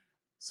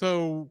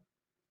 So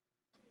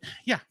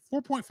yeah,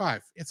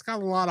 4.5. It's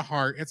got a lot of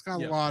heart. It's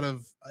got a lot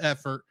of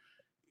effort.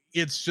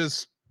 It's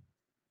just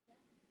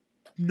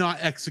not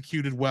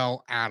executed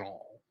well at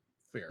all.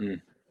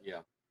 Fair. Yeah.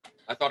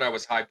 I thought I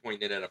was high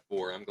pointing it at a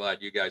 4. I'm glad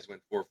you guys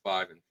went 4,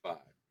 5, and 5.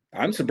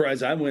 I'm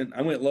surprised I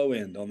went low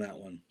end on that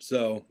one.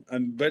 So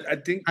but I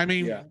think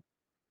I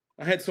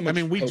had so much.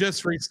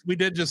 We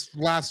did just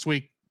last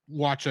week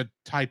watch a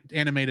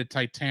animated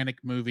Titanic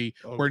movie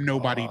where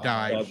nobody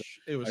died.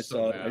 It was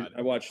so bad.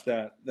 I watched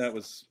that. That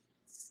was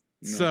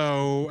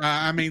so.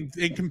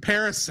 In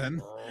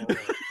comparison,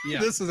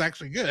 this is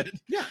actually good.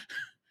 Yeah.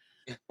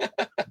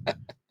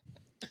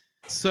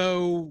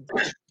 So,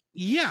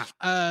 yeah,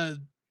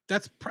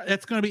 that's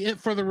going to be it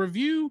for the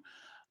review.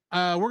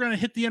 We're going to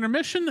hit the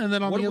intermission, and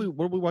then what are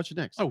we watching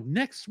next? Oh,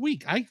 next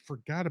week. I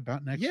forgot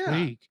about next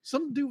week.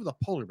 Something to do with a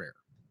polar bear.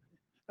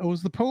 Oh,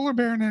 was the polar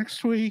bear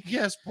next week?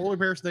 Yes, polar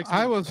bear's next week.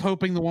 I was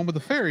hoping the one with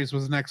the fairies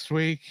was next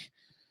week.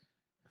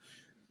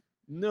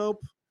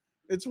 Nope.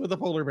 It's with a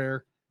polar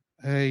bear.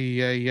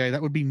 Hey, that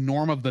would be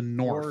Norm of the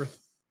North.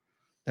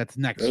 That's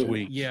next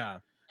week. Yeah.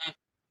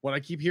 What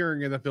I keep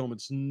hearing in the film,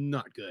 it's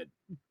not good.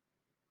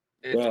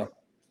 Well,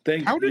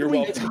 you're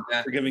welcome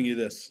for giving you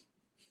this.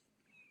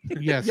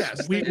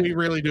 Yes, we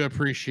really do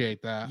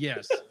appreciate that.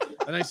 Yes.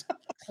 A nice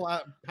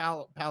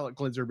palate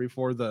cleanser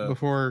before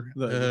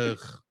the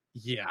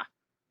yeah.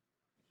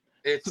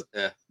 It's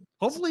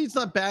hopefully it's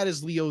not bad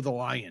as Leo the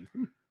Lion.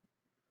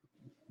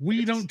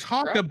 We don't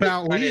talk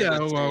about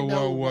Leo.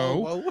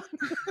 Whoa.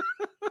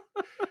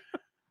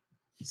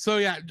 So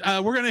yeah,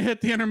 we're gonna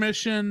hit the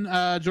intermission.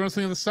 Join us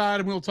on the other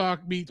side, and we'll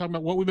be talking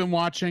about what we've been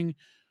watching,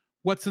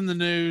 what's in the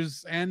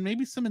news, and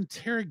maybe some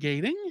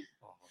interrogating,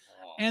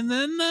 and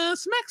then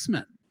some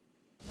X-Men.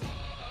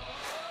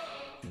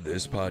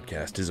 This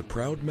podcast is a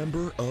proud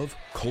member of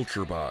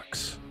Culture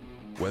Box.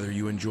 Whether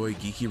you enjoy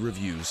geeky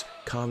reviews,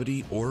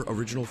 comedy, or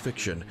original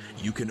fiction,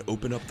 you can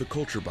open up the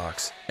Culture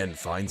Box and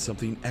find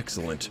something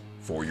excellent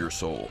for your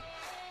soul.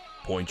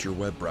 Point your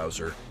web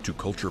browser to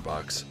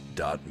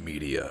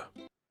culturebox.media.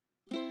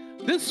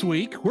 This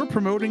week, we're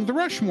promoting The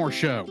Rushmore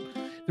Show.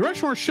 The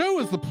Rushmore Show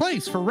is the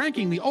place for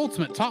ranking the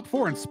ultimate top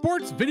 4 in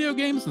sports, video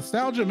games,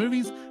 nostalgia,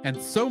 movies,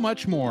 and so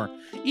much more.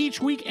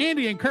 Each week,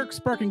 Andy and Kirk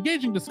spark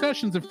engaging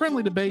discussions and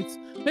friendly debates,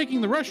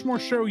 making The Rushmore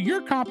Show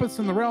your compass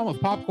in the realm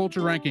of pop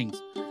culture rankings.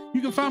 You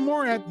can find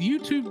more at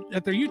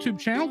their YouTube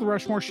channel, The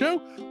Rushmore Show,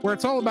 where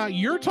it's all about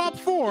your top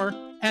 4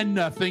 and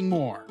nothing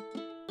more.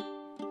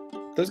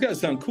 Those guys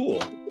sound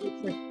cool.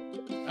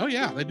 Oh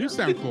yeah, they do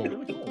sound cool.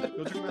 Go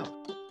check them out.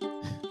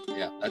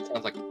 Yeah, that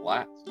sounds like a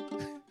blast.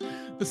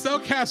 The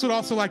Cellcast would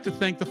also like to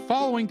thank the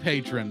following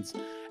patrons: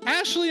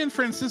 Ashley and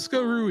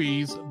Francisco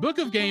Ruiz, Book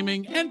of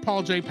Gaming, and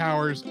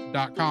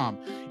PaulJPowers.com.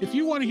 If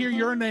you want to hear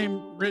your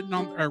name read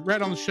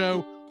on the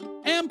show,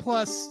 and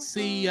plus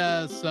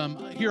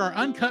hear our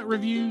uncut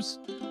reviews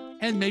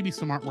and maybe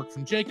some artwork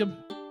from Jacob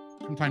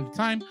from time to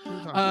time,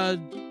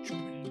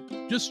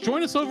 just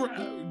join us over.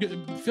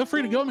 Feel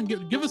free to go and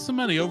give us some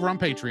money over on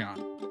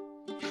Patreon.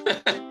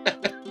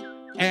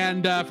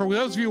 And for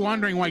those of you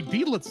wondering why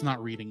Deedlet's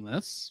not reading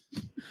this,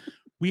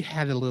 we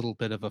had a little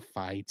bit of a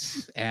fight,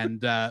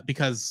 and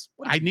because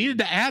I needed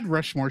to add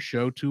Rushmore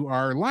Show to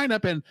our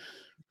lineup, and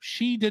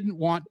she didn't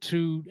want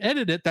to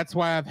edit it. That's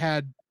why I've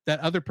had that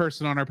other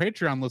person on our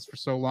Patreon list for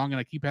so long, and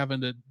I keep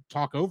having to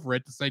talk over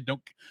it to say don't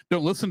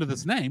listen to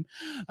this name.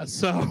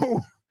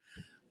 So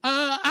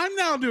I'm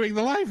now doing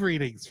the live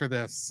readings for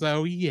this.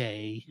 So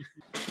yay!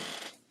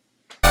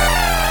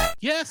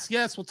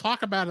 Yes, we'll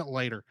talk about it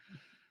later.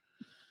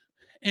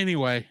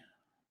 Anyway.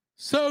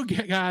 So,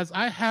 guys,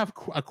 I have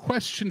a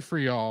question for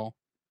y'all.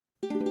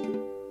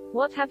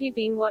 What have you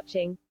been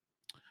watching?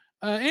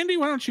 Andy,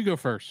 why don't you go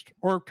first?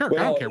 Or Kirk,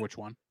 I don't care which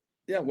one.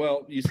 Yeah,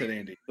 well, you said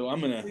Andy, so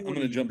I'm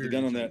gonna jump the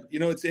gun on that. You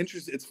know, it's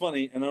interesting. It's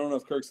funny, and I don't know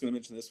if Kirk's gonna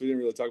mention this. We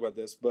didn't really talk about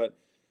this, but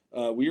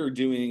we are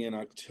doing in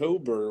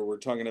October. We're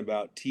talking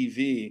about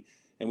TV,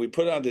 and we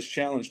put out this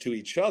challenge to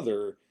each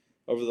other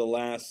over the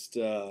last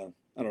I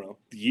don't know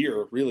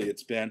year. Really,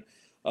 it's been.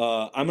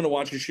 I'm going to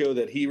watch a show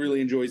that he really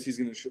enjoys. He's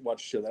going to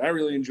watch a show that I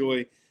really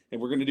enjoy.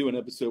 And we're going to do an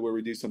episode where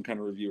we do some kind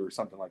of review or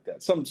something like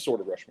that. Some sort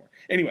of Rushmore.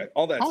 Anyway,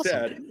 all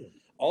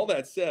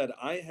that said,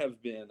 I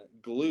have been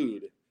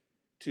glued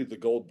to the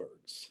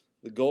Goldbergs.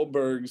 The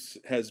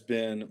Goldbergs has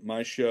been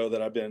my show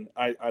that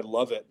I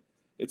love it.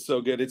 It's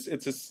so good.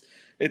 It's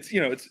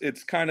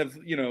kind of,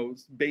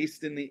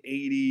 based in the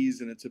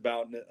 80s, and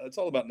it's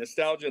all about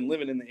nostalgia and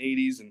living in the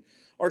 80s. And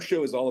our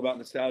show is all about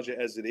nostalgia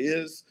as it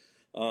is.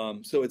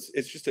 So it's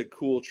just a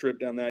cool trip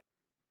down that.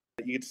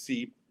 You get to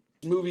see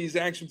movies,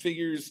 action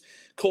figures,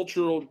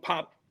 cultural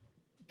pop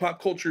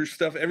culture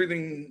stuff,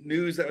 everything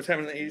news that was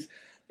happening in the 80s,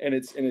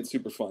 and it's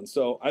super fun.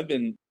 So I've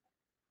been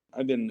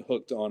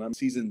hooked on. I'm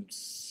season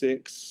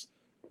 6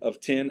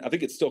 of 10. I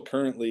think it's still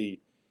currently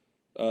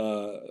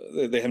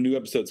they have new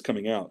episodes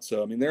coming out.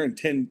 So I mean they're in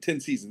 10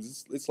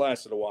 seasons. It's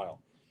lasted a while.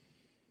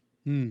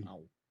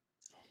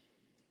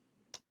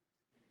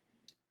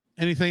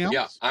 Anything else?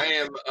 Yeah, I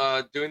am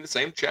doing the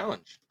same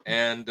challenge,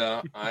 and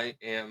I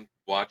am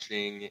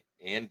watching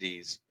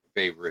Andy's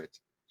favorite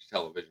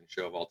television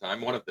show of all time,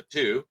 one of the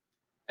two.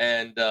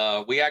 And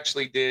we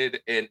actually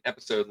did an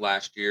episode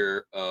last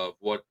year of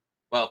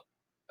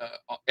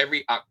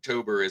every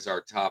October is our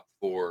top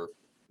 4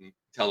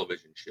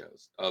 television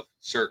shows of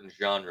certain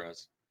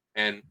genres.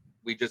 And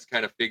we just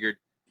kind of figured,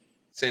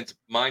 since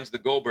mine's the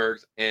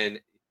Goldbergs, and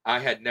I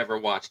had never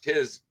watched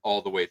his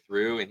all the way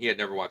through, and he had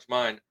never watched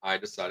mine, I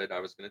decided I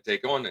was going to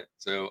take on it.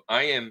 So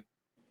I am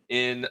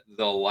in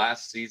the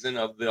last season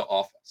of The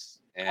Office.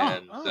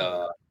 And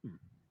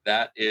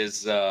that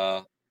is,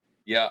 I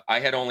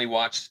had only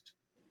watched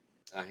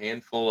a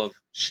handful of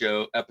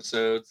show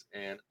episodes,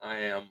 and I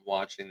am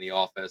watching The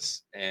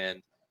Office.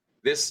 And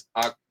this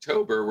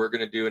October, we're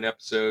going to do an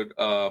episode,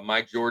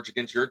 My George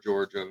Against Your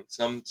George, of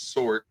some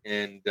sort.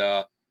 And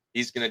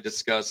he's going to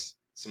discuss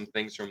some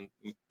things from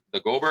the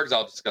Goldbergs.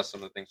 I'll discuss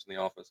some of the things from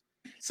The Office.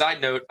 Side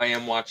note, I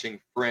am watching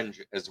Fringe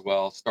as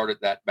well. Started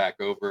that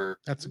back over.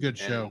 That's a good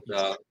show.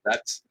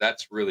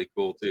 That's really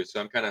cool too.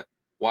 So I'm kind of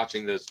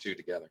watching those two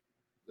together.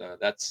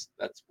 That's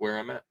where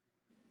I'm at.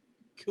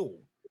 Cool.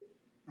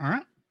 All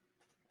right,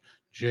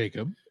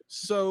 Jacob.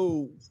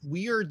 So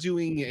we are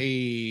doing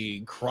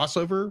a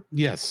crossover.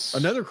 Yes,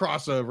 another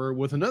crossover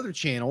with another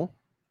channel.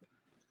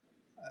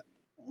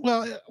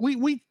 Well,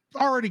 we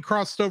already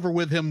crossed over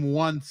with him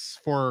once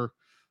for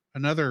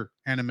another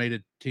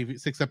animated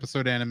TV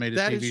 6-episode animated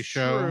that TV is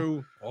show.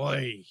 True.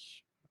 Boy.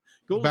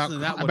 Go about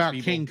listen to that one, about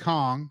people. King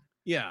Kong.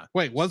 Yeah.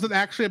 Wait, was it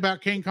actually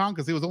about King Kong?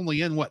 Because he was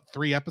only in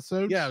 3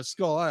 episodes? Yeah,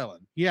 Skull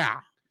Island. Yeah.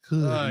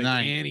 Good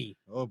night. Annie.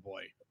 Oh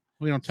boy.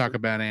 We don't talk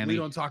about Annie. We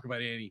don't talk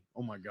about Annie.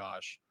 Oh my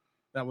gosh.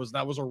 That was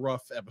a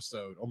rough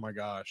episode. Oh my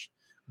gosh.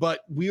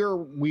 But we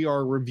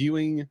are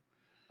reviewing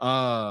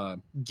Gamma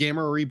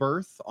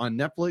Rebirth on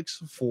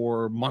Netflix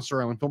for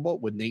Monster Island Football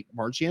with Nate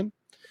Marchian.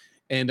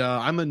 And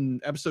I'm in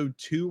episode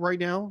 2 right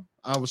now.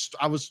 I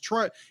was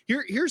trying.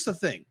 Here's the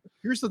thing.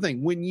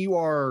 When you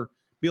are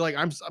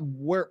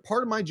where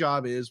part of my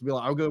job is,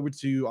 I'll go over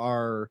to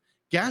our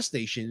gas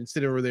station and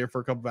sit over there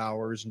for a couple of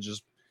hours and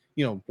just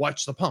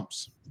watch the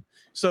pumps.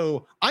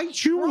 So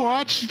you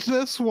watched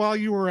this while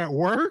you were at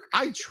work?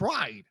 I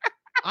tried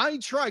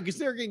because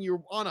they're getting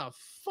you on a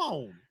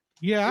phone.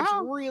 Yeah, it's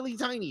really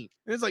tiny,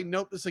 and it's like,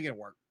 nope, this ain't gonna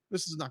work.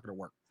 This is not gonna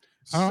work.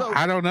 So,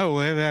 I don't know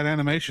where that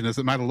animation is.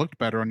 It might have looked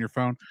better on your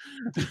phone.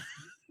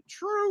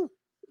 True.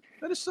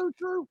 That is so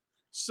true.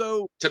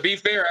 So to be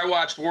fair, I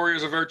watched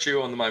Warriors of Virtue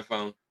on my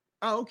phone.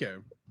 Oh, okay.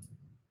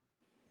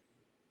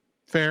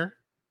 Fair.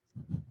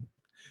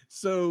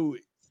 So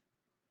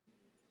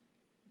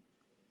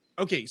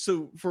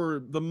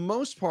for the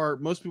most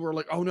part, most people are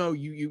like, oh no,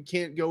 you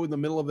can't go in the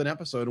middle of an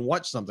episode and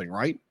watch something,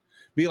 right?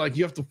 Be like,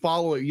 you have to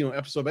follow it,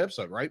 episode by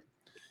episode, right?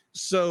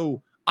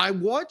 So I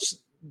watched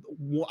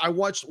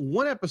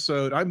one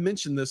episode. I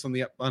mentioned this on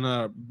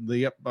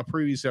a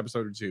previous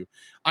episode or two.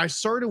 I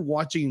started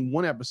watching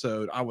one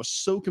episode. I was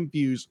so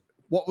confused.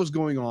 What was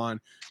going on?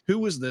 Who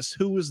was this?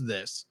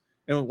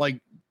 And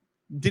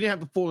didn't have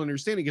the full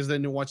understanding because I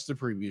didn't watch the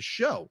previous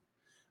show.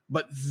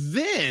 But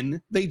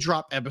then they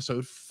dropped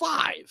episode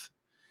 5.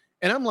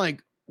 And I'm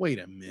like, wait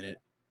a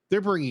minute.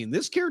 they're bringing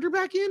this character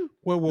back in.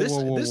 Whoa,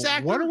 This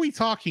actor? What are we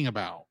talking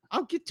about?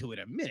 I'll get to it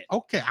in a minute.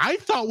 Okay, I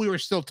thought we were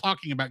still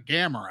talking about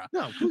Gamera.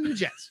 No, cool your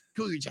jets.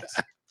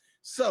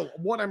 So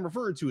what I'm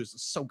referring to is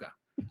Ahsoka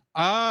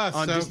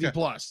on so Disney okay.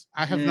 Plus.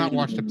 I have not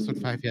watched episode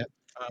 5 yet.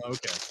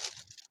 Okay.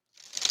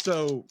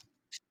 So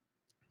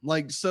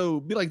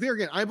be like there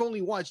again. I've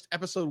only watched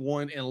episode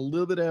 1 and a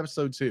little bit of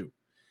episode 2,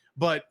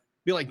 but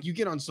be like you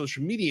get on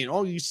social media and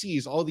all you see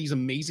is all these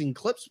amazing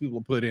clips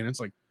people put in. It's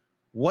like,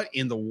 what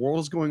in the world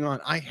is going on?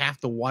 I have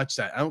to watch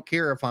that. I don't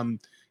care if I'm,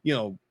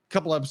 a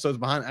couple episodes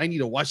behind. I need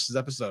to watch this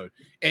episode,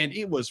 and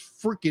it was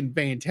freaking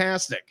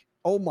fantastic.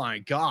 Oh my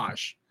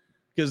gosh,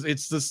 because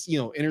it's this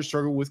inner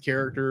struggle with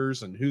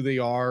characters and who they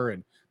are,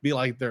 and be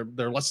like their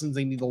lessons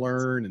they need to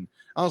learn. And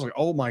I was like,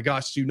 oh my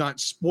gosh, do not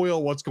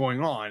spoil what's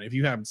going on if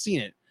you haven't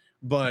seen it.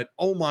 But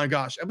oh my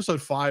gosh,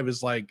 episode 5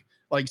 is like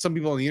some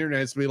people on the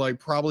internet, it's be like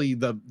probably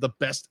the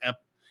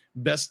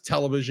best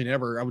television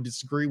ever. I would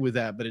disagree with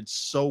that, but it's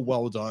so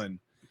well done.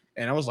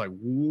 And I was like,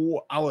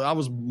 I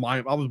was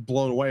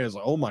blown away. I was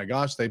like, oh my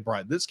gosh, they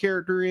brought this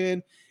character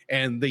in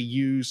and they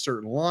use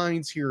certain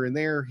lines here and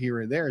there.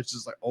 It's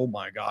just like, oh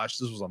my gosh,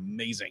 this was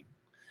amazing.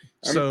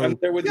 So I'm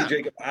there with you,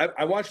 Jacob.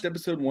 I watched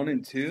episode 1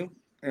 and 2,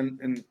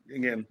 and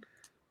again,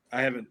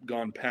 I haven't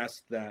gone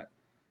past that.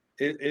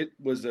 It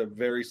was a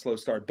very slow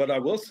start, but I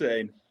will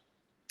say,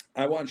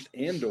 I watched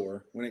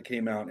Andor when it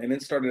came out, and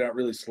it started out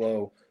really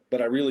slow,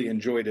 but I really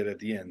enjoyed it at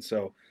the end.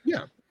 So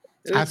yeah,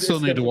 I still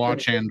need to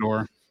watch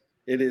Andor.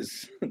 It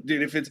is,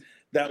 dude. If it's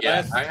that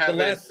the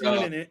last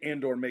scene in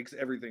Andor makes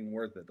everything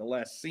worth it. The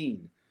last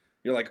scene,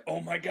 you're like, oh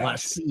my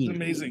gosh, it's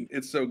amazing.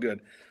 It's so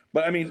good.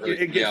 But I mean,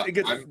 it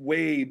gets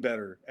way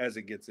better as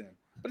it gets in.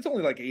 But it's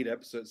only like 8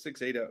 episodes,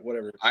 6, 8,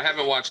 whatever. I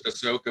haven't watched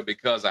Ahsoka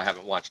because I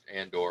haven't watched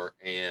Andor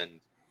and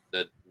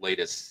the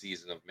latest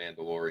season of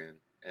Mandalorian.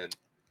 And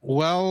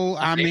well,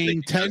 I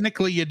mean,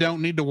 technically, you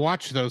don't need to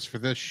watch those for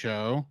this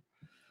show.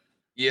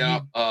 Yeah,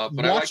 but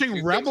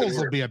watching Rebels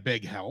will be a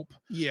big help.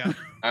 Yeah,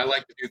 I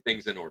like to do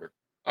things in order.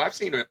 I've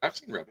seen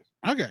Rebels.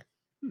 Okay,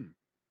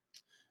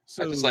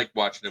 so I just like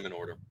watching them in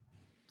order.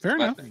 Fair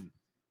enough.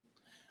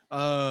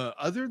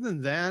 Other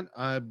than that,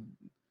 I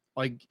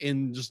like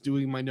in just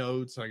doing my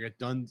notes. I got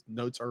done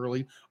notes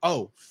early.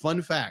 Oh,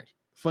 fun fact!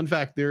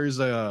 There's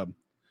a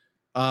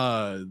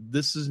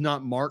This Is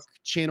Not Mark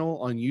channel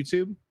on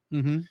YouTube.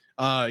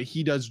 Mm-hmm.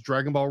 He does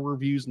Dragon Ball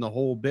reviews and the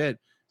whole bit.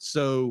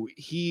 So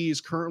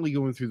he's currently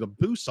going through the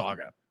Boo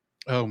saga.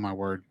 Oh my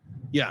word!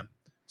 Yeah.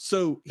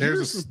 So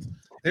there's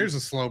a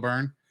slow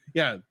burn.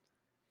 Yeah.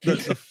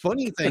 The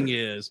funny thing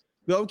is,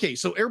 okay,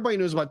 so everybody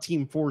knows about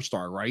Team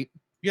 4-Star, right?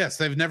 Yes,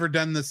 they've never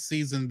done this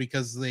season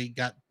because they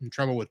got in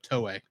trouble with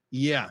Toei.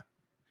 Yeah.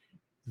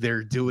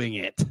 They're doing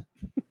it.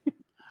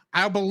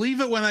 I'll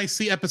believe it when I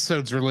see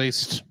episodes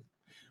released.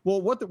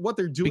 Well, what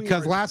they're doing,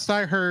 because last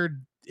I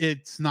heard,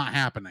 it's not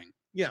happening.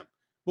 Yeah.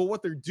 But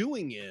what they're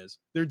doing is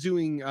they're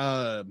doing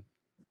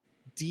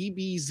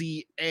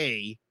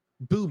DBZA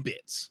Boo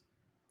Bits,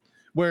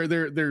 where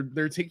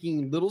they're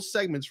taking little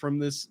segments from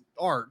this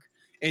arc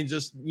and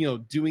just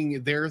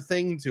doing their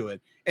thing to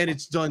it, and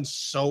it's done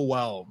so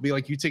well. Be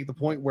like, you take the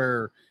point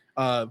where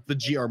Majin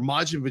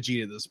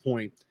Vegeta at this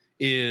point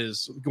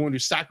is going to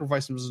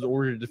sacrifice himself in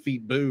order to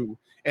defeat Boo,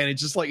 and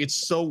it's just like,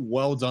 it's so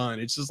well done.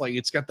 It's just like,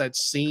 it's got that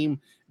same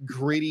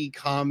gritty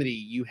comedy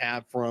you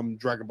have from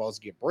Dragon Ball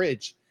Z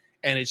Abridged,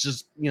 and it's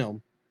just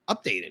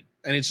updated,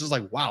 and it's just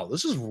like, wow,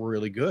 this is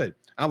really good.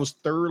 I was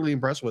thoroughly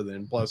impressed with it,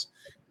 and plus,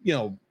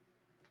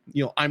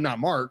 I'm Not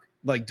Mark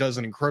does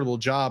an incredible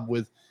job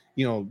with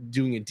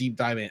doing a deep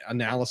dive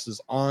analysis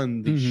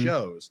on these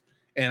shows,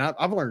 and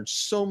I've learned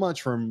so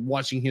much from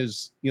watching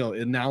his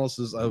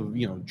analysis of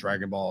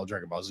Dragon Ball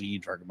Z,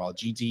 Dragon Ball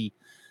GT,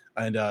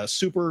 and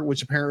Super,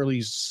 which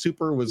apparently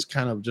Super was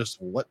kind of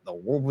just, what the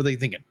world were they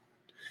thinking?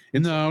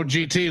 No,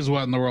 GT is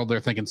what in the world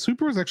they're thinking.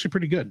 Super is actually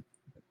pretty good.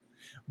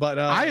 But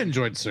I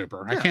enjoyed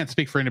Super. Yeah, I can't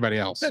speak for anybody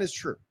else. That is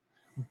true.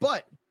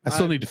 But I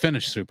still need to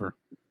finish Super.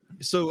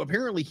 So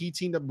apparently he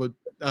teamed up with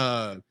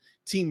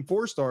Team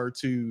 4-Star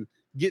to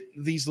get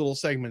these little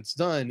segments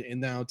done, and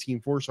now Team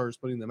 4-Star is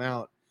putting them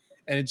out.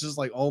 And it's just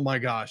like, oh my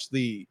gosh,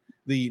 the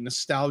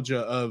nostalgia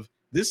of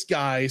this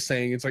guy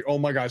saying, it's like, oh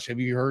my gosh, have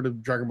you heard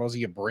of Dragon Ball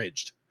Z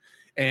Abridged?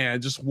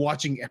 And just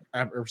watching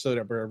episode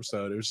after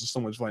episode, it was just so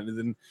much fun. And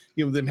then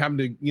them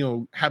having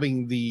to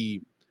having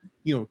the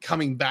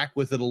coming back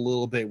with it a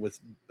little bit with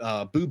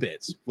Boo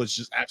Bits was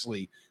just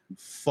absolutely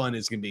fun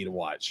as can be to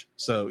watch.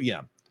 So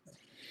yeah,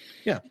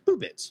 Boo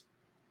Bits.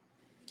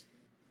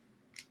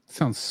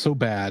 Sounds so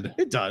bad.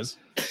 It does.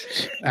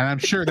 And I'm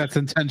sure that's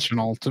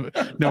intentional,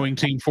 to knowing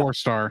Team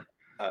 4-Star.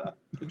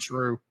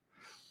 True.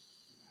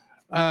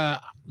 I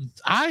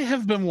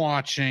have been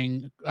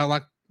watching,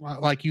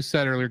 like you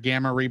said earlier,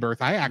 Gamma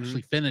Rebirth. I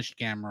actually finished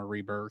Gamma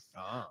Rebirth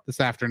this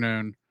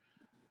afternoon.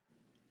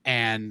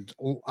 And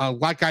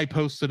like I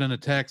posted in a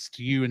text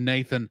to you and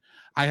Nathan,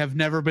 I have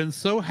never been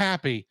so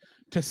happy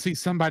to see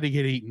somebody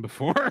get eaten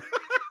before.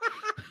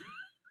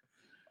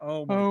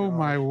 Oh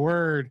my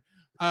word.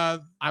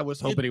 I was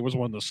hoping it was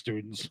one of the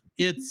students.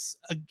 It's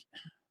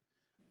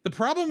The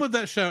problem with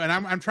that show, and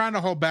I'm trying to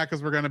hold back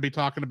because we're going to be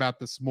talking about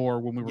this more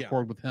when we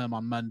record with him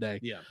on Monday.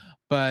 Yeah.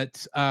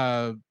 But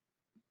the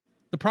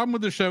problem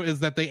with the show is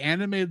that they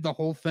animated the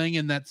whole thing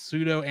in that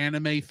pseudo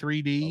anime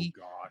 3D. Oh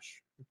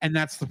gosh. And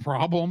that's the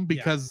problem,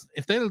 because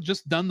if they had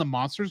just done the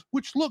monsters,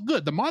 which look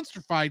good, the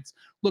monster fights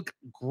look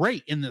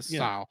great in this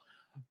style.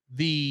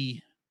 The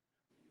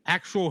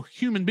actual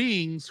human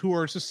beings who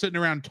are just sitting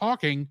around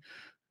talking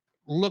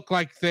look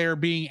like they're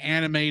being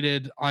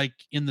animated like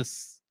in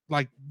this,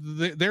 like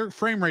their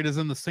frame rate is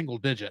in the single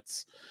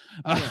digits.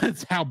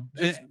 It's how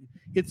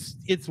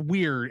it's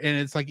weird, and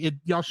it's like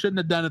y'all shouldn't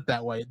have done it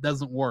that way. It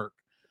doesn't work.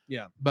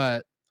 Yeah,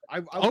 but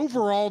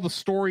overall the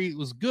story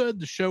was good.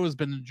 The show has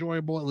been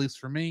enjoyable, at least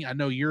for me. I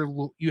know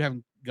you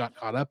haven't got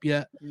caught up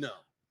yet. No,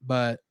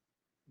 but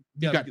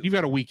you've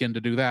got a weekend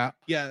to do that.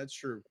 Yeah, that's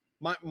true.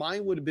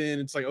 Mine would have been,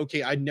 it's like,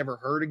 okay, I'd never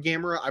heard of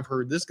Gamera. I've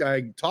heard this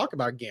guy talk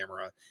about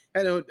Gamera,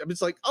 and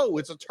it's like, oh,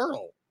 it's a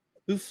turtle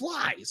who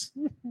flies.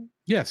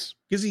 Yes,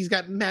 because he's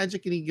got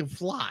magic and he can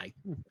fly,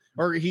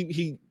 or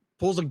he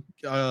pulls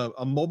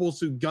a mobile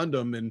suit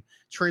Gundam and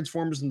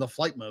transforms into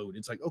flight mode.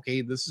 It's like,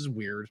 okay, this is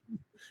weird,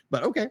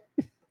 but okay.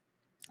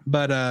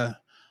 But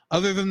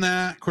other than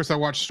that, of course, I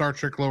watched Star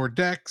Trek Lower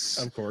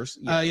Decks, of course,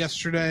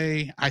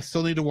 yesterday. I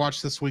still need to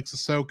watch this week's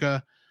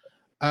Ahsoka.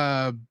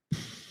 And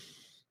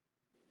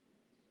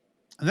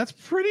that's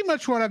pretty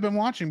much what I've been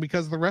watching,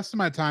 because the rest of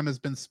my time has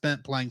been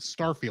spent playing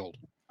Starfield.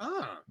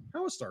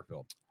 How is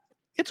Starfield?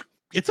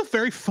 It's a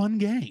very fun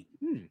game.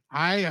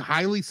 I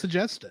highly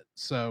suggest it.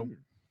 So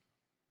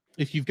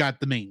if you've got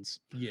the means.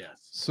 Yes.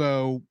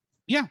 So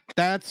yeah,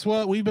 that's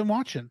what we've been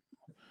watching.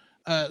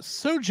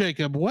 So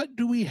Jacob, what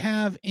do we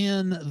have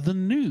in the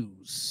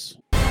news?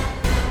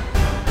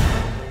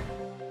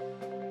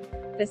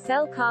 The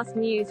Cellcast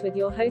News with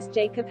your host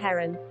Jacob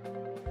Heron.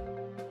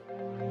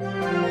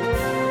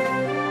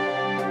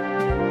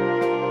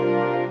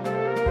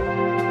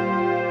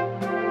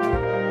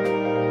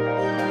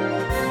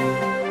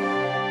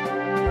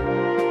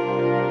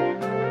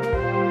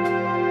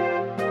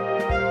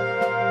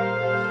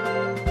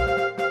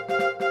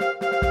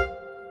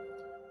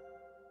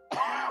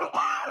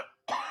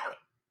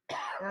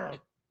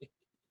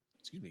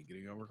 Excuse me,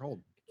 getting over cold.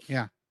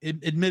 Yeah.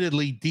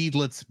 Admittedly,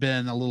 Deedlet's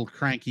been a little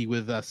cranky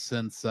with us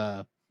since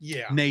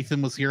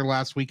Nathan was here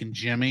last week, and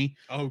Jimmy.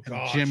 Oh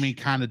gosh. Jimmy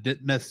kind of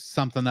did mess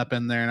something up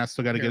in there, and I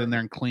still got to get in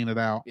there and clean it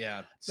out.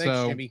 Yeah.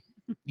 Thanks, Jimmy.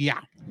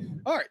 Yeah.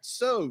 All right.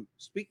 So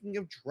speaking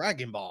of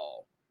Dragon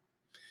Ball.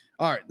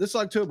 All right, this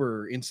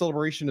October, in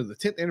celebration of the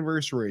 10th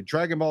anniversary of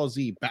Dragon Ball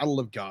Z Battle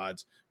of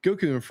Gods,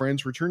 Goku and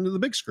friends return to the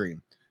big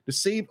screen to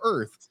save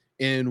Earth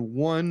in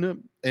one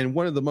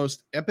of the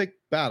most epic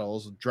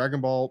battles of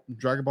Dragon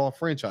Ball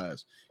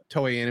franchise.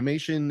 Toei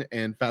Animation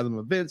and Fathom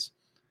Events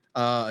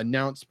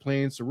announced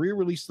plans to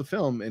re-release the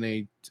film in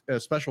a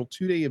special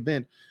 2-day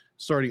event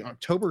starting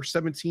October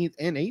 17th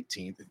and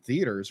 18th in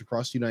theaters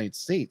across the United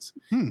States.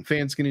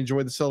 Fans can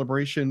enjoy the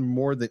celebration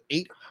more than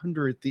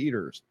 800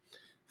 theaters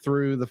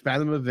through the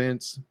Fathom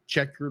Events.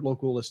 Check your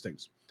local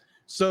listings.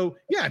 So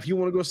yeah, if you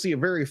want to go see a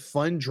very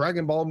fun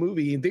Dragon Ball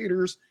movie in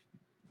theaters,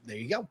 there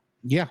you go.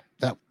 Yeah,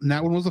 that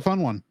one was a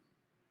fun one.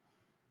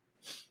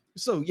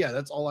 So yeah,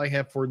 that's all I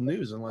have for the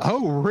news.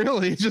 Oh,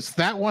 really? Just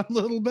that one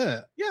little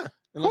bit? Yeah.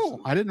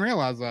 Cool. I didn't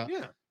realize that.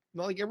 Yeah.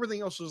 Not like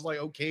everything else was like,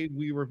 okay,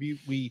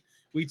 we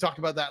talked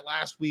about that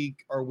last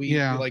week, or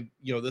like,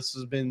 this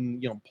has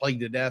been,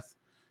 plagued to death.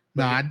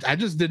 No, I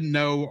just didn't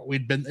know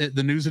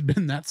the news had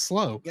been that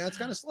slow. Yeah, it's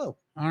kind of slow.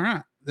 All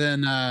right.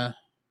 Then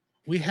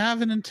we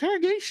have an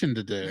interrogation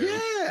to do.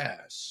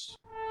 Yes.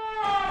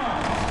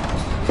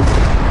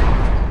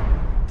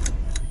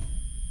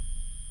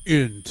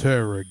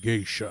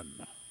 Interrogation.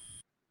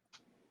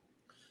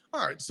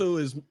 All right. So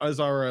as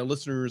our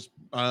listeners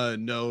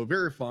know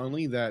very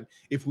fondly, that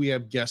if we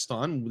have guests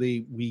on,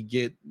 we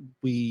give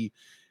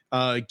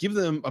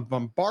them a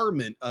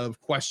bombardment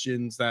of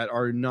questions that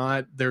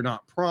they're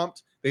not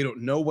prompt. They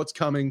don't know what's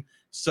coming.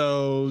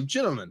 So,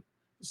 gentlemen,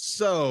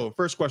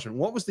 first question: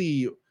 what was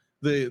the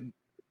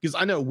because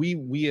I know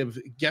we have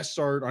guest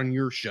starred on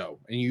your show,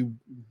 and you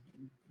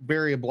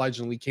very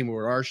obligingly came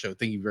over to our show.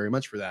 Thank you very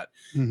much for that.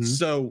 Mm-hmm.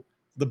 So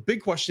the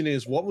big question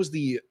is, what was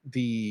the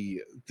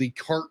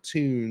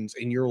cartoons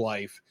in your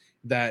life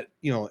that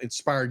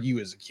inspired you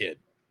as a kid?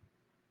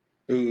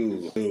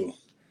 Ooh.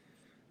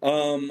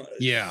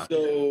 Yeah.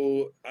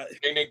 So I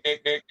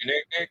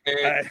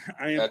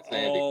am That's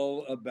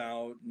all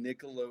about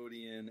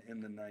Nickelodeon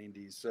in the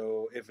 90s.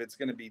 So if it's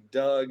going to be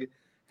Doug,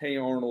 Hey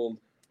Arnold,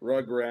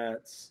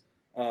 Rugrats,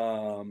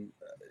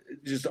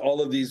 just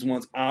all of these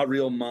ones, Ah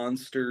Real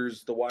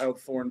Monsters, The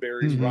Wild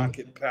Thornberries, Mm-hmm.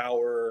 Rocket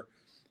Power,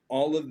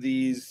 all of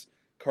these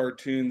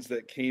cartoons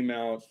that came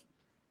out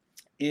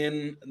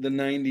in the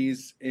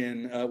 90s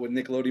in with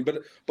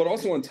Nickelodeon, but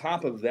also on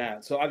top of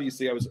that. So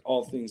obviously I was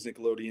all things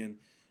Nickelodeon.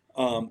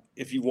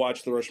 If you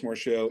watch the Rushmore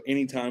show,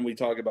 anytime we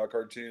talk about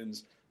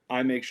cartoons,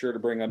 I make sure to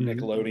bring up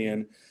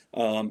Nickelodeon.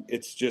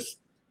 It's just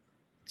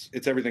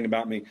it's everything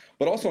about me.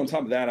 But also on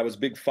top of that, I was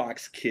big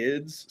Fox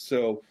Kids,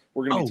 so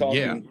we're gonna be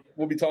talking.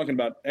 We'll be talking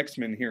about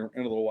X-Men here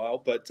in a little while.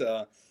 But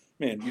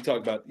man, you talk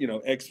about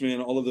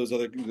X-Men, all of those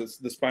other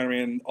the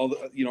Spider-Man, all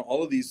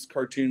of these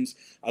cartoons.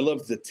 I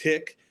loved the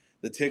Tick.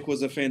 The Tick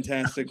was a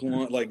fantastic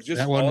one. Like just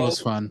that one was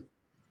fun.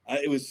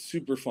 It was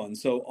super fun.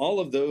 So all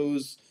of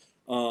those.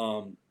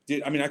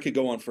 I could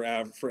go on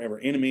forever.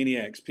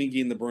 Animaniacs, Pinky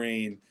and the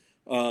Brain.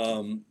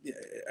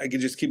 I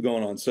could just keep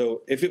going on.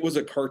 So if it was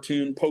a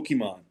cartoon,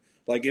 Pokemon,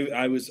 like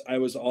I was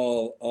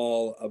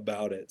all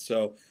about it.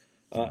 So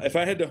if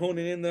I had to hone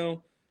it in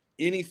though,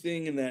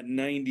 anything in that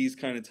 90s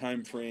kind of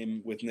time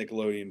frame with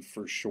Nickelodeon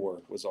for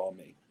sure was all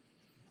me.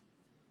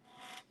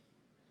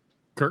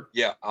 Kirk?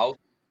 Yeah, I'll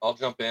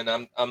jump in.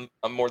 I'm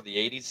more the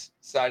 80s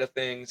side of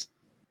things.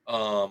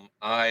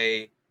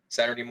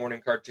 Saturday morning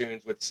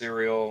cartoons with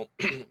cereal.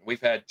 We've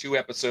had 2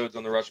 episodes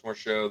on the Rushmore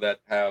show that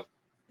have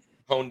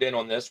honed in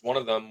on this. One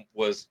of them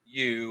was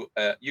you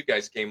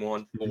guys came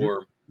on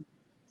for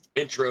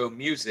intro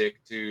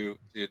music to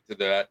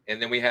that,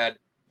 and then we had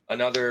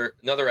another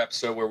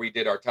episode where we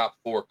did our top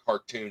 4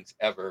 cartoons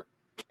ever.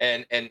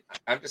 And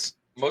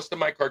most of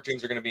my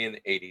cartoons are going to be in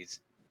the 80s,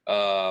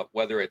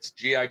 whether it's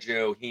G.I.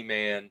 Joe,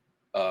 He-Man,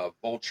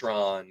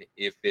 Voltron.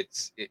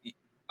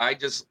 I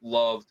just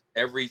loved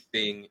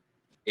everything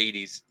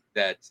 80s.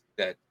 That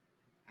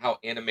how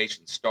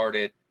animation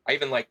started. I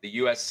even like the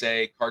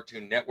USA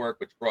Cartoon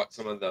Network, which brought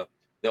some of the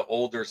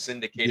older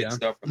syndicated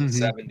stuff from the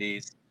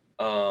 70s.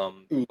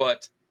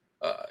 But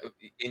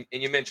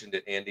you mentioned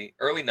it, Andy.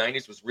 Early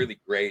 90s was really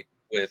great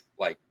with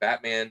like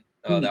Batman.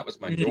 That was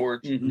my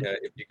George.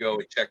 If you go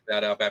and check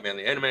that out, Batman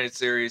the Animated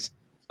Series.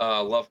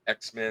 Love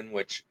X-Men,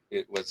 which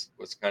it was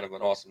kind of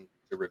an awesome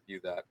to review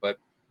that. But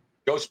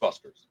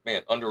Ghostbusters,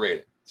 man,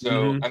 underrated.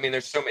 So I mean,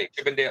 there's so many.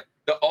 Chip and Dale,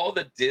 all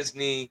the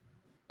Disney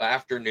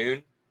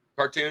afternoon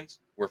cartoons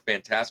were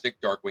fantastic.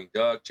 Darkwing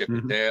Duck, Chip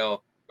and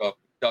Dale,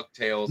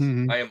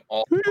 DuckTales. I am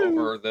all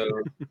over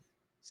those.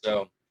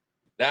 So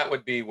that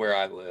would be where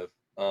I live.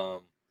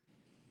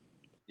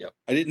 Yep.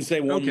 I didn't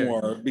say one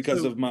more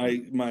because of my.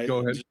 Go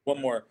ahead. Just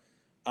one more.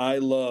 I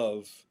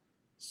love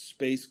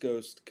Space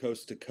Ghost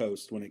Coast to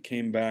Coast when it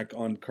came back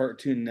on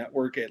Cartoon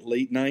Network at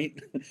late night.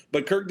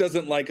 But Kirk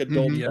doesn't like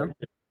adult cartoons.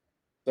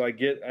 So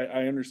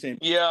I understand.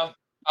 Yeah,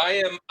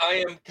 I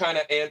am kind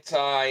of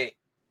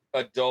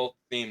anti-adult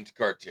themed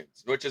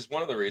cartoons, which is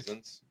one of the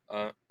reasons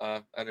I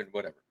did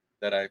whatever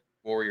that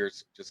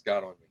Warriors just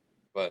got on me.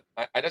 But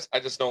I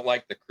just don't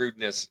like the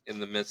crudeness in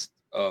the midst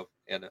of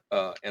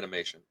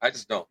animation. I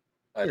just don't.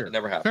 I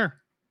never have.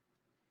 Fair.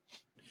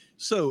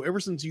 So ever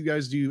since you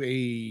guys do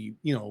a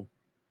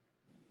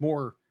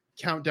more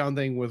countdown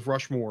thing with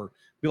Rushmore,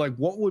 be like,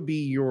 what would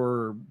be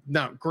your,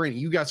 now granted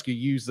you guys could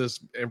use this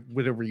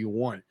whatever you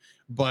want,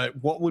 but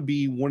what would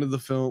be one of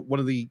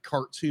the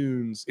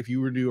cartoons if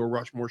you were to do a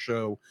Rushmore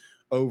show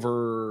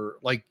over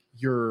like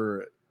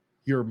your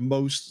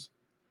most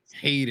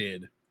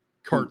hated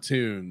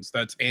cartoons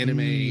that's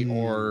anime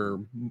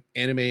or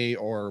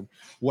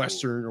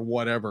Western or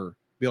whatever?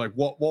 Be like,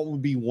 what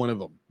would be one of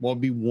them? What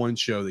would be one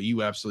show that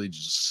you absolutely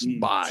just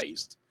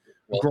despised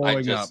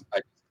growing up?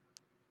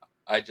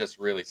 I just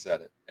really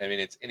said it. I mean,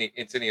 it's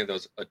any of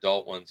those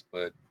adult ones,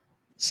 but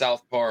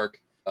South Park,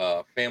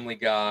 Family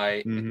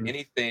Guy,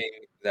 anything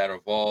that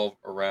evolve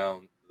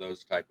around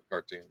those type of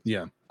cartoons.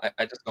 Yeah,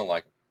 I just don't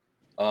like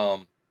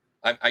them.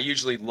 I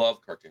usually love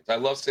cartoons. I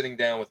love sitting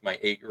down with my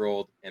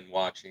 8-year-old and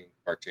watching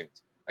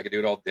cartoons. I could do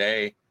it all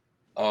day,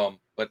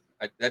 but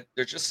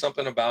there's just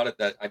something about it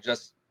that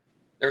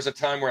there's a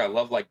time where I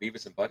loved like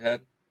Beavis and Butthead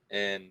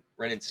and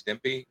Ren and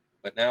Stimpy,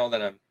 but now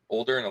that I'm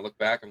older and I look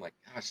back, I'm like,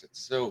 gosh, it's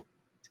so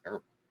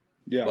terrible.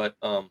 Yeah. But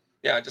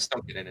I just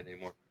don't get in it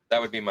anymore.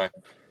 That would be my.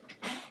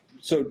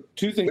 So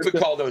 2 things. We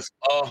would call those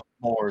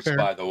mores,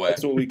 by the way.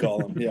 That's what we call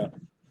them. Yeah.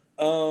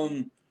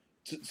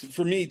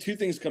 For me, 2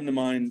 things come to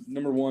mind.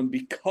 Number one,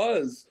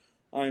 because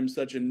I'm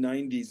such a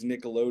 90s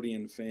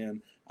Nickelodeon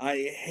fan,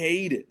 I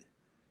hated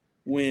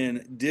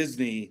when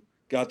Disney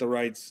got the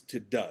rights to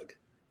Doug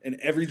and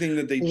everything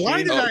that they changed.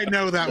 Why did I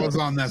know that was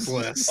on this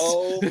list?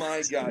 Oh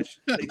my gosh.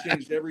 They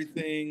changed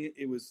everything.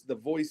 It was the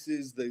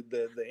voices,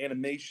 the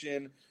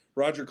animation.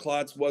 Roger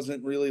Klotz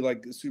wasn't really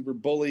like a super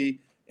bully.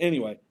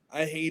 Anyway,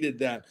 I hated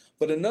that.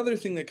 But another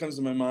thing that comes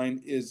to my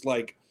mind is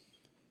like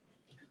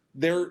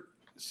there's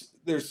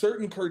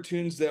certain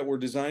cartoons that were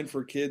designed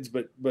for kids,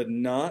 but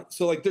not.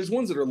 So like there's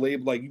ones that are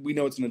labeled like we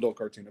know it's an adult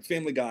cartoon, a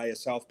Family Guy, a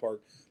South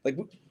Park. Like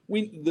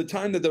the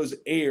time that those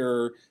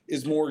air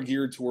is more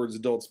geared towards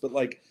adults. But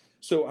like,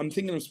 so I'm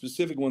thinking of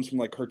specific ones from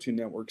like Cartoon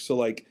Network. So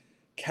like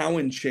Cow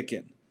and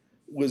Chicken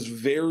was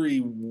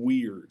very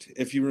weird.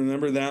 If you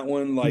remember that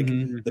one, like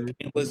the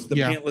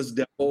pantless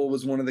devil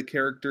was one of the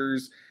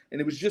characters, and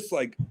it was just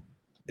like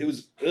it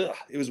was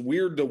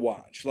weird to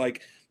watch.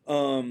 Like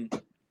I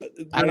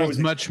was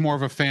much more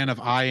of a fan of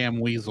I Am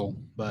Weasel,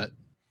 but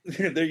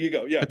there you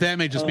go. Yeah, but that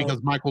may just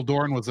because Michael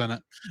Dorn was in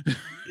it.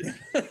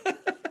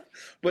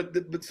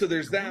 but so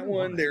there's that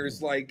one.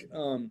 There's like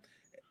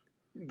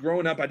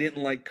growing up, I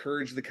didn't like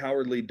Courage the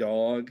Cowardly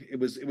Dog. It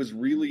was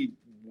really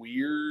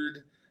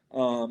weird.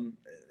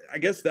 I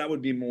guess that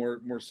would be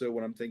more so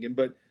what I'm thinking.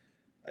 But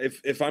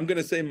if I'm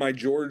gonna say my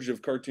George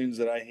of cartoons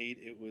that I hate,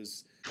 it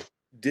was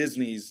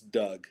Disney's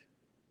Doug.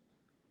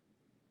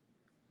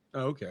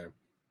 Oh, okay.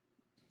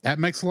 That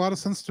makes a lot of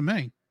sense to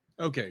me.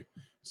 Okay.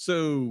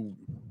 So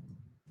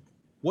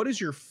what is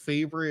your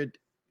favorite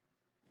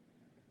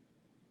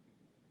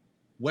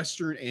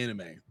Western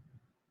anime?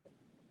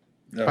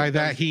 By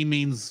that he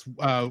means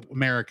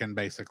American,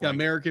 basically. Yeah,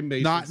 American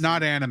based.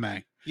 Not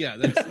anime. Yeah,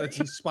 that's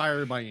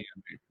inspired by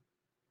anime.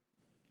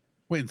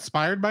 Wait,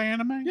 inspired by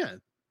anime? Yeah.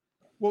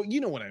 Well,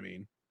 you know what I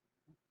mean.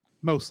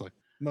 Mostly.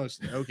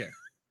 Okay.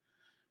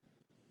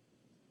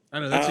 I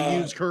know that's a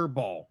huge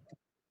curveball.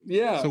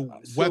 Yeah. So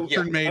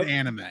Western made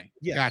anime.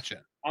 Yes.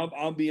 Gotcha.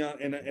 I'll be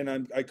on,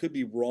 and I could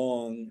be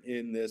wrong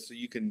in this, so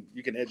you can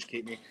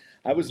educate me.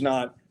 I was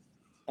not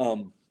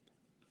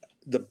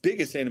the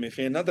biggest anime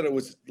fan. Not that I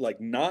was like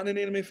not an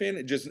anime fan.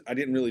 I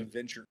didn't really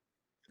venture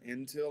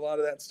into a lot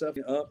of that stuff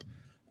up.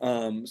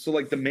 So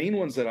like the main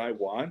ones that I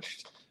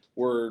watched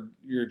were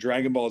your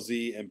Dragon Ball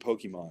Z and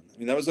Pokemon. I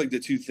mean, that was like the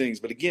two things.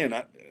 But again,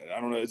 I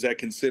don't know. Is that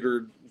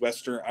considered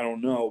Western? I don't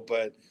know.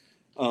 But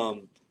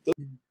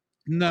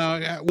no,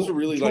 those are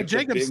really what like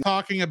Jacob's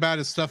talking about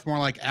is stuff more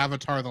like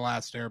Avatar: The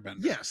Last Airbender.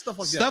 Yeah, stuff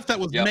like stuff that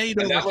was Yep.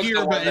 made And that over was the here,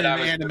 one but in that an I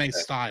was anime gonna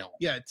say. style.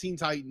 Yeah, Teen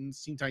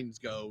Titans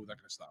Go, that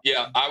kind of stuff.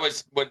 Yeah,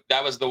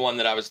 that was the one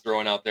that I was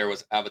throwing out there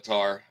was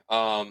Avatar.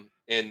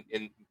 And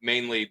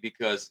mainly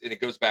because, and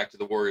it goes back to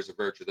the Warriors of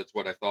Virtue. That's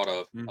what I thought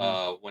of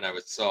when I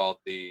saw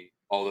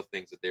all the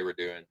things that they were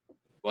doing.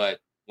 But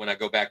when I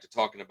go back to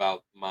talking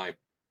about my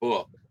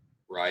book,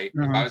 right?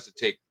 If I was to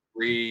take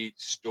 3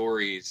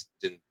 stories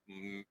to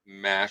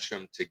mash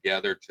them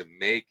together to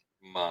make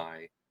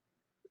my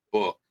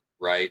book,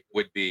 right,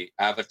 would be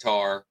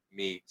Avatar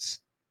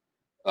meets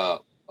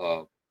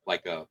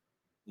like a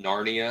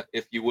Narnia,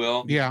 if you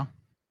will. Yeah.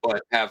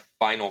 But have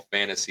Final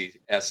Fantasy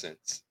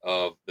essence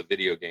of the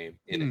video game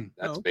in it.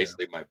 That's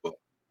basically my book.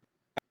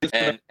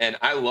 And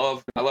I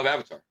love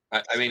Avatar.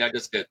 I mean, I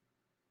just did.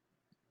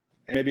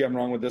 Maybe I'm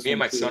wrong with this. Me and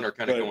my too, son are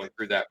kind of going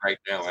through that right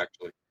now,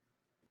 actually.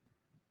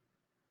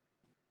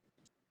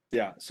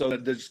 Yeah. So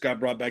that just got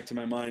brought back to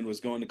my mind was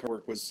going to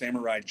work was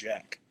Samurai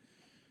Jack.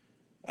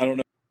 I don't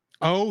know.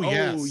 Oh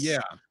yes. Oh yeah.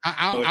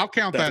 I'll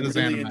count that as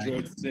really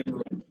anime.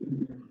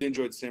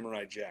 Enjoyed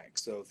Samurai Jack.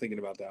 So thinking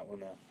about that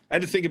one, I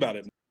had to think about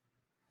it.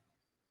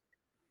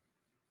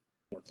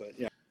 But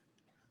yeah.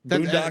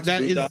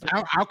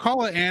 I'll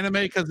call it anime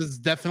because it's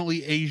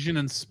definitely Asian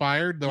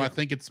inspired, though I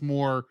think it's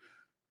more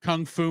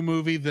kung fu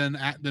movie than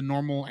the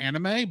normal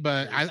anime,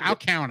 but I'll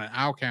count it.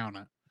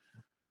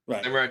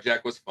 Right. Samurai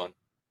Jack was fun.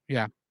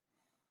 Yeah.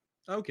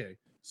 Okay.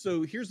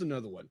 So here's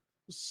another one.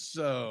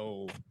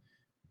 So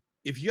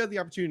if you had the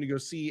opportunity to go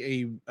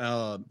see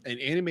an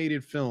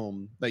animated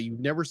film that you've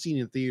never seen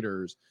in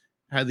theaters,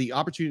 had the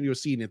opportunity to go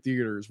see it in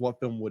theaters, what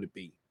film would it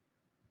be?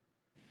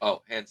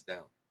 Oh, hands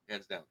down,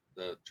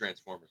 the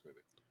Transformers movie.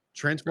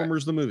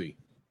 Transformers the movie.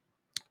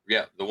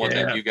 Yeah, the one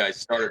that you guys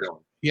started on.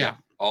 Yeah.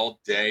 All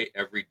day,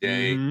 every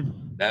day.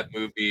 Mhm. That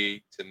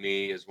movie to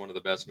me is one of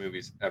the best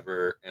movies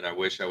ever, and I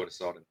wish I would have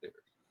saw it in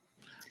theaters.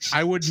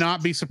 I would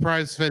not be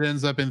surprised if it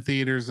ends up in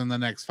theaters in the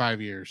next 5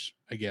 years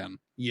again.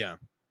 Yeah.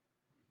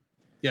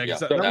 Yeah, Yeah,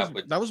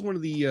 that was one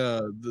of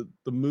the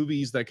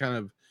movies that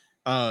kind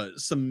of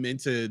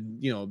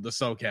cemented, the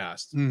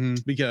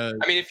Cellcast. Because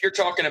I mean, if you're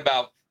talking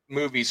about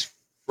movies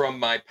from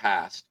my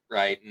past,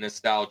 right?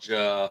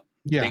 Nostalgia,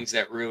 things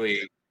that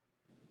really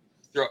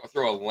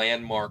throw a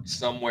landmark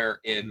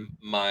somewhere in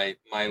my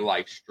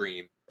life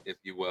stream, if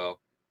you will.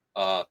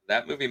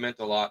 That movie meant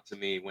a lot to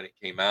me when it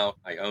came out.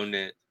 I owned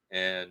it,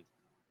 and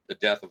the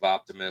death of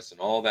Optimus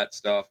and all that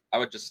stuff.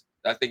 I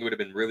think it would have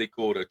been really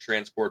cool to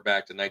transport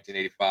back to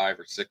 1985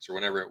 or 6 or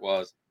whenever it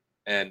was,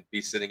 and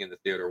be sitting in the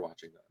theater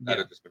watching that. That'd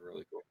have just been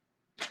really cool.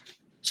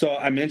 So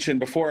I mentioned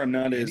before, I'm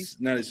not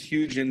as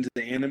huge into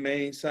the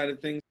anime side of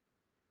things,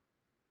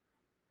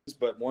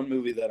 but one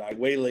movie that I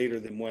way later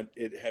than when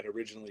it had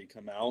originally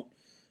come out,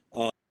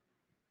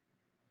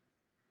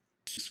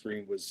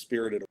 screen was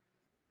Spirited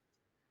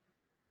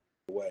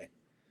Away.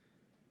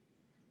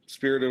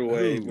 Spirited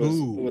Away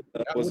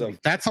was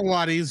that's a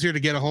lot easier to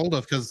get a hold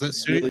of because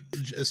Studio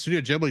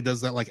Ghibli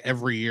does that like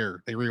every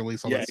year. They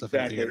re-release all that stuff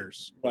in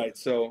theaters. Right.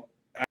 So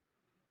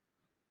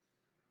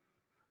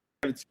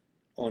it's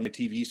on the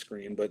TV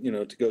screen, but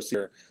to go see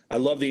her. I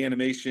love the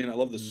animation. I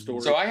love the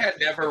story. So I had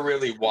never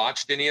really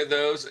watched any of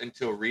those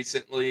until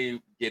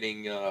recently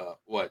getting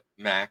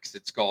Max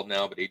it's called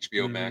now, but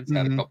HBO Max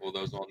had a couple of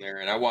those on there,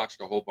 and I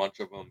watched a whole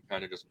bunch of them,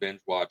 kind of just binge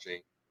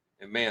watching.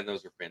 And man,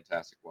 those are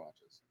fantastic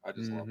watches. I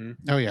just love them.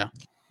 Oh yeah.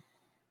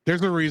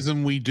 There's a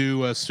reason we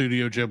do a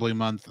Studio Ghibli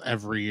month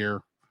every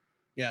year.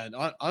 Yeah, and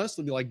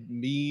honestly, I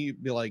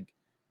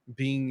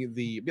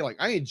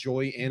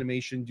enjoy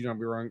animation. Do not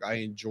be wrong. I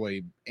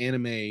enjoy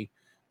anime.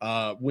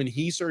 When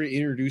he started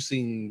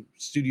introducing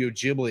Studio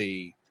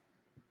Ghibli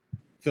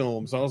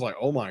films, I was like,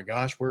 oh my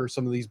gosh, where have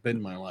some of these been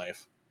in my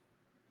life?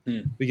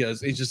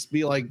 Because it just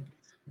be like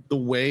the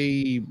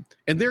way,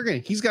 and there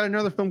again, he's got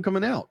another film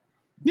coming out.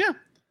 Yeah.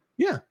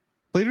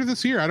 later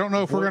this year. I don't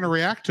know if we're going to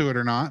react to it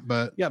or not,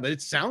 but yeah, but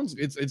it sounds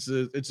it's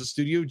a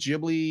Studio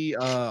Ghibli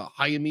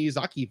Hayao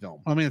Miyazaki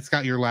film. I mean, it's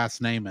got your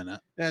last name in it.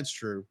 That's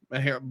true.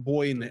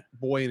 Boy and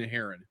a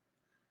heron.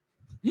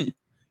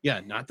 Yeah,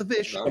 not the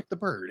fish, the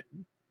bird.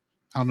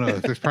 I don't know.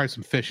 There's probably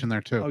some fish in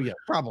there too. Oh yeah,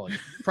 probably.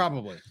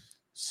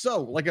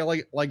 So, like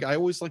I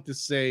always like to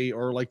say,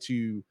 or like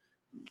to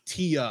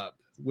tee up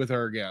with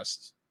our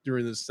guests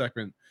during this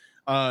segment.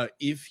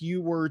 If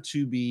you were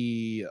to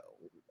be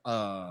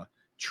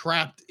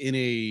trapped in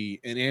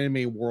an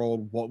anime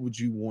world, what would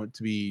you want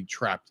to be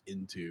trapped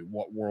into?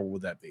 What world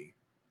would that be?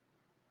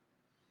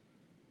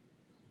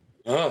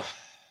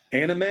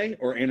 Anime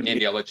or anime?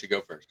 Andy, I'll let you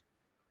go first.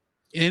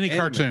 Any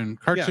cartoon,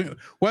 Yeah.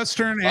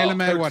 Western, anime,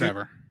 cartoon.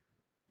 whatever.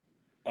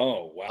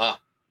 Oh wow.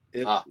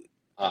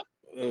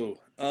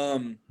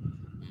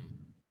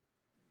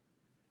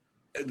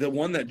 The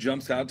one that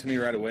jumps out to me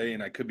right away,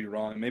 and I could be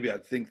wrong. Maybe I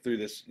think through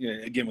this.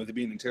 Again, with it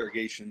being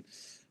interrogation,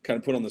 kind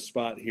of put on the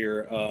spot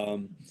here.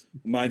 One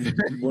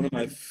of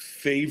my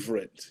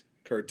favorite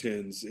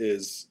cartoons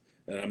is,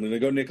 and I'm going to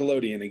go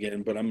Nickelodeon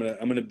again, but I'm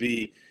gonna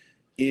be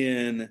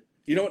in.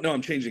 You know what? No,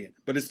 I'm changing it,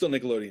 but it's still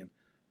Nickelodeon.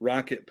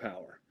 Rocket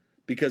Power.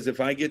 Because if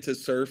I get to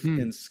surf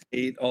and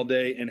skate all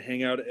day and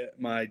hang out at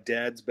my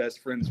dad's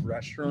best friend's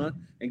restaurant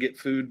and get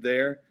food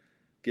there,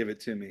 give it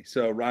to me.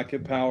 So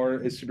Rocket Power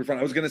is super fun.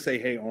 I was going to say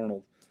Hey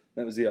Arnold.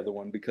 That was the other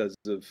one because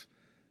of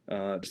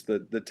just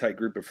the tight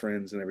group of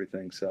friends and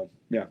everything. So,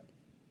 yeah.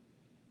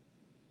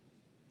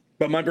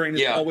 But my brain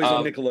is always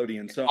on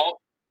Nickelodeon. So,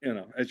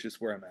 it's just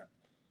where I'm at.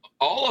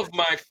 All of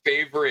my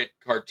favorite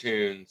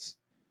cartoons,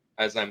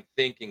 as I'm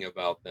thinking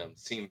about them,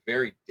 seem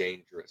very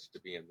dangerous to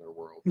be in their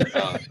world.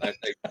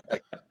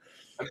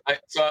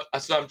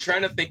 So I'm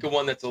trying to think of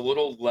one that's a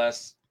little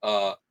less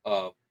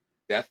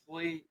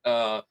deathly,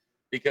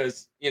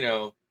 because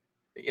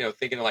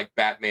thinking of like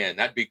Batman,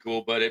 that'd be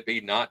cool, but it'd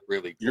be not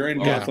really cool. You're in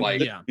Gotham,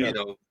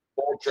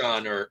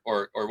 Voltron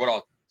or what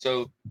else.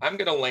 So I'm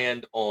gonna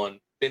land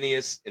on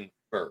Phineas and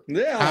Ferb.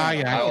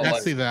 I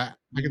can see that.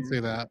 I can see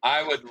that.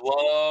 I would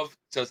love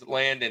to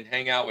land and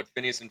hang out with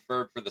Phineas and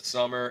Ferb for the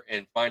summer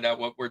and find out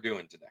what we're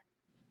doing today.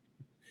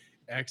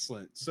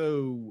 Excellent.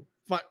 So,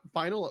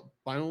 final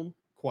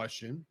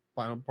question,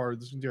 final part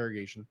of this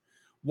interrogation.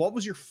 What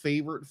was your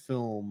favorite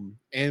film,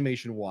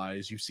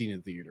 animation-wise, you've seen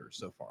in theater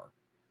so far?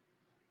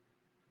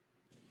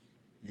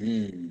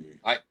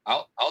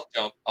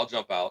 I'll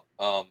jump out.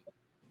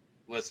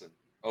 Listen,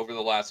 over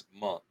the last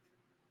month,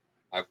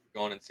 I've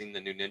gone and seen the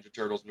new Ninja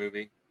Turtles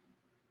movie,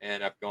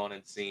 and I've gone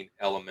and seen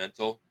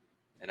Elemental,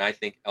 and I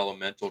think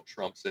Elemental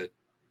trumps it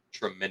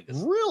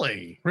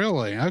tremendously.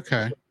 Really?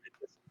 Okay.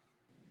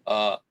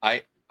 I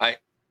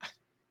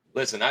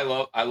listen. I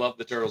love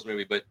the Turtles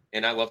movie,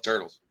 and I love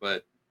turtles,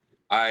 but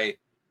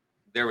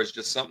there was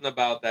just something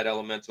about that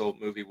Elemental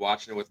movie.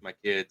 Watching it with my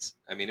kids,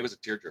 I mean, it was a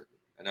tearjerker,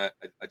 and I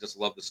just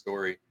love the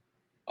story.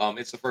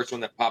 It's the first one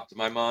that popped to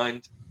my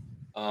mind.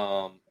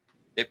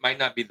 It might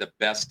not be the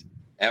best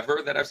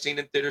ever that I've seen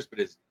in theaters, but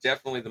it's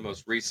definitely the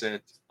most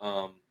recent.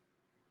 Probably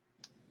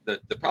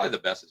the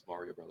best is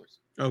Mario Brothers.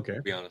 Okay,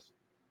 to be honest.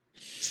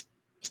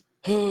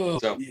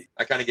 So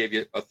I kind of gave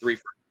you a 3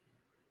 for.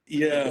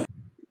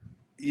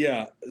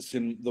 Yeah, it's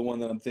in the one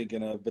that I'm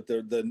thinking of, but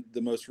the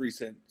most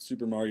recent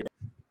Super Mario.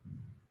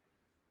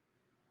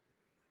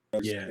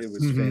 Yeah, it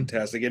was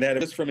fantastic. It had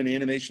just from an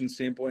animation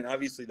standpoint.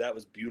 Obviously, that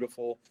was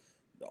beautiful.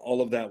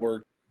 All of that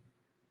work,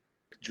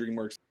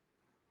 DreamWorks,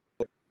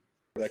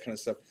 that kind of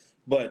stuff.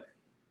 But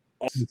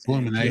it's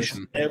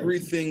Illumination.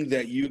 Everything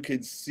that you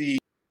could see,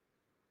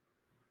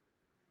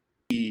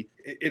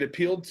 it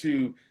appealed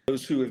to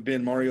those who have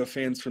been Mario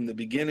fans from the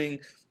beginning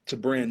to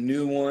brand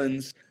new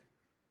ones.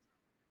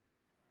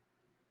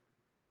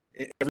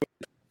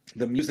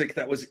 The music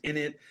that was in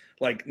it,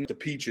 like the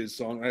Peaches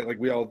song, like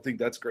we all think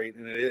that's great,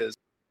 and it is.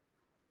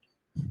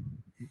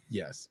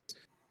 Yes.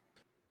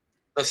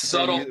 The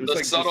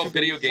subtle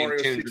video game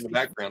tunes in the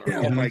background.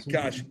 Oh my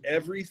gosh,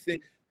 everything.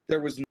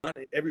 There was not.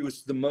 It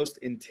was the most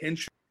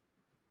intentional,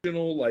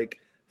 like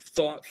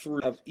thought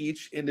through of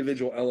each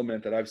individual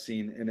element that I've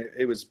seen, and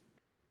it was.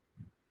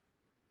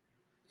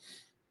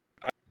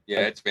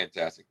 Yeah, it's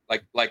fantastic.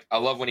 Like I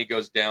love when he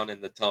goes down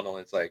in the tunnel.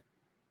 And it's like,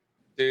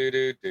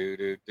 do,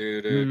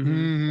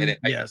 and it,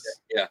 yes,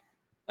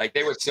 like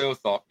they were so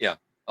thought. Yeah,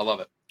 I love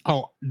it.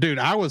 Oh, dude,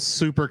 I was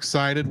super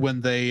excited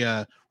when they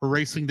were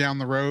racing down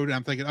the road.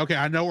 I'm thinking, okay,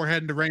 I know we're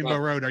heading to Rainbow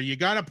Road. Are you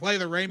gonna play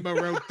the Rainbow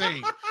Road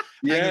theme?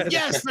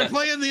 Yes, they're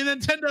playing the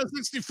Nintendo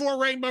 64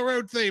 Rainbow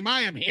Road theme. I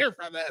am here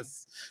for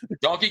this.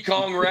 Donkey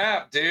Kong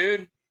rap,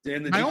 dude.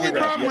 My only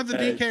problem with the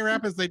DK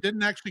rap is they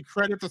didn't actually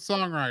credit the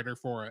songwriter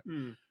for it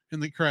in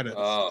the credits,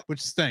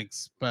 which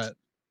stinks. But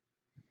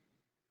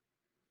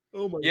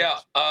oh my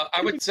gosh.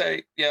 I would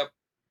say,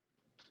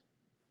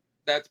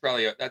 that's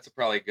probably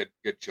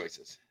good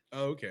choices.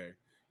 Okay.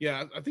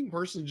 Yeah, I think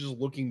personally, just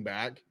looking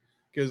back,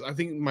 because I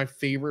think my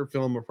favorite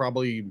film would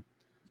probably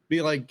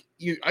be like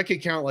I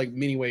could count like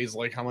many ways,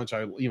 like how much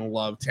I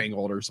love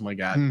Tangled or something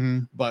like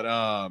that. But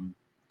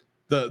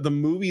the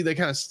movie that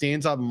kind of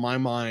stands out in my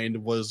mind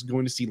was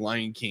going to see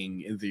Lion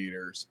King in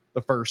theaters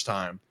the first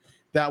time.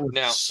 That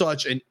was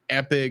such an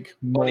epic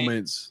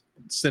moment,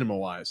 cinema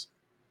wise.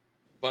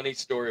 Funny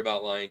story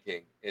about Lion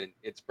King, and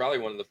it's probably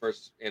one of the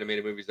first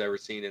animated movies I've ever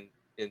seen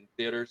in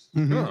theaters,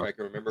 Mhm. if I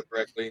can remember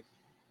correctly.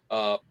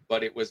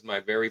 But it was my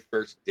very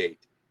first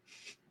date.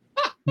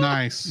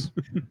 Nice.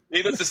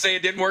 Needless to say,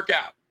 it didn't work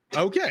out.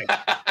 Okay.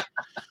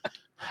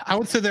 I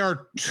would say there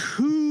are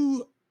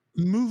two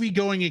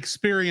movie-going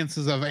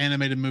experiences of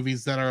animated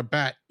movies that are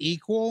about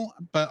equal,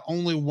 but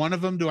only one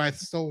of them do I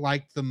still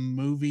like the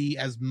movie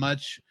as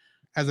much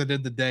as I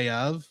did the day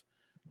of.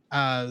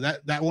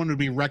 That one would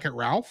be Wreck-It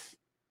Ralph,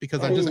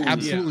 because I just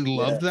absolutely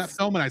loved that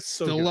film, and I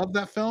still love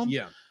that film.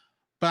 Yeah.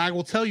 But I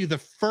will tell you, the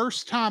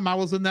first time I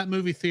was in that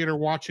movie theater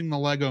watching the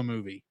Lego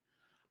movie,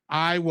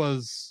 I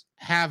was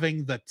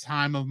having the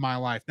time of my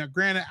life. Now,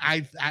 granted,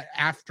 I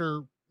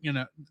after, you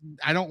know,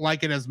 I don't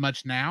like it as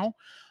much now,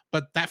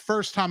 but that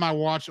first time I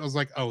watched, I was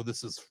like, oh,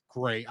 this is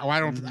great.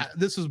 Oh,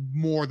 this is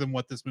more than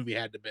what this movie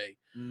had to be.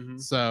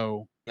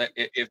 So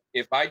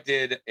if I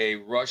did a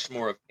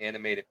Rushmore of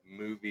animated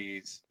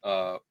movies,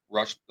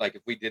 like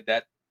if we did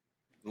that,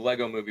 the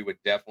Lego movie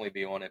would definitely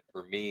be on it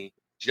for me,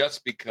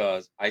 just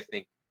because I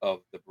think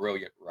of the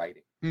brilliant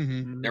writing.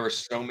 There were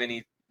so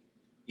many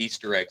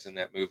Easter eggs in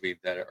that movie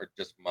that are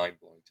just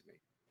mind-blowing to me.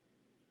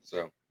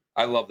 So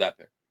I love that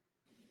pick.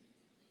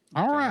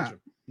 All right.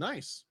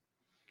 Nice.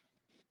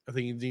 I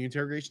think the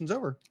interrogation's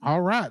over.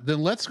 All right.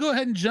 Then let's go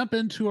ahead and jump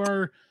into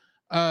our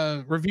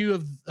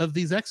review of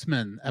these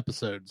X-Men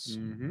episodes.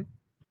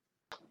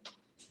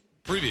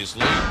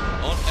 Previously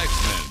on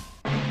X-Men.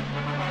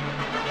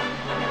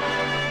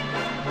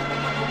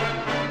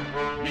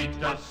 Meet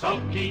the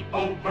sulky,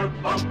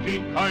 over-bulky,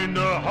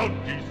 kinda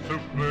hulky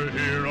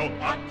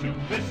superhero.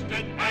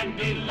 Optimistic and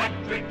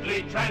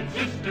electrically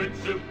transistored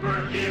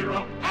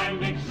superhero.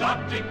 An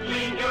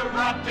exotically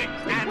erotic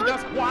and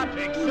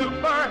aquatic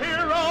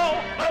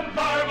superhero. The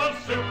Marvel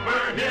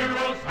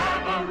superheroes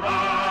have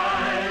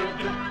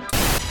arrived.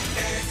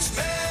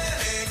 X-Men,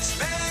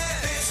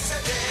 X-Men, it's the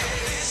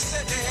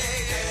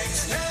day,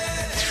 X-Men,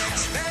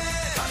 X-Men,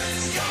 come and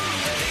go.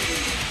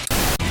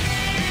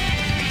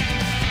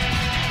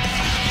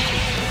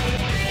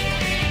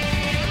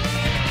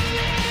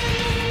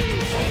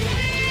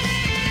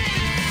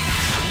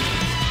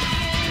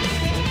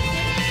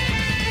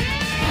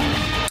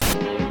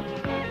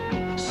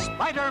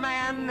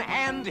 Spider-Man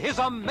and his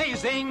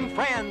amazing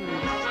friends,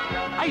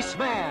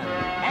 Iceman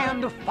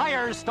and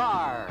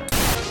Firestar.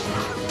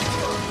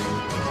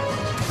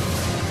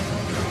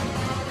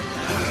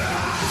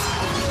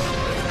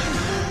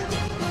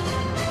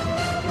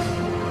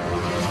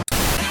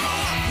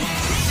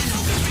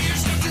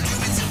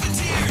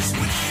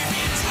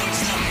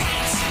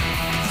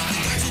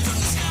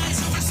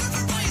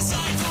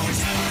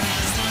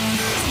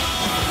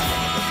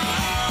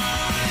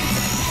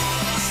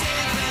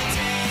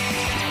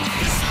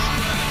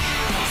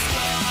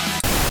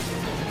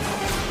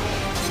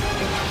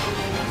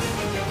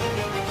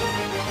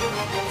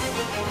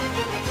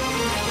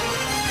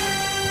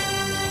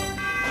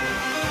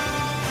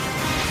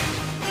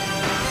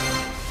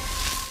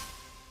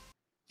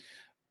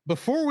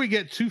 Before we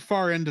get too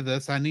far into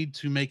this, I need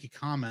to make a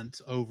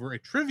comment over a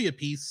trivia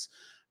piece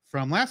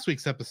from last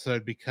week's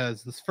episode,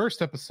 because this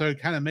first episode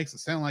kind of makes it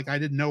sound like I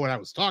didn't know what I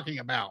was talking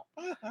about.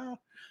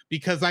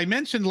 Because I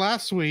mentioned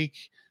last week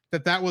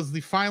that was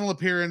the final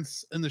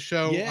appearance in the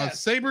show of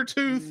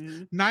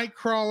Sabretooth,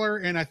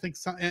 Nightcrawler, and I think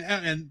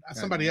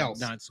somebody else.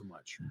 Not so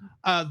much.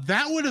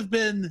 That would have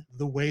been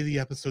the way the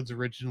episodes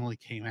originally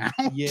came out.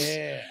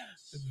 Yes.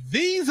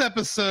 These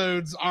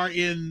episodes are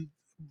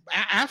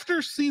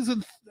after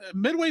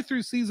midway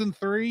through season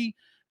 3,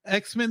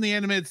 X-Men the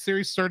animated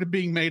series started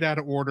being made out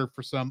of order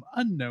for some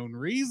unknown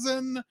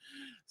reason.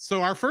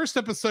 So our first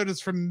episode is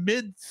from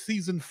mid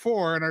season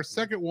 4, and our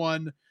second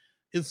one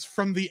is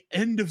from the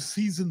end of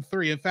season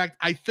 3. In fact,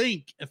 I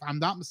think, if I'm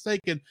not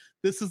mistaken,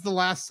 this is the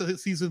last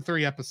season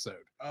 3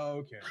 episode. Oh,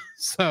 okay.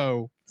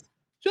 So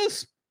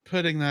just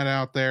putting that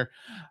out there.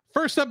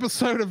 First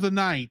episode of the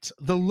night,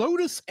 The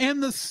Lotus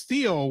and the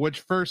Steel, which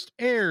first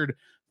aired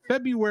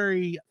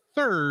February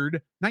 3rd,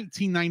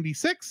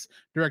 1996,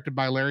 directed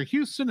by Larry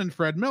Houston and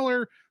Fred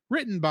Miller,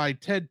 written by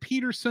Ted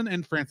Peterson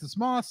and Francis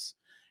Moss.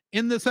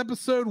 In this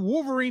episode,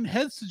 Wolverine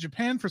heads to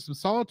Japan for some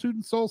solitude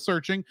and soul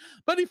searching,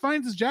 but he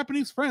finds his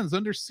Japanese friends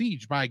under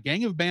siege by a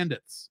gang of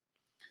bandits.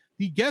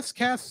 The guest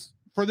cast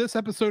for this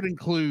episode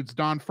includes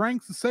Don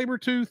Franks as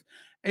Sabretooth,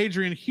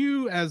 Adrian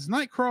Hugh as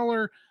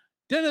Nightcrawler,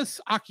 Dennis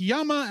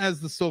Akiyama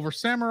as the Silver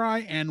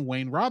Samurai, and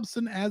Wayne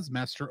Robson as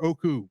Master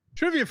Oku.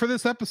 Trivia for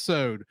this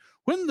episode.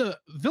 When the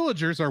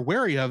villagers are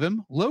wary of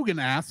him, Logan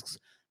asks,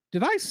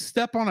 "Did I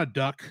step on a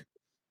duck?"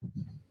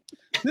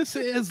 This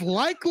is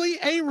likely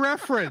a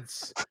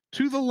reference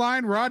to the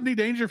line Rodney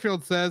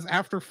Dangerfield says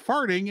after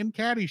farting in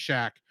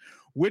Caddyshack,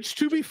 which,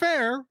 to be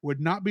fair, would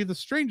not be the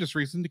strangest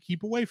reason to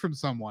keep away from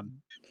someone.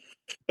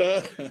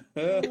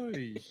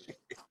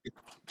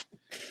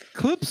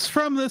 Clips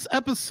from this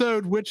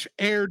episode, which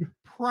aired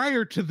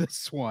prior to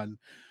this one.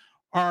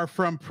 are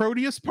from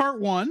Proteus Part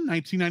 1,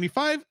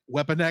 1995,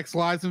 Weapon X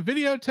Lies and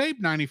Videotape,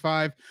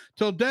 95,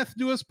 Till Death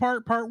Do Us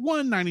Part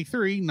 1,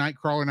 93,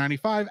 Nightcrawler,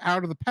 95,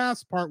 Out of the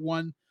Past Part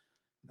 1,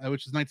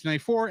 which is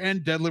 1994,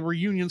 and Deadly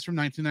Reunions from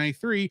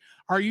 1993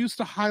 are used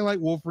to highlight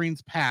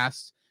Wolverine's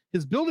past,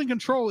 his building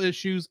control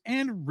issues,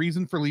 and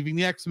reason for leaving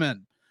the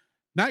X-Men.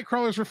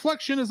 Nightcrawler's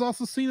reflection is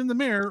also seen in the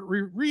mirror,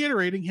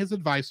 reiterating his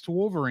advice to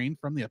Wolverine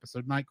from the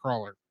episode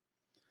Nightcrawler.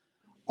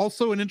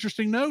 Also, an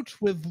interesting note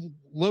with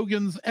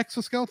Logan's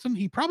exoskeleton,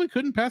 he probably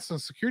couldn't pass a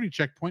security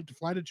checkpoint to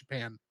fly to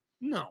Japan.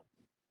 No.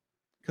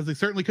 Because they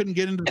certainly couldn't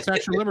get into the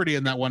Statue of Liberty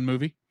in that one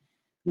movie.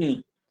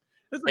 He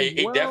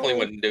definitely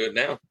wouldn't do it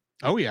now.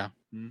 Oh, yeah.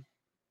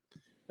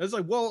 It's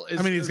like, well,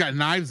 he's got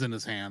knives in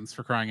his hands,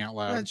 for crying out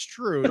loud. That's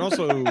true. And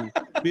also,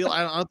 I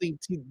don't think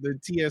the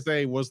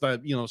TSA was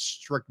that,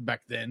 strict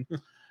back then.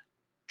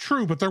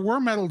 True, but there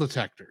were metal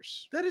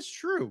detectors. That is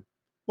true.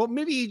 Well,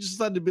 maybe he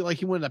just had to be like,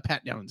 he wanted a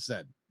pat down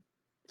instead.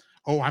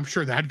 Oh, I'm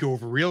sure that'd go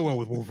over real well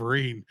with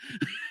Wolverine.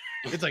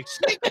 It's like,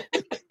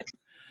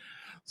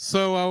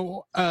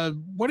 so,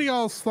 what are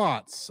y'all's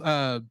thoughts?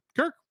 Kirk,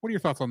 what are your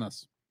thoughts on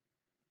this?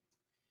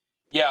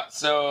 Yeah,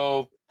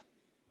 so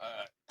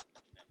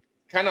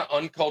kind of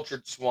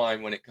uncultured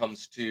swine when it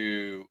comes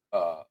to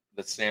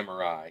the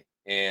samurai,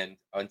 and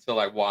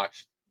until I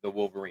watched the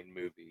Wolverine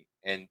movie.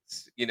 And,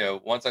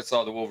 once I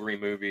saw the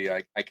Wolverine movie,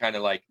 I kind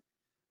of like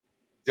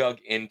dug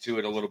into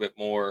it a little bit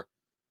more.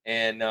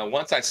 And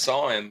once I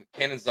saw him,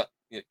 Cannon's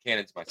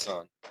my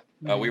son.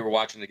 We were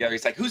watching together.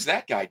 He's like, "Who's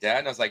that guy, Dad?"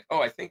 And I was like,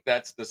 "Oh, I think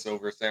that's the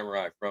Silver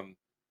Samurai from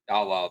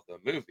a la the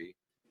movie."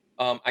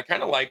 I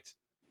kind of liked.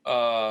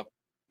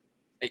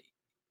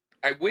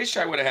 I wish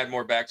I would have had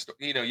more backstory.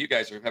 You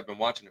guys have been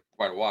watching it for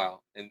quite a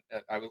while, and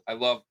I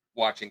love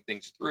watching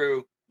things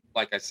through.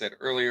 Like I said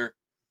earlier,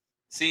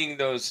 seeing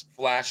those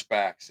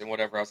flashbacks and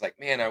whatever, I was like,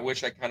 man, I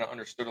wish I kind of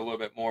understood a little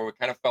bit more. It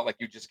kind of felt like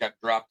you just got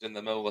dropped in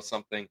the middle of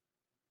something,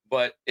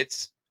 but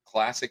it's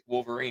classic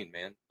Wolverine,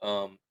 man.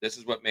 This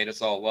is what made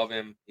us all love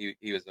him. He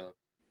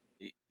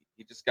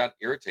just got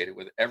irritated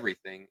with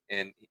everything,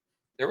 and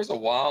there was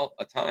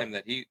a time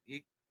that he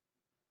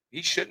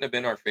shouldn't have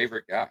been our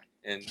favorite guy,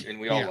 and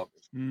we all loved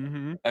him.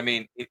 Mm-hmm. I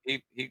mean,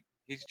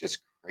 he's just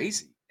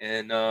crazy,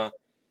 and I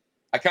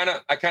kind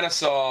of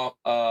saw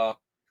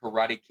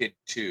Karate Kid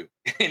 2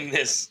 in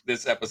this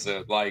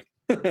episode. Like,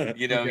 Okay.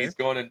 He's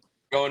going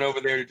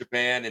over there to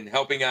Japan and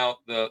helping out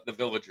the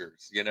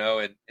villagers,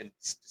 and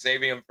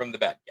saving them from the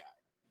bad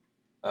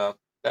guy.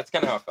 That's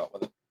kind of how I felt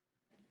with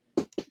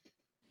it.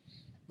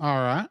 All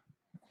right.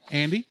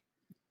 Andy?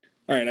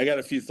 All right, I got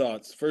a few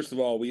thoughts. First of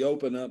all, we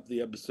open up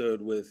the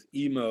episode with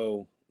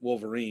emo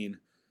Wolverine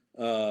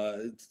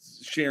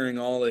sharing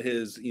all of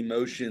his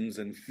emotions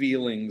and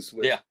feelings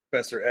with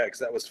Professor X.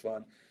 That was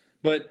fun.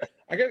 But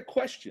I got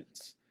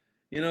questions.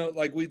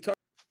 Like we talked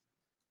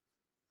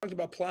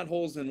about plot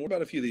holes, and what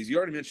about a few of these? You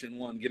already mentioned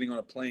one, getting on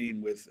a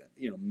plane with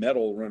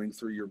metal running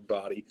through your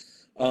body.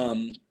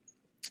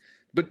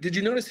 But did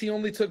you notice he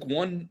only took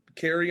one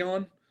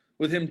carry-on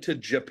with him to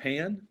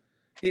Japan?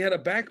 He had a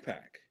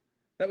backpack.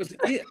 That was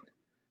it.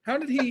 How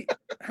did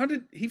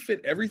he fit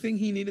everything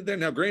he needed there?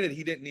 Now, granted,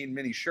 he didn't need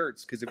many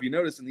shirts, because if you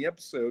notice in the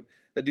episode,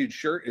 that dude's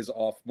shirt is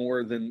off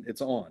more than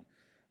it's on.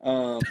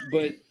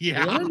 But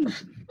yeah,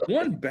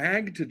 one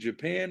bag to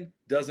Japan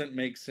doesn't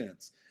make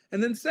sense.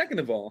 And then second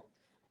of all,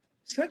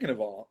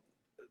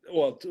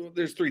 well,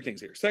 there's three things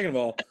here. Second of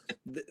all,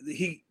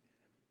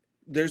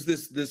 there's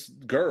this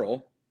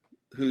girl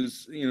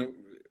who's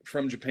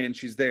from Japan.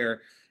 She's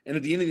there, and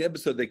at the end of the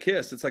episode, they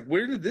kiss. It's like,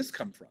 where did this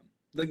come from?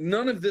 Like,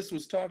 none of this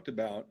was talked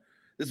about.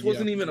 This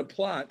wasn't even a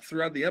plot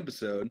throughout the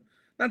episode.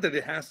 Not that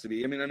it has to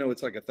be. I mean, I know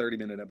it's like a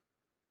 30-minute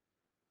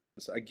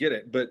episode. I get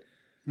it, but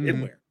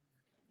anywhere.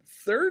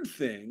 Third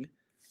thing,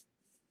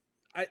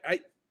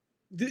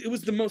 it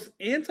was the most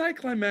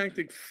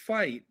anticlimactic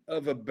fight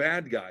of a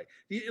bad guy.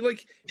 He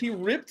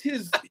ripped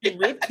his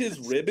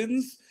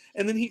ribbons,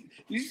 and then did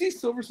you see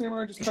Silver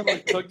Samurai just kind of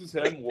like tugged his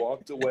head and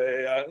walked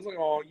away? I was like,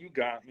 "Oh, you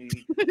got me!"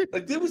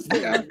 Like, that was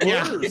the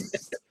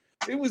worst.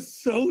 It was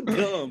so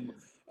dumb.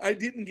 I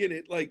didn't get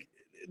it. Like,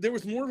 there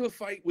was more of a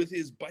fight with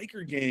his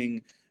biker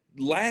gang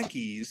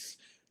lackeys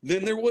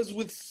than there was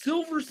with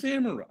Silver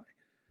Samurai.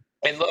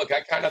 And look, I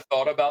kind of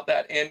thought about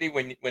that, Andy,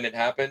 when it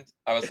happened.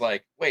 I was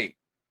like, wait,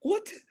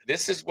 what?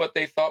 This is what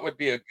they thought would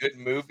be a good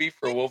movie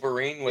for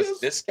Wolverine, was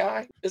this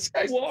guy? This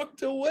guy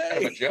walked away.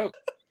 Kind of a joke.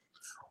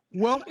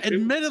 Well,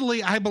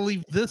 admittedly, I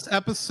believe this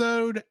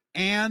episode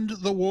and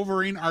the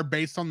Wolverine are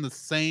based on the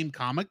same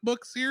comic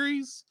book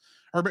series,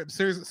 or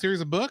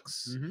series of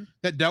books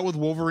that dealt with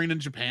Wolverine in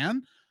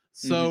Japan.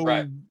 So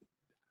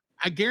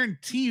I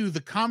guarantee you the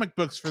comic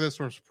books for this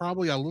was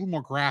probably a little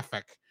more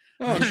graphic.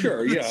 Oh,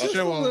 sure, yeah. The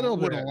show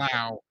would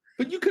allow.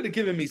 But you could have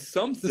given me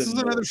something. This is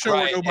another show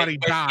where nobody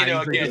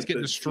dies. They just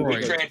get destroyed.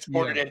 We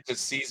transported into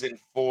season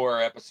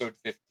 4, episode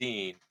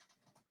 15,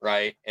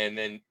 right? And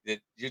then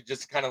you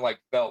just kind of like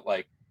felt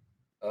like,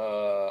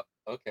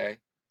 okay,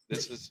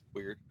 this is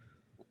weird.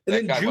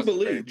 And then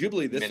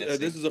Jubilee.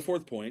 This is a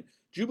fourth point.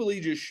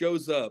 Jubilee just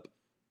shows up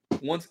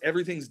once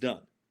everything's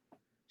done.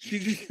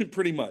 She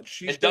pretty much.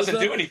 She It doesn't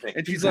shows do up anything.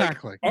 And she's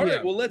Exactly. like, all right,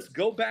 Yeah. well, let's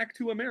go back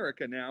to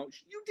America now.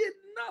 You did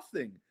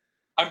nothing.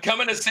 I'm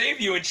coming to save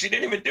you, and she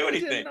didn't even do She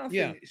did anything. nothing.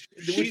 Yeah. Which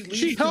She leads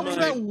to helps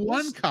my- that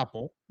one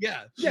couple.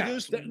 Yeah, she Yeah,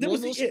 just that one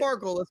was little it.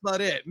 sparkle. That's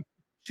about it.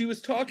 She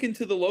was talking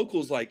to the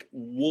locals like,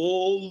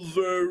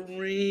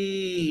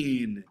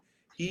 Wolverine.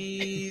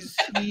 He's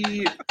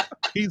here.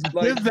 He's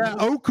Like- with that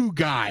Oku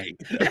guy.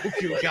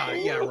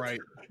 Yeah, right.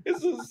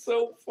 This is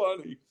so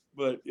funny.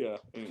 But yeah,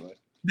 anyway.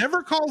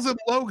 Never calls him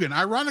Logan.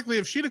 Ironically,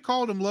 if she'd have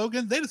called him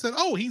Logan, they'd have said,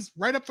 "Oh, he's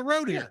right up the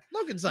road Yeah, here."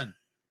 Logan's son.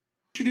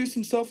 Introduced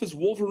himself as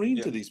Wolverine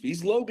Yeah. to these.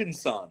 He's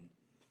Logan's son.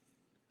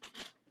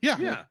 Yeah.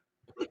 Yeah.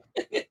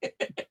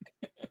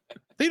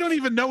 They don't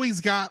even know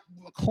he's got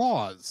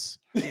claws.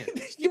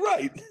 You're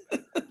right.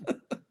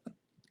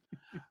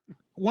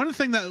 One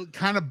thing that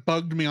kind of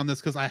bugged me on this,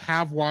 because I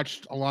have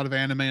watched a lot of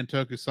anime and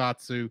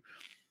tokusatsu,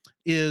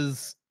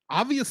 is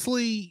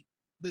obviously,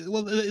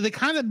 well, they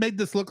kind of made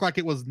this look like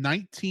it was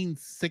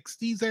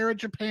 1960s era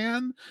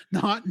Japan,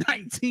 not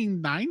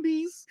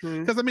 1990s.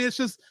 Because I mean,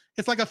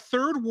 it's like a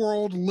third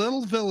world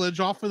little village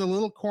off in the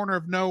little corner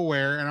of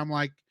nowhere, and I'm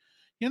like,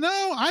 you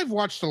know, I've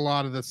watched a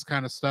lot of this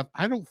kind of stuff.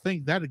 I don't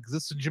think that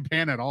exists in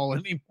Japan at all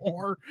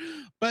anymore.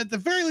 But at the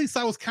very least,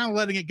 I was kind of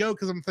letting it go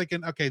because I'm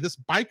thinking, okay, this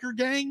biker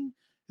gang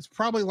is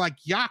probably like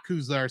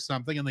Yakuza or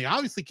something, and they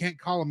obviously can't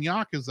call them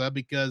Yakuza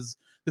because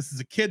this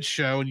is a kid's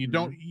show, and you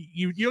don't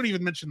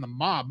even mention the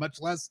mob, much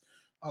less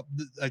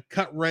a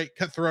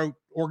cutthroat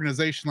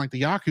organization like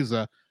the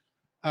Yakuza.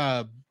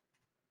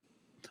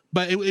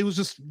 But it was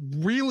just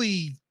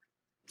really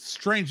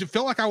strange. It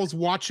felt like I was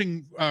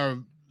watching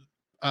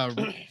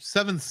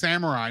Seven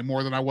Samurai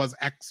more than I was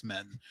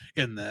X-Men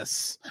in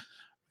this,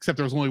 except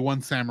there was only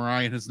one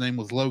samurai and his name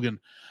was Logan.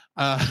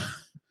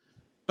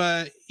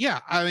 But yeah,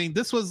 I mean,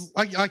 this was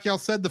like y'all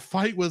said, the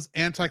fight was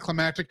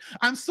anticlimactic.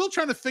 I'm still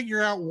trying to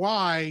figure out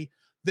why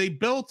they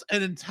built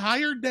an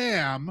entire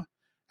dam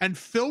and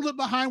filled it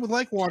behind with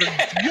lake water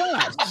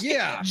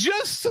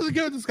just to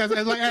go with this guys.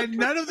 And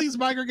none of these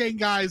biker gang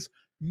guys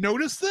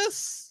noticed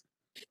this.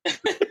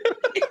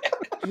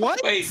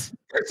 What? Wait,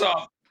 first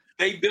off,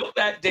 they built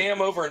that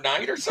dam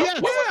overnight or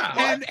something?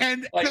 Yeah,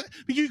 and Like-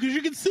 because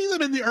you can see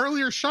them in the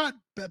earlier shot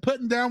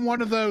putting down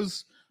one of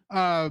those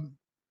A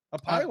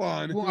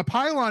pylon. a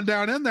pylon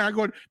down in there. I'm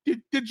going,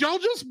 did y'all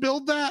just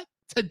build that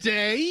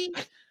today?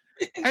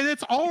 And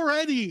it's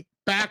already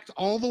backed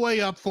all the way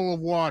up full of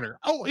water.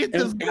 Oh, it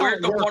does And not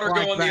where'd the work water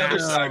like go on the that. other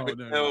side with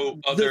no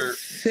other The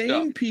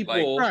same stuff?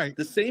 people, Like,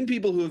 the same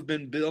people who have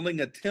been building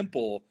a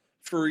temple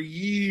for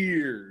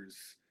years.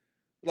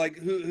 Like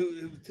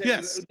who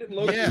Yes.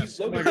 Logan, Yes.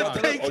 Logan Oh my brought God.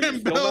 that They up. Oh, you can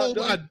still not build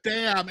a done?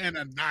 dam in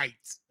a night.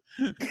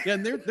 Yeah,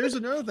 and there's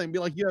another thing. Be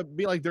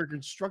like they're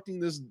constructing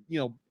this,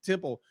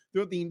 temple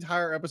throughout the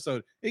entire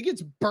episode. It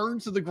gets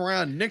burned to the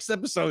ground. Next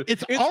episode,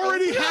 It's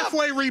already opened up.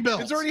 halfway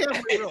rebuilt. It's already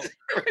halfway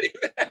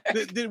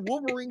rebuilt. Did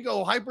Wolverine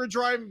go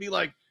hyperdrive and be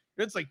like,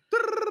 it's like,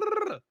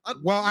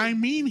 Well, I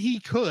mean, he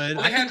could.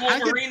 Well, they had I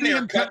could Wolverine see there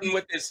him cutting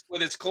with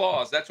his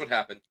claws. That's what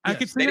happened. I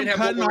could They see him didn't have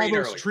cutting all Wolverine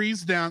those earlier.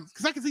 trees down,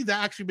 because I could see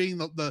that actually being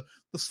the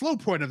slow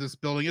point of this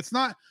building. It's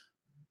not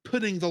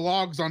putting the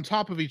logs on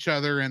top of each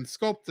other and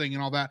sculpting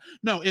and all that.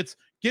 No, it's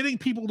getting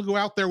people to go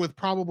out there with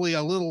probably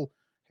a little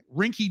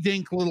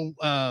rinky-dink little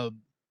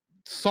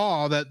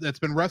saw that's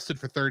been rusted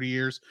for 30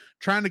 years,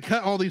 trying to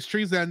cut all these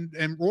trees down,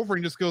 and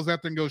Wolverine just goes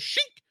out there and goes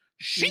shink,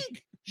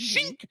 shink,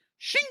 shink,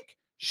 shink,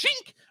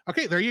 shink.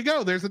 Okay, there you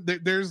go. There's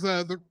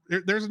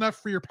enough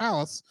for your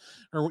palace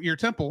or your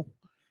temple.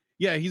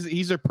 yeah,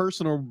 he's a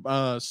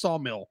personal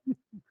sawmill.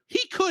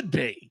 He could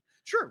be.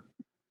 Sure.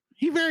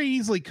 He very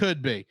easily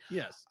could be.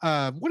 Yes.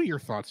 What are your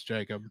thoughts,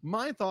 Jacob?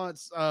 My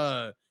thoughts,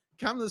 kind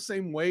of the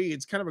same way.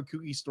 It's kind of a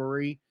kooky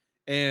story,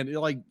 and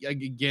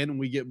again,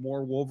 we get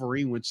more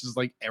Wolverine, which is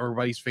like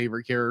everybody's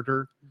favorite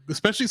character.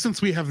 Especially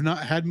since we have not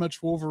had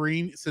much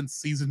Wolverine since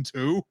season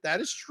 2. That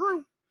is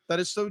true. That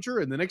is so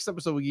true. And the next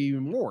episode we get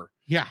even more.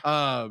 Yeah.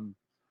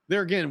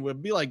 There again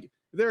would be like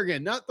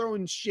not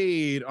throwing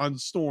shade on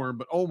Storm,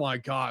 but oh my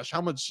gosh, how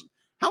much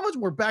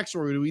more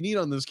backstory do we need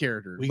on this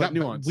character? We But got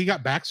nuance. we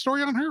got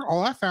backstory on her.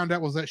 All I found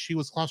out was that she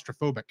was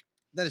claustrophobic,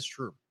 That is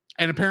true.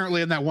 and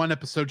apparently in that one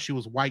episode she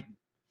was white.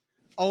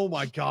 Oh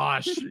my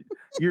gosh,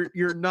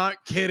 you're not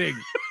kidding.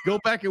 Go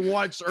back and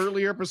watch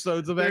earlier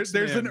episodes of X.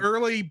 There's an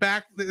early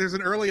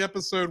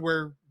episode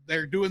where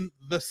they're doing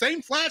the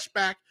same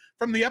flashback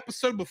from the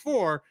episode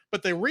before,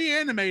 but they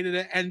reanimated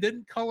it and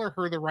didn't color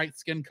her the right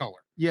skin color.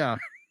 Yeah.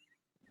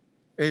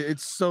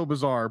 It's so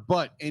bizarre.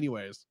 But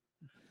anyways,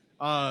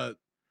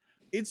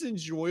 it's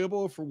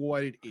enjoyable for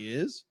what it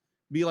is.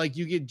 Be like,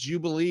 you get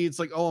Jubilee. It's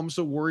like, oh, I'm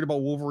so worried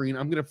about Wolverine.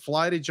 I'm going to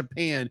fly to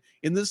Japan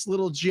in this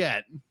little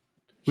jet.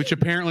 Which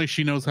apparently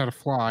she knows how to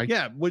fly.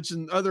 Yeah, which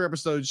in other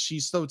episodes,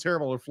 she's so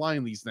terrible at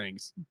flying these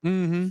things.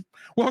 Mm-hmm.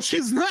 Well,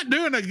 she's not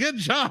doing a good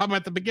job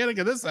at the beginning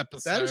of this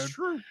episode. That is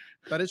true.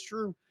 That is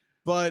true.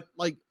 But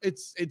like,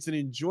 it's an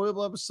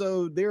enjoyable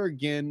episode. There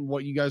again,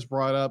 what you guys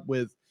brought up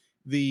with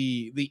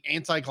the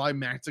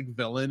anticlimactic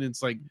villain.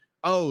 It's like,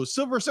 oh,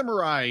 Silver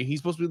Samurai. He's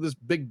supposed to be this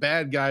big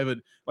bad guy, but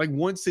like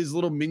once his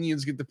little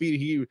minions get defeated,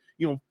 he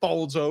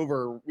falls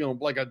over,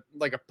 like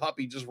a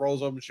puppy, just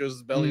rolls over and shows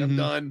his belly. I'm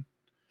done.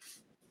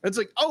 It's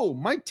like, oh,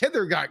 my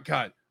tether got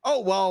cut.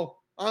 Oh well,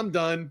 I'm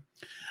done.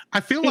 I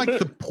feel like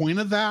the point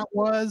of that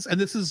was, and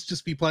this is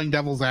just me playing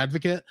devil's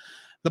advocate,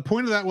 the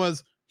point of that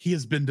was he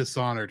has been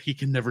dishonored. He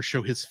can never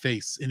show his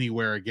face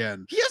anywhere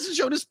again. He hasn't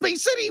shown his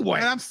face anyway.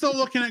 And I'm still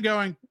looking at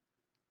going,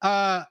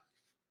 I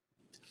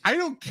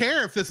don't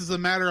care if this is a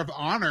matter of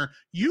honor.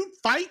 You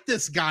fight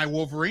this guy,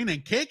 Wolverine,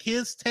 and kick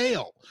his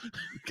tail.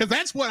 Because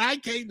that's what I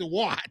came to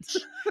watch.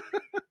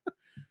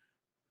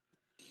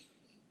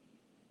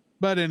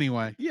 But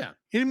anyway. Yeah.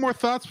 Any more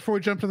thoughts before we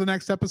jump to the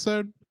next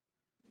episode?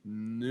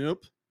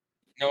 Nope.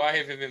 No, I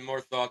have even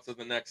more thoughts of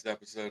the next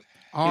episode.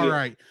 All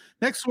right.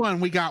 Next one,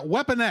 we got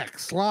Weapon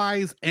X,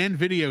 Lies, and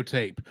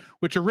Videotape,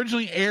 which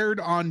originally aired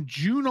on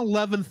June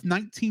 11th,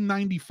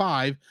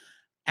 1995,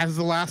 as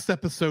the last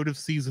episode of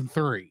season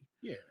 3.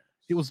 Yeah.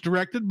 It was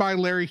directed by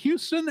Larry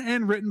Houston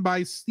and written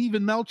by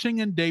Stephen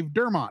Melching and Dave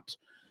Dermott.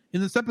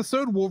 In this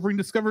episode, Wolverine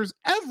discovers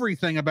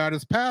everything about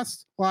his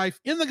past life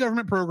in the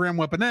government program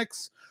Weapon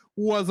X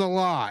was a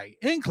lie,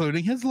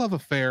 including his love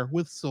affair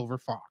with Silver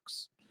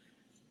Fox.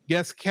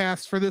 Guest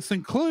cast for this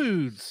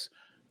includes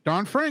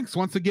Don Franks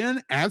once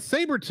again as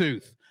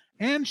Sabretooth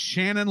and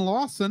Shannon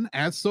Lawson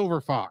as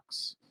Silver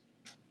Fox.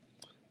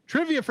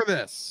 Trivia for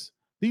this: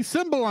 the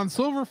symbol on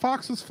Silver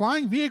Fox's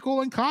flying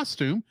vehicle and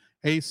costume,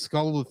 a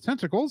skull with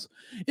tentacles,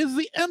 is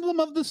the emblem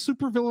of the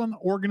supervillain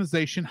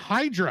organization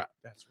Hydra.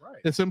 That's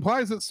right. This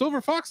implies that Silver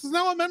Fox is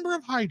now a member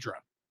of Hydra.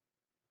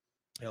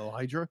 Hell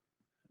Hydra?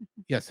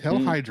 Yes,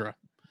 Hell Hydra.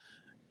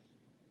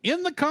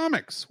 In the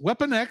comics,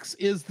 Weapon X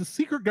is the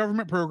secret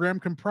government program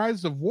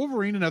comprised of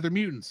Wolverine and other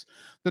mutants.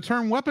 The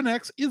term Weapon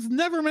X is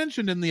never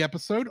mentioned in the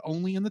episode,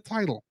 only in the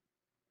title.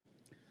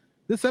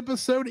 This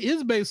episode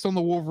is based on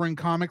the Wolverine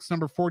comics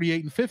number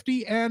 48 and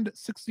 50 and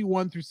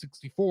 61 through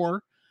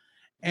 64.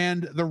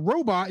 And the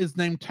robot is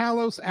named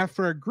Talos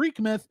after a Greek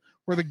myth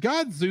where the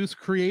god Zeus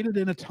created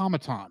an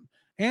automaton.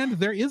 And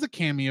there is a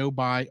cameo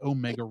by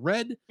Omega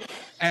Red.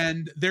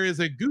 And there is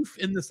a goof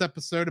in this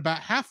episode about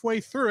halfway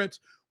through it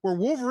where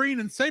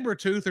Wolverine and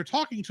Sabretooth are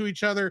talking to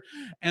each other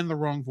and the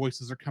wrong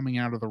voices are coming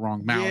out of the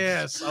wrong mouths.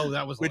 Yes. Oh,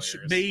 that was which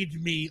hilarious.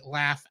 made me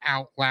laugh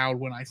out loud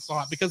when I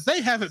saw it because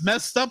they haven't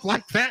messed up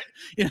like that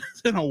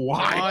in a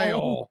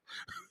while.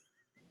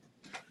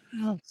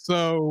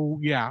 So,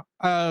 yeah.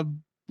 Sorry,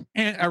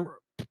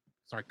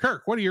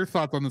 Kirk, what are your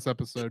thoughts on this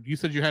episode? You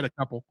said you had a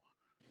couple.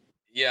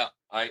 Yeah,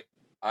 I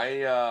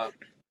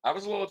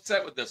was a little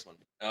upset with this one.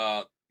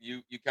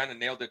 You kind of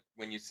nailed it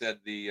when you said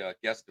the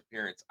guest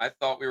appearance. I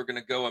thought we were going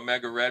to go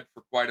Omega Red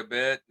for quite a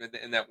bit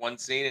in that one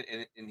scene,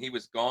 and he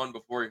was gone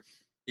before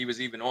he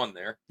was even on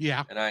there.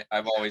 Yeah, and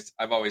I've always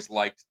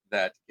liked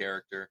that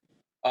character.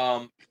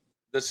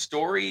 The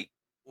story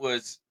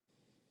was,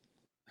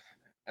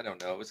 I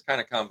don't know, it was kind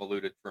of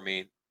convoluted for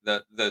me.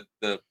 The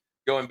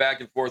going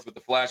back and forth with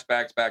the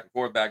flashbacks, back and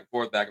forth, back and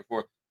forth, back and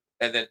forth.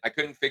 And then I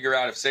couldn't figure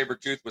out if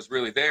Sabretooth was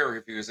really there or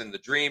if he was in the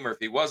dream or if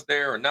he was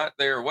there or not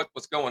there or what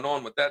was going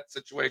on with that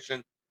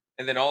situation.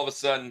 And then all of a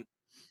sudden,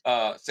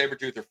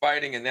 Sabretooth are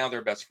fighting and now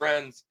they're best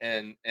friends.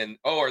 And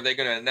oh, are they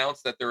going to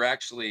announce that they're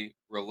actually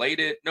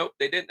related? Nope,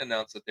 they didn't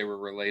announce that they were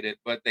related,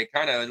 but they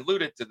kind of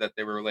alluded to that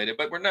they were related.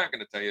 But we're not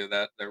going to tell you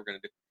that they were going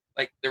to do.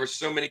 Like, there were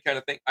so many kind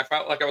of things. I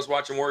felt like I was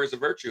watching Warriors of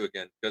Virtue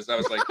again because I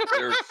was like,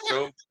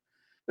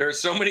 there are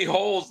so many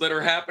holes that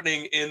are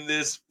happening in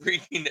this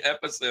freaking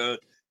episode.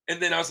 And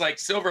then I was like,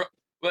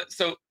 but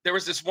so there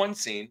was this one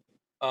scene.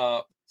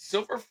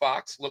 Silver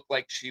Fox looked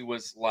like she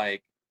was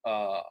like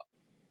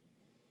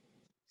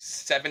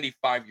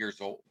 75 years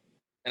old.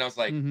 And I was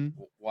like,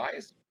 why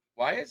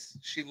is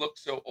she look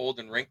so old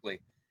and wrinkly?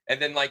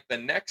 And then like the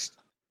next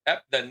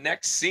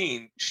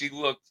scene, she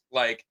looked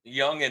like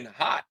young and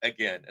hot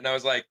again. And I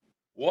was like,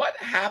 what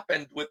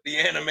happened with the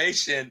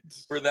animation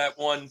for that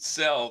one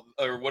cell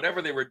or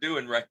whatever they were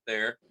doing right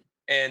there?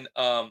 And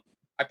I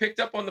picked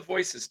up on the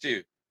voices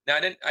too. Now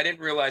I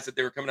didn't realize that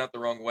they were coming out the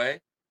wrong way,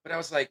 but I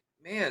was like,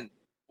 man,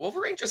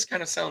 Wolverine just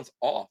kind of sounds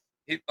off.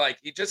 He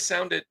just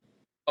sounded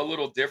a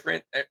little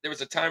different. There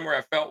was a time where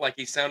I felt like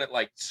he sounded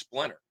like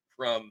Splinter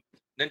from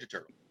Ninja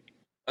Turtle.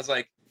 I was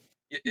like,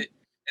 and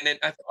then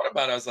I thought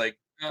about it. I was like,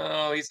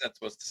 oh, he's not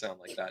supposed to sound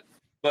like that.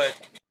 But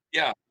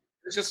yeah,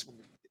 it's just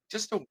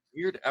a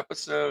weird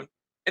episode.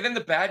 And then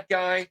the bad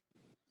guy,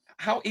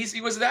 how easy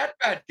was that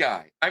bad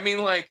guy? I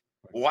mean, like,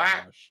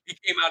 whap, he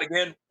came out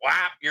again.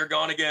 Whap, you're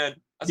gone again.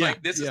 I was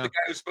like, this is the guy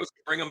who's supposed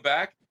to bring him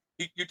back.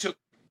 He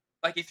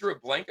threw a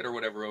blanket or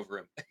whatever over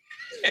him.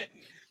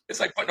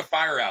 It's like putting a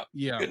fire out.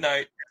 Yeah. Good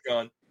night, you're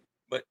gone.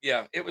 But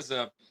yeah, it was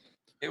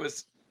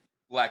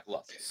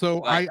lackluster. So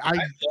like, I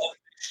love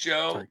this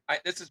show.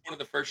 This is one of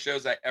the first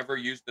shows I ever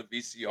used the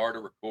VCR to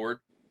record.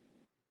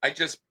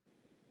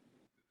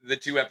 The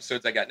 2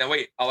 episodes I got. Now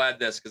wait, I'll add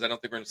this because I don't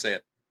think we're gonna say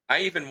it. I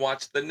even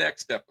watched the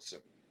next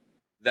episode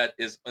that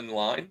is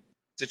online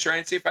to try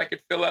and see if I could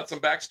fill out some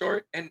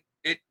backstory, and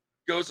it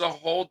goes a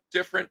whole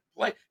different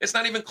place. It's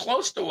not even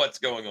close to what's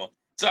going on.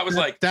 So I was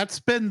like, that's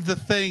been the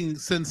thing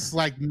since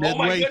like oh my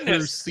midway through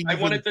goodness, season I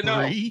wanted to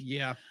know. 3.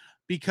 Yeah.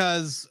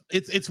 Because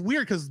it's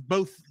weird because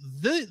both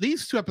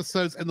these 2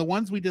 episodes and the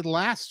ones we did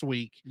last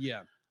week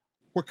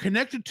were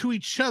connected to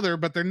each other,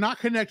 but they're not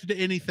connected to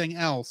anything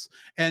else.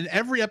 And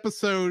every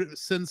episode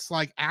since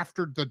like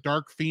after the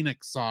Dark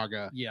Phoenix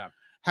saga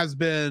has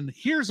been,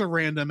 here's a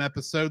random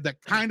episode that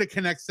kind of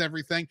connects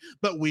everything,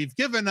 but we've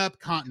given up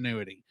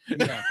continuity.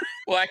 Yeah.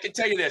 Well, I can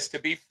tell you this, to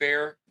be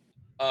fair,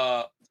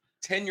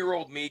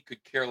 10-year-old me could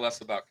care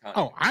less about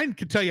continuity. Oh, I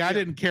can tell you I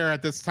didn't care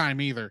at this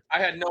time either. I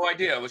had no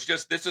idea. It was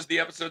just, this is the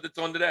episode that's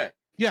on today.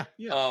 Yeah.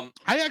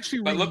 I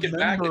actually but looking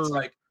back, it's remember-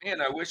 like,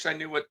 man, I wish I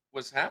knew what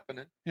was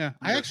happening. Yeah,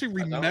 I actually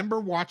remember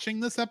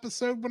watching this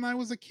episode when I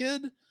was a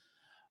kid,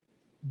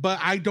 but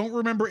I don't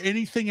remember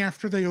anything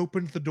after they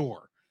opened the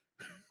door.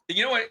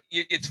 You know what?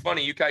 It's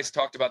funny. You guys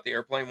talked about the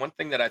airplane. One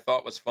thing that I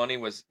thought was funny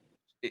was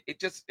it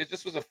just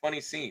was a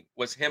funny scene,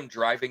 was him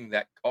driving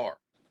that car.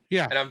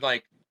 Yeah. And I'm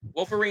like,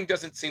 Wolverine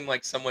doesn't seem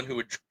like someone who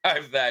would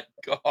drive that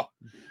car.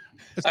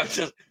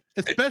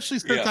 Especially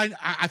since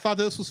I thought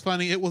this was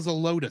funny. It was a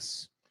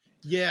Lotus.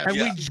 Yeah. And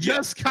we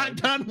just got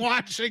done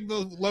watching the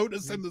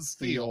Lotus and the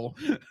Steel.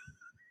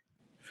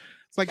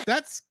 It's like,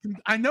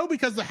 I know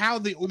because of how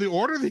the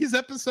order these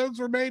episodes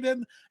were made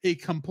in, a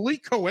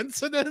complete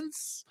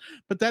coincidence,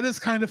 but that is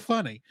kind of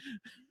funny.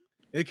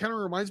 It kind of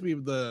reminds me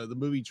of the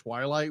movie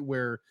Twilight,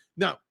 where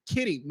not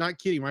kidding, my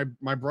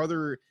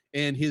brother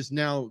and his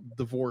now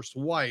divorced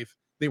wife,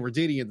 they were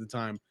dating at the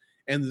time,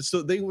 and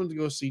so they wanted to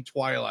go see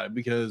Twilight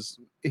because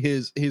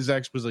his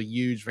ex was a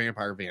huge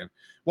vampire fan.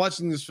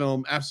 Watching this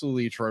film,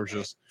 absolutely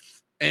atrocious,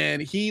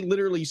 and he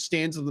literally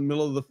stands in the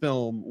middle of the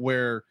film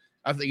where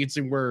I think it's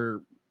in where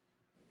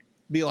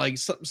be like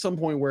some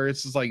point where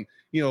it's just like,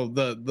 you know,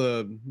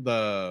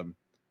 the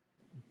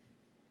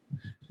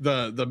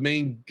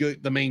main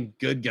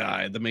good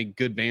guy, the main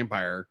good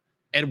vampire,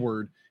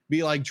 Edward,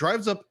 be like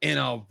drives up in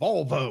a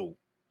Volvo.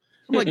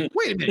 I'm like,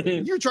 wait a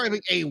minute, you're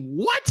driving a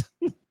what?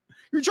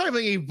 You're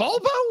driving a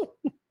Volvo?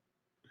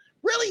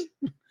 Really?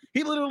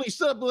 He literally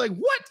stood up like,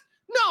 what?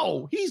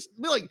 No, he's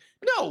like,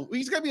 no,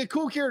 he's gonna be a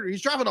cool character.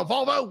 He's driving a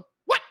Volvo.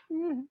 What?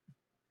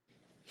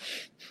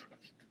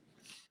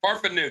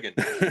 Morphin Nugan.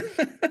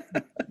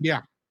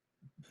 Yeah.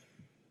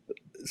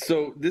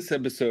 So this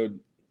episode,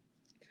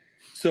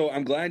 so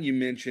I'm glad you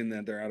mentioned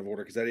that they're out of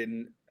order, because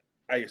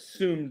I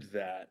assumed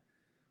that,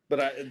 but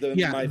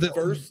my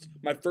first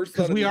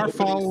because we are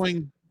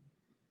following.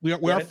 We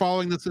are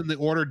following this in the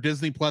order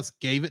Disney Plus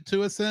gave it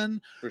to us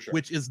in,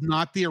 which is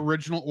not the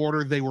original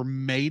order they were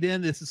made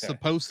in. This is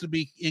supposed to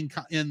be in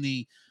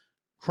the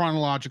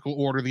chronological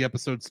order the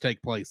episodes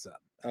take place in.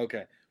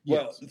 Okay.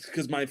 Well,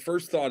 because my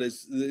first thought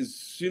is, as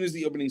soon as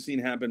the opening scene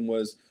happened,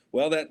 was,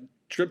 well, that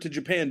trip to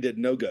Japan did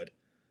no good.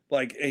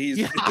 Like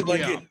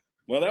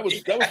well, that was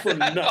for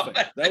nothing.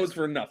 That was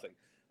for nothing.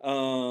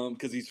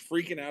 Because he's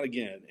freaking out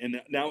again,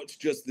 and now it's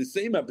just the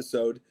same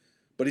episode,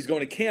 but he's going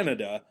to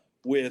Canada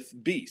with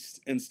Beast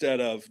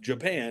instead of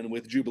Japan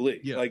with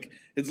Jubilee. Yeah. Like,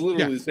 it's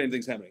literally the same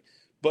thing's happening.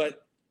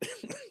 But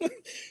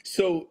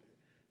so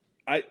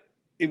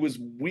it was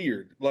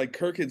weird. Like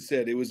Kirk had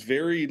said, it was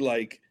very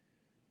like,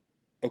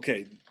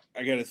 okay,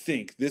 I got to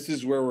think. This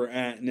is where we're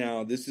at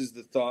now. This is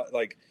the thought.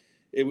 Like,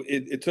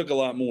 it took a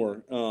lot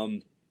more,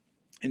 and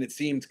it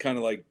seemed kind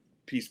of like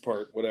piece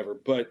part, whatever.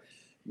 But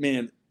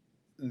man,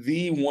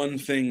 the one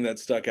thing that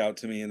stuck out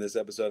to me in this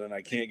episode, and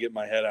I can't get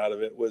my head out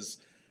of it, was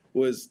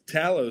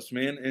Talos,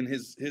 man, and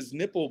his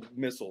nipple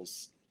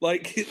missiles.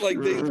 Like it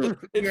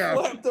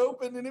flapped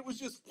open, and it was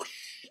just,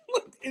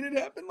 and it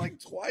happened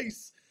like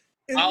twice.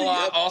 A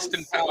la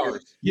Austin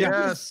Powers.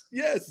 Yes.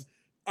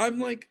 I'm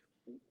like,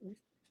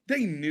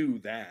 they knew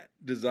that,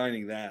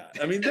 designing that.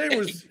 I mean, there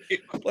was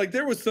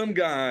some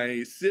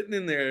guy sitting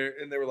in there,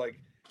 and they were like,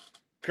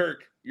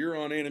 Kirk, you're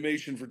on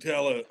animation for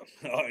Talos.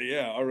 Oh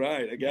yeah, all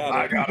right, I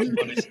got it.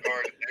 Funny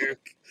story, dude.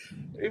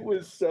 It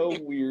was so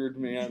weird,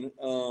 man.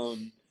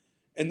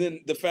 And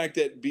then the fact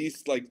that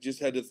Beast like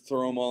just had to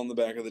throw them all in the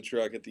back of the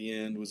truck at the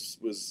end was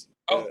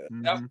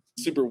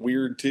super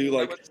weird too.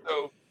 Like,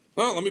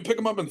 well, let me pick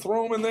them up and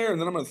throw them in there, and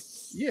then I'm gonna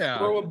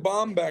throw a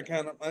bomb back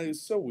on them. It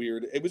was so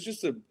weird. It was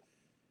just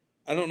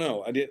I don't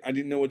know. I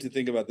didn't know what to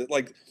think about that.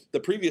 Like the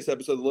previous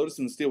episode, the Lotus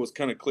and the Steel was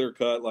kind of clear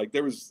cut. Like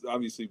there was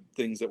obviously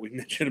things that we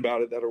mentioned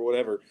about it that or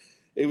whatever.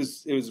 It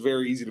was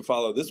very easy to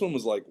follow. This one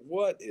was like,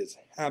 what is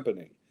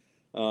happening?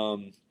 But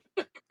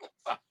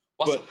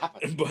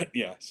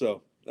yeah,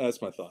 so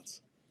that's my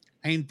thoughts.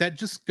 And that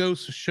just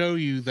goes to show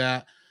you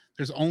that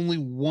there's only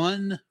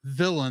one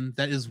villain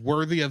that is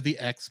worthy of the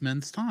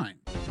X-Men's time.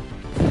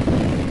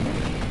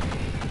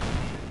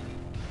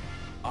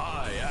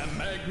 I am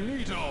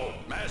Magneto,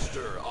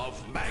 master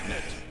of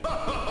Magnet.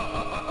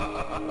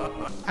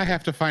 I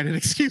have to find an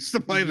excuse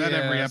to play that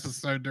every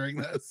episode during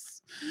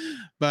this.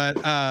 But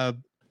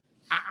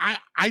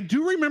I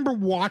do remember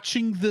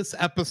watching this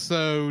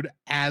episode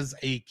as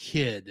a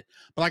kid.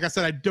 But like I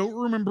said, I don't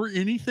remember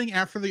anything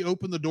after they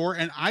opened the door,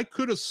 and I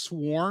could have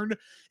sworn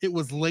it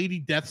was Lady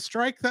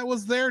Deathstrike that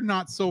was there,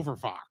 not Silver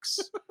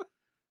Fox.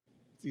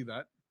 See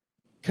that?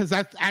 because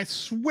I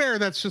swear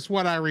that's just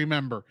what I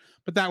remember.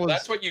 But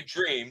that's what you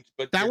dreamed.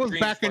 But that your was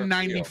dreams back in weren't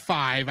real.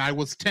 '95. I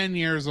was 10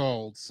 years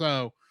old,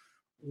 so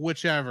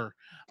whichever.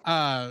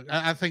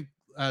 I think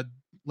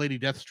Lady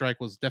Deathstrike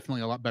was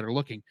definitely a lot better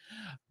looking,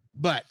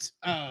 but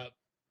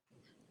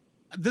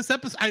this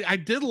episode, I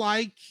did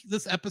like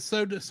this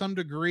episode to some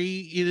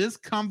degree. It is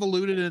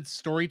convoluted in its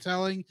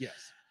storytelling.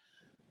 Yes.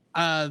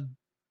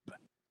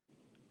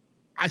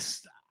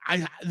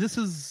 This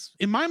is,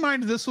 in my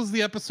mind, this was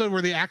the episode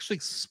where they actually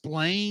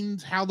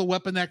explained how the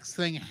Weapon X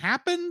thing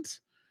happened,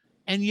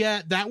 and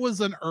yet that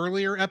was an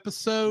earlier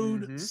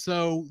episode.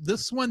 So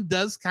this one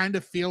does kind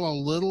of feel a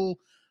little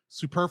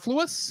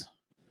superfluous,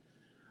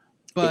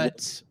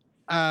 but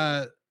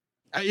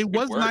it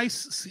was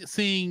nice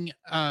seeing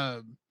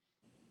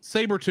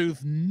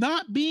Sabretooth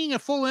not being a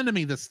full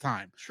enemy this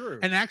time. True.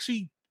 And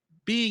actually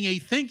being a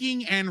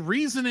thinking and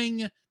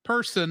reasoning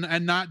person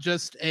and not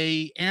just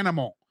a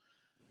animal,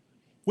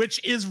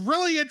 which is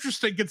really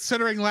interesting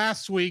considering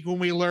last week when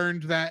we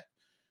learned that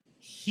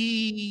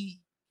he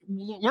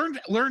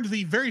learned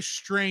the very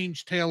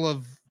strange tale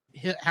of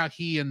how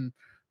he and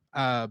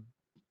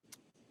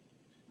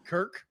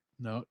Kirk.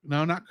 No,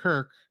 not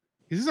Kirk.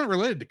 He's not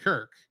related to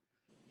Kirk.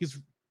 He's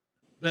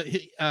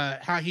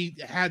how he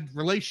had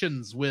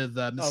relations with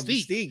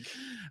Mystique.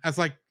 I was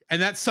like,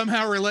 and that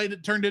somehow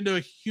turned into a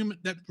human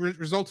that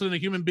resulted in a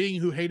human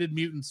being who hated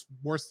mutants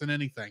worse than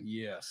anything.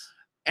 Yes.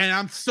 And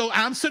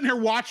I'm sitting here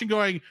watching,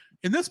 going,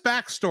 in this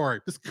backstory,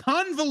 this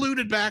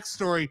convoluted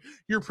backstory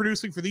you're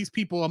producing for these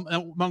people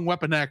among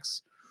Weapon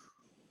X,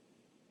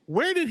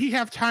 where did he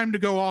have time to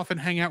go off and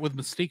hang out with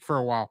Mystique for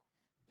a while?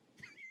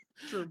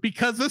 Sure.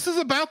 Because this is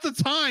about the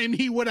time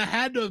he would have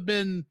had to have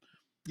been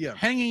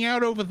hanging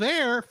out over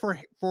there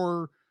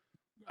for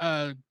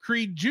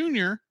Creed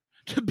Jr.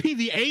 to be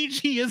the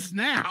age he is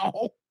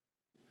now.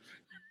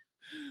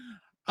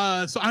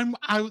 So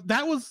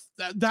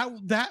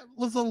that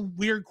was a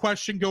weird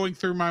question going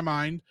through my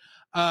mind.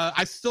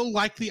 I still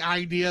like the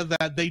idea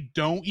that they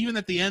don't, even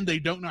at the end, they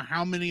don't know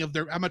how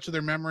much of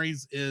their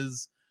memories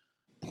is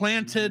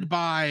planted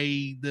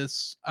by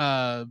this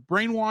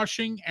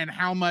brainwashing and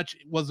how much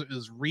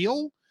is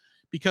real,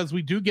 because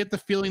we do get the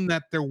feeling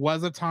that there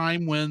was a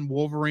time when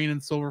Wolverine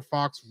and Silver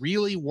Fox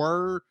really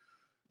were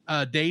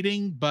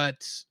dating,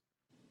 but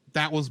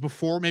that was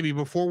before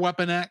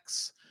Weapon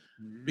X,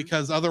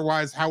 because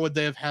otherwise how would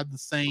they have had the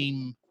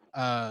same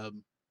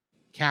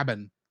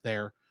cabin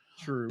there?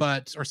 True.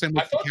 But or same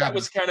I thought that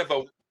was kind of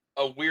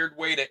a weird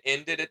way to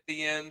end it at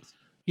the end.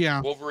 Yeah.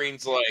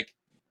 Wolverine's like,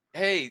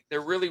 hey,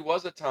 there really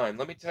was a time.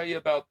 Let me tell you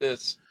about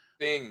this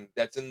thing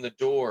that's in the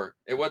door.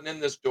 It wasn't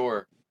in this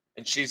door.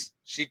 And she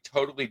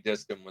totally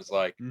dissed him, was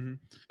like,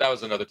 that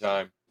was another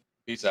time.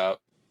 Peace out.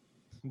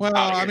 Well,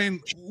 I mean,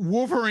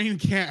 Wolverine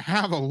can't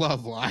have a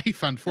love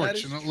life,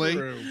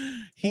 unfortunately.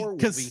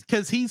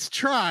 Because he's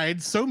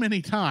tried so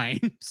many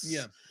times.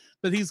 Yeah.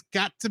 That he's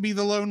got to be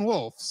the lone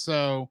wolf.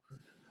 So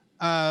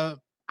I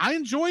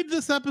enjoyed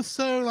this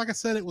episode. Like I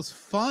said, it was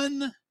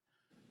fun.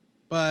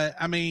 But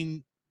I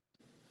mean,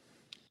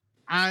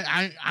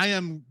 I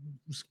am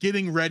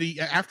getting ready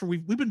after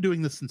we've been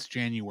doing this since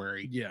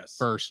January. Yes.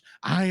 1st.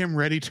 I am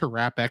ready to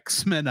wrap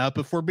X-Men up,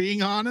 if we're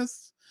being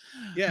honest.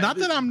 Yeah. Not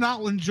that I'm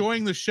not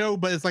enjoying the show,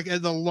 but it's like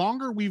the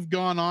longer we've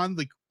gone on,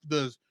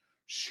 the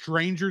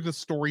stranger the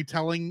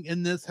storytelling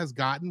in this has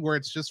gotten, where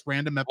it's just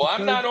random episodes. Well,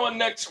 I'm not on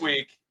next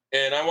week,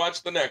 and I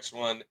watched the next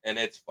one, and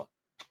it's fun.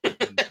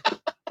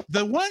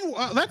 The one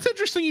that's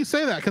interesting you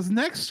say that, because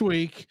next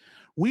week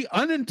we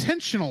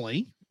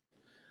unintentionally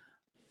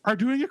are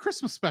doing a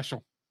Christmas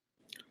special.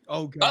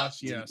 Oh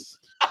gosh, yes.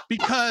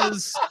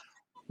 Because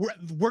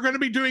we're going to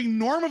be doing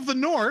Norm of the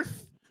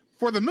North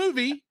for the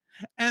movie,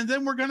 and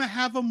then we're going to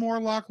have a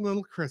Morlock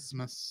Little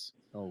Christmas.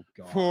 Oh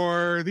god.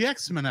 For the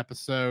X-Men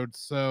episode.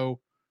 So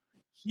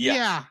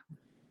yeah.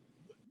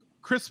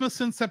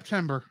 Christmas in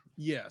September.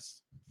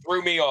 Yes.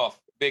 Threw me off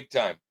big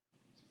time.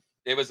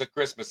 It was a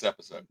Christmas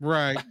episode.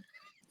 Right.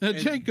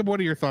 Jacob, what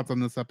are your thoughts on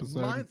this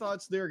episode? My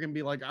thoughts there can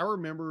be like, I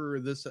remember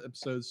this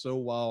episode so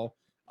well.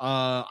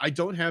 I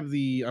don't have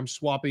I'm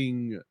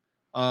swapping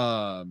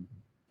Fox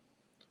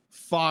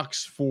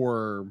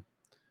for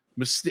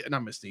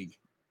not Mystique,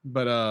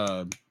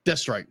 but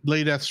Deathstrike.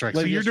 Lady Deathstrike.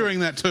 So you're doing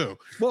that too.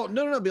 Well,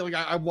 no. Be like,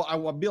 I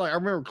be like, I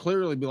remember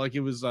clearly, be like, it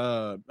was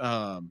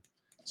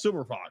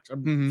Silver Fox. I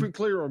pretty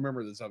clearly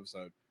remember this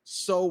episode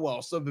so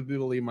well, so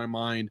vividly in my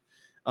mind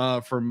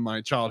from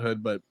my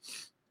childhood. But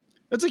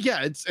it's like,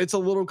 yeah, it's a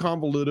little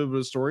convoluted of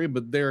a story,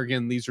 but there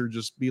again, these are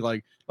just be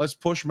like, let's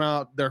push them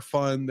out. They're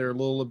fun. They're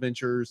little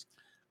adventures.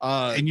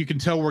 And you can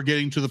tell we're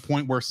getting to the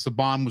point where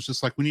Saban was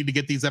just like, we need to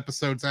get these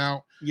episodes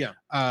out. Yeah.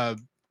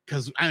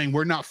 Because I mean,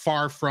 we're not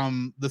far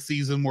from the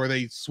season where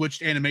they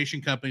switched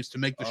animation companies to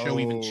make the show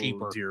even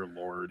cheaper. Dear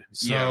Lord.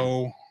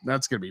 So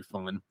that's gonna be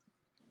fun.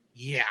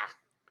 Yeah.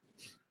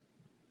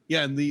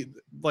 Yeah, and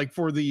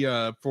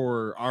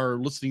for our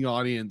listening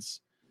audience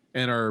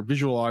and our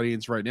visual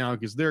audience right now,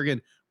 because there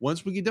again,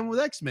 once we get done with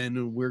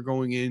X-Men, we're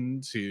going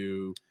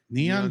into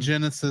Neon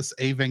Genesis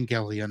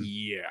Evangelion.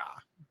 Yeah.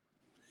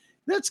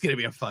 That's gonna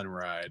be a fun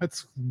ride.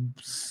 It's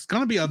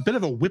going to be a bit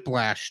of a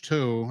whiplash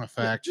too,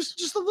 effect.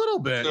 Just a little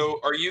bit. So,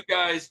 are you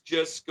guys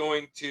just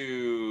going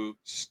to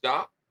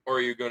stop, or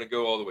are you going to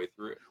go all the way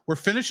through it? We're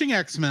finishing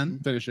X-Men,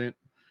 finishing it,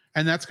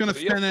 and that's going to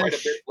So you have finish. quite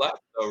a bit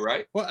left, though,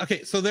 right? Well,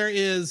 okay, so there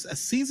is a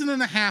season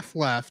and a half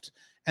left,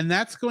 and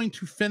that's going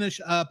to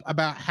finish up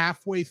about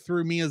halfway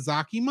through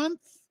Miyazaki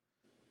month,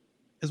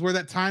 is where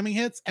that timing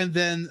hits, and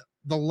then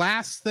the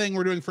last thing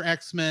we're doing for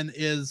X-Men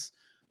is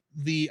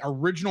the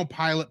original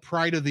pilot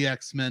Pride of the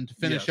X-Men to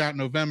finish out in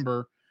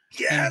November.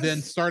 And then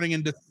starting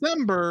in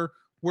December,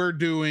 we're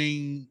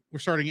starting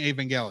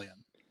Evangelion.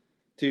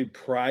 Dude,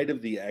 Pride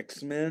of the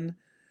X-Men.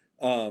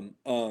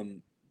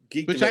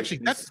 Geek Which actually,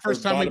 that's the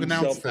first time we've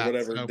announced that.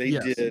 Whatever. So.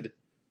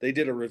 They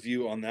did a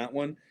review on that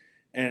one.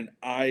 And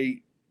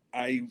I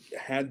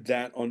had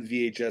that on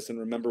VHS and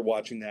remember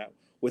watching that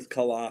with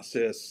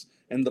Colossus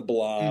and the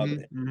Blob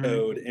and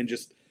Toad and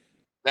just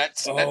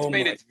That's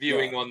made its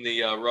viewing on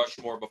the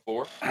Rushmore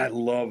before. I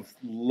love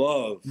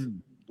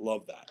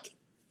that.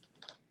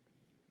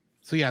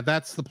 So yeah,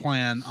 that's the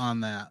plan on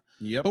that.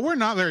 Yep. But we're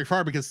not very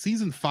far because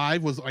season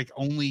 5 was like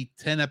only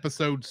 10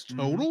 episodes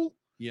total.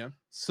 Yeah.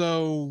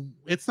 So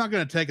it's not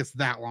going to take us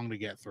that long to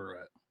get through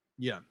it.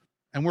 Yeah.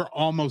 And we're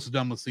almost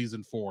done with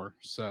season 4.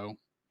 So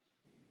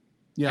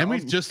yeah, and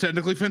we've just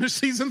technically finished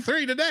season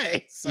 3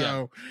 today.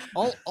 So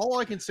all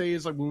I can say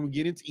is like when we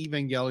get into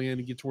Evangelion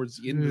and get towards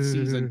the end of the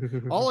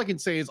season, all I can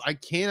say is I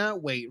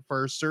cannot wait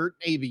for a certain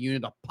AV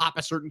unit to pop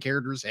a certain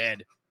character's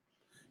head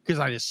because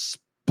I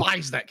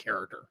despise that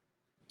character.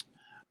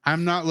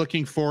 I'm not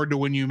looking forward to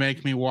when you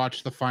make me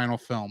watch the final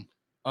film.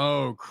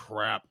 Oh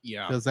crap!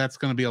 Yeah, because that's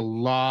going to be a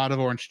lot of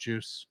orange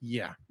juice.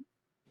 Yeah,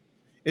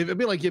 it'd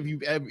be like if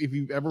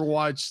you've ever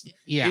watched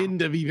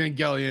End of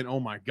Evangelion. Oh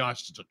my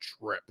gosh, it's a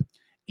trip.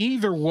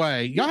 Either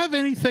way, y'all have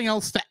anything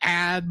else to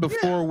add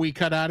before we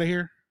cut out of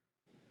here?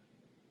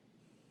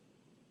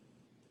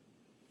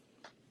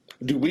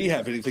 Do we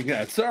have anything to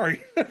add?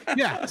 Sorry.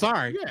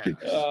 Sorry.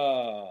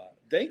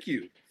 Thank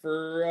you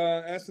for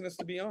asking us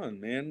to be on,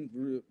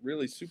 man.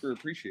 Really super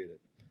appreciate it.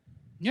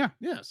 Yeah.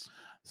 Yes.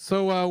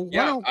 So,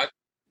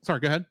 sorry,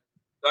 go ahead.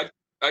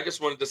 I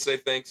just wanted to say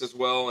thanks as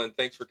well, and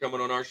thanks for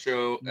coming on our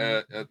show.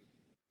 Not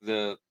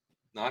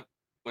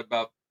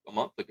about a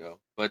month ago,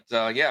 but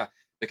the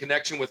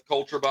connection with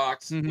Culture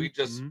Box. We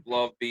just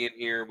love being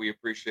here. We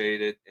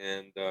appreciate it,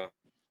 and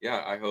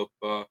I hope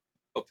to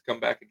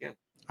come back again.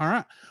 All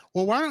right.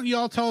 Well, why don't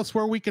y'all tell us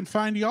where we can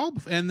find y'all,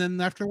 and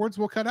then afterwards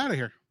we'll cut out of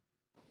here.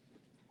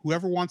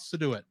 Whoever wants to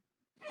do it.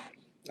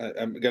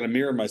 I'm going to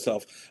mirror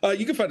myself.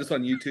 You can find us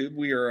on YouTube.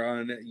 We are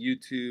on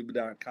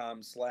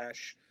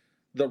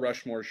youtube.com/The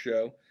Rushmore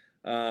Show.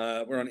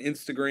 We're on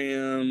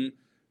Instagram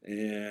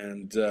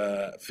and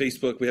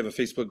Facebook. We have a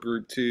Facebook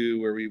group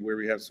too where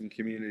we have some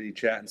community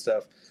chat and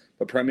stuff.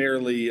 But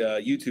primarily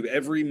YouTube.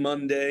 Every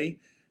Monday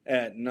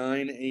at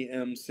 9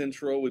 a.m.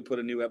 Central, we put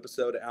a new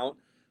episode out.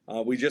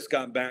 We just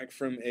got back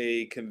from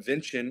a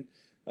convention.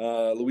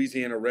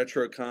 Louisiana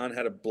RetroCon,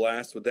 had a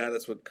blast with that.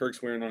 That's what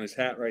Kirk's wearing on his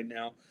hat right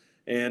now.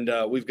 And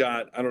we've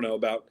got, I don't know,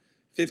 about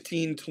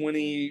 15,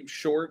 20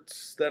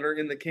 shorts that are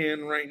in the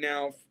can right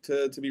now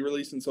to be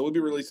released. And so we'll be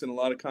releasing a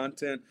lot of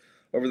content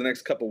over the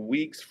next couple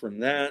weeks from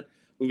that.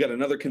 We've got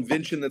another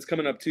convention that's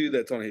coming up too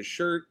that's on his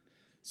shirt.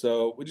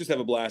 So we just have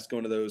a blast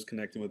going to those,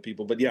 connecting with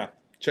people. But yeah,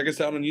 check us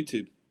out on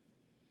YouTube.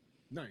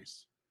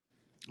 Nice.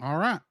 All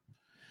right.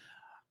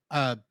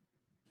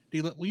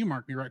 D-Lit, will you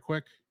mark me right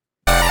quick?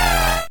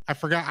 I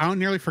forgot. I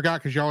nearly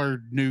forgot because y'all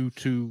are new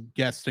to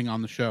guesting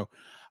on the show.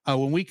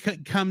 When we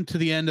come to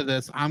the end of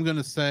this, I'm going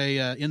to say,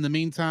 in the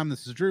meantime,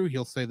 this is Drew.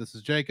 He'll say, this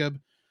is Jacob.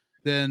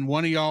 Then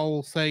one of y'all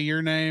will say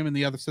your name and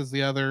the other says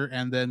the other.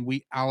 And then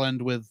I'll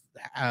end with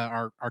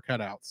our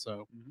cutout.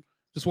 So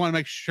just want to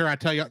make sure I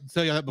tell you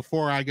that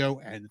before I go,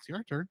 and it's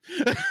your turn.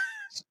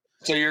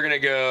 So you're going to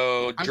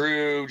go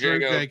Drew,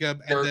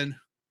 Jacob, Kirk, and then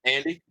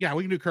Andy? Yeah,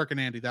 we can do Kirk and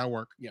Andy. That'll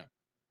work. Yeah.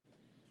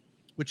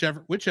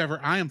 Whichever.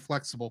 I am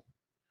flexible.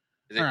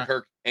 Is it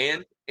Kirk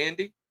and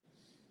Andy?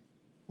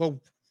 Well,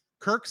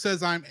 Kirk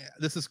says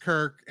this is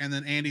Kirk, and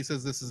then Andy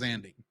says this is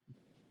Andy.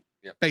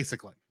 Yeah.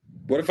 Basically.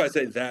 What if I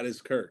say that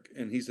is Kirk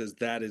and he says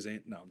that is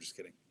Andy? No, I'm just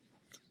kidding.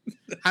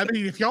 I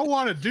mean, if y'all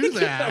want to do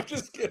that, I'm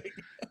just kidding.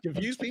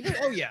 Confuse people?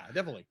 Oh yeah,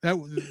 definitely.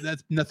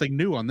 That's nothing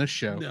new on this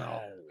show.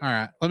 No. All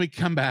right, let me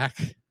come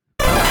back.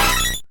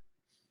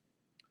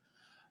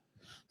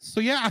 So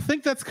yeah, I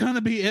think that's going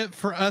to be it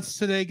for us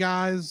today,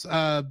 guys.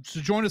 So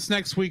join us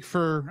next week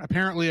for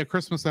apparently a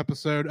Christmas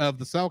episode of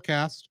the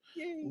Cellcast.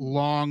 Yay.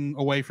 Long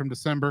away from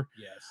December.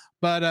 Yes.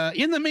 But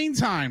in the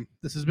meantime,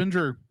 this has been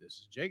Drew. This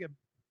is Jacob.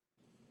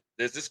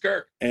 This is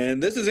Kirk.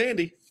 And this is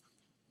Andy.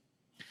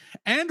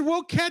 And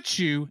we'll catch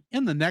you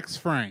in the next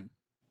frame.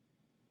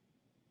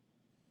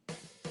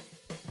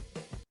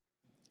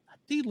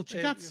 Deedle,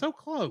 you got so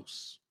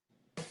close.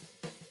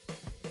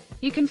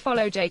 You can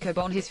follow Jacob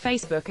on his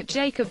Facebook at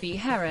Jacob B.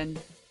 Heron.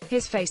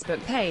 His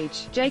Facebook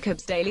page,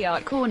 Jacob's Daily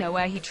Art Corner,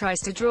 where he tries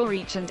to draw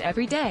each and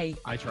every day.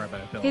 I try, but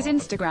I feel His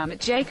Instagram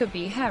at Jacob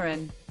B.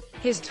 Heron.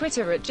 His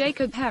Twitter at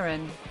Jacob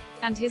Heron.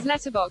 and his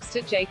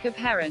letterboxd at Jacob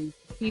Heron.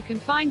 You can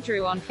find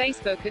Drew on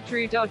Facebook at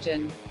Drew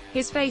Dodgen.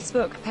 His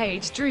Facebook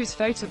page Drew's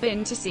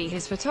Photobin to see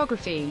his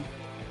photography.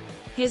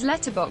 His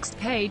letterboxd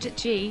page at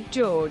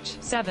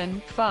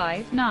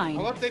ggeorge759.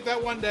 I'll update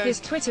that one day. His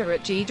Twitter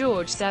at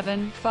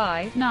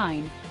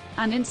ggeorge759.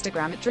 And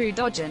Instagram at Drew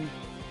Dodgen.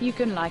 You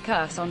can like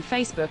us on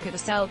Facebook at the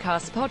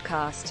Cellcast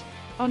Podcast.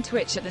 On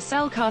Twitch at the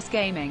Cellcast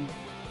Gaming.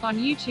 On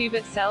YouTube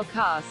at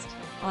Cellcast.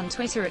 On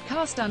Twitter at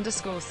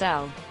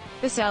cast_cell.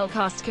 The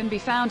Cellcast can be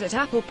found at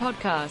Apple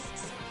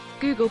Podcasts,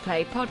 Google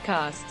Play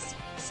Podcasts,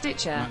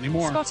 Stitcher,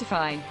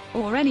 Spotify,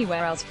 or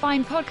anywhere else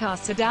fine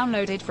podcasts are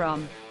downloaded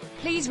from.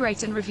 Please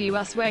rate and review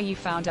us where you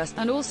found us,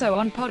 and also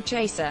on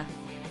Podchaser.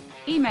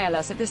 Email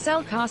us at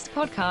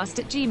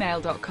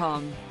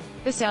thecellcastpodcast@gmail.com.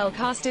 The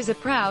Cellcast is a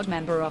proud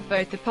member of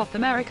both the Pop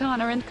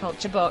Americana and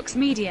Culture Box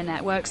media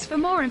networks. For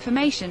more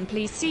information,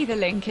 please see the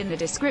link in the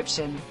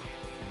description.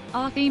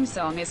 Our theme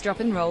song is Drop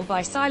and Roll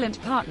by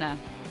Silent Partner.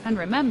 And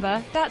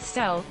remember, that's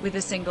Cell with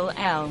a single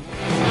L.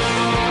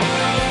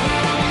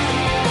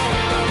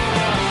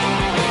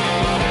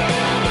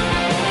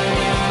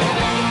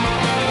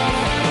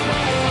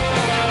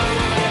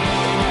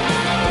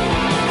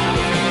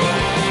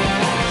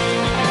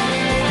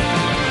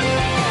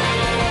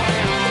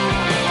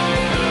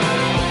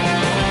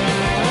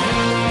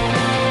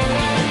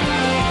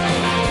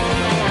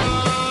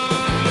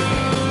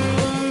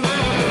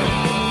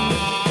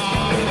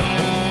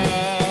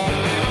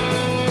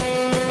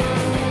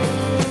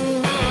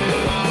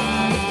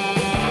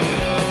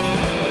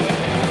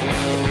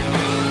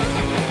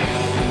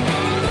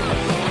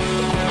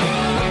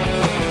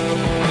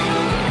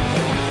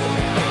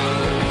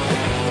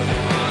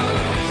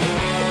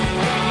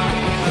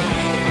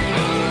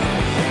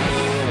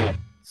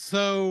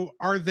 So,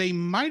 are they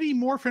Mighty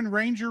Morphin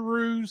Ranger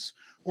Roos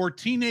or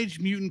Teenage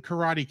Mutant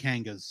Karate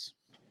Kangas?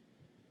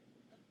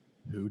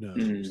 Who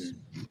knows?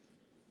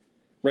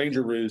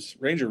 Ranger Roos.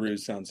 Ranger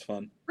Roos sounds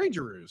fun.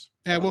 Ranger Roos.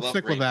 Yeah, we'll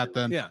stick with that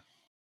then. Yeah.